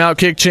time, same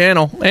Outkick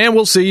channel, and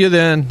we'll see you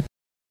then.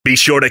 Be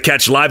sure to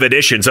catch live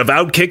editions of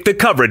Outkick the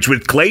Coverage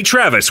with Clay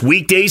Travis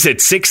weekdays at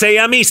 6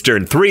 a.m.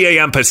 Eastern, 3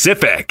 a.m.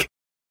 Pacific.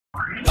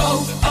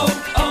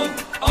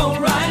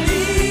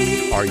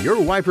 Are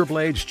your wiper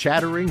blades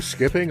chattering,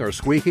 skipping, or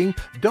squeaking?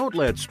 Don't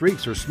let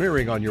streaks or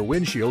smearing on your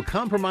windshield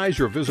compromise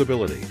your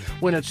visibility.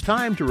 When it's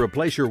time to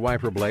replace your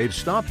wiper blades,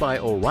 stop by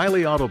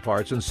O'Reilly Auto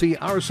Parts and see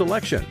our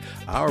selection.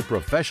 Our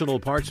professional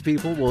parts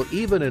people will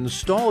even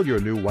install your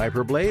new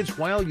wiper blades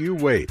while you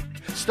wait.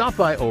 Stop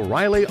by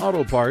O'Reilly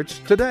Auto Parts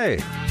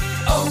today.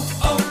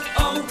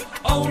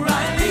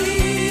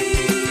 O'Reilly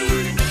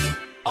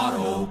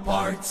Auto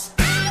Parts.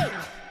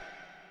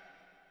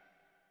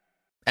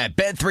 At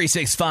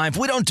Bet365,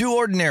 we don't do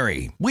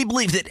ordinary. We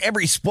believe that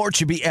every sport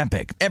should be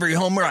epic. Every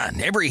home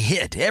run, every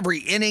hit, every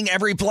inning,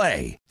 every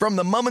play. From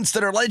the moments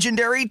that are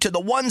legendary to the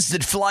ones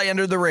that fly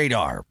under the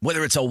radar.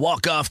 Whether it's a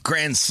walk-off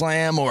grand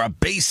slam or a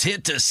base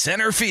hit to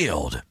center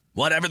field.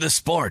 Whatever the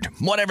sport,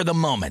 whatever the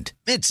moment.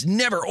 It's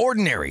never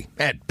ordinary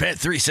at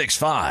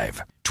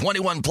Bet365.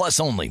 21 plus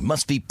only.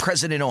 Must be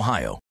present in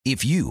Ohio.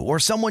 If you or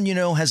someone you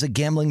know has a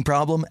gambling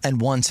problem and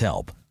wants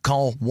help,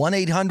 call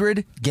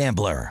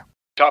 1-800-GAMBLER.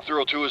 Top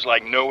Thrill 2 is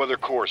like no other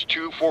course.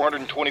 2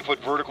 420-foot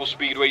vertical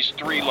speedways,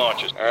 3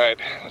 launches. All right,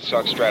 let's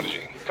talk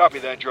strategy. Copy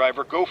that,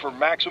 driver. Go for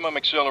maximum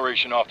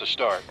acceleration off the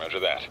start. Roger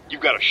that.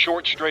 You've got a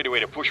short straightaway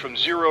to push from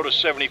 0 to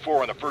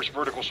 74 on the first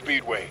vertical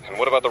speedway. And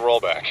what about the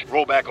rollback?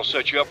 Rollback will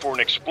set you up for an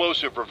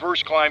explosive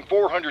reverse climb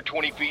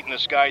 420 feet in the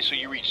sky so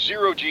you reach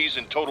 0 Gs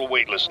in total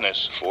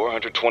weightlessness.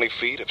 420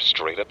 feet of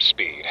straight-up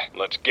speed.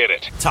 Let's get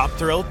it. Top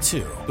Thrill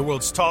 2, the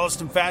world's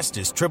tallest and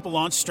fastest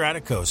triple-launch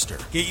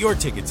stratocoaster. Get your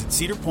tickets at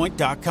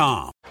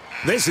cedarpoint.com.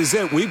 This is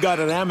it. We've got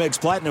an Amex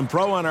Platinum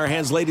Pro on our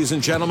hands, ladies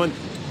and gentlemen.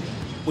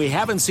 We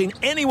haven't seen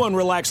anyone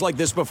relax like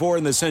this before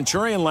in the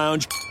Centurion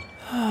Lounge.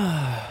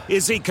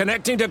 Is he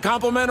connecting to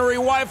complimentary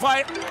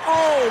Wi-Fi?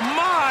 Oh,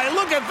 my!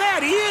 Look at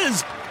that! He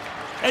is!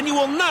 And you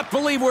will not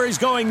believe where he's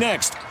going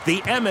next. The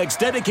Amex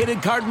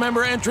dedicated card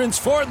member entrance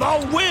for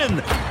the win!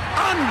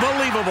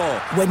 Unbelievable!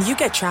 When you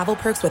get travel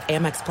perks with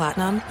Amex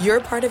Platinum, you're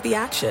part of the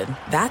action.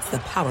 That's the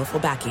powerful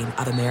backing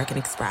of American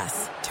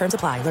Express. Terms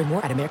apply. Learn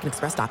more at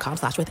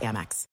americanexpress.com/withAmex.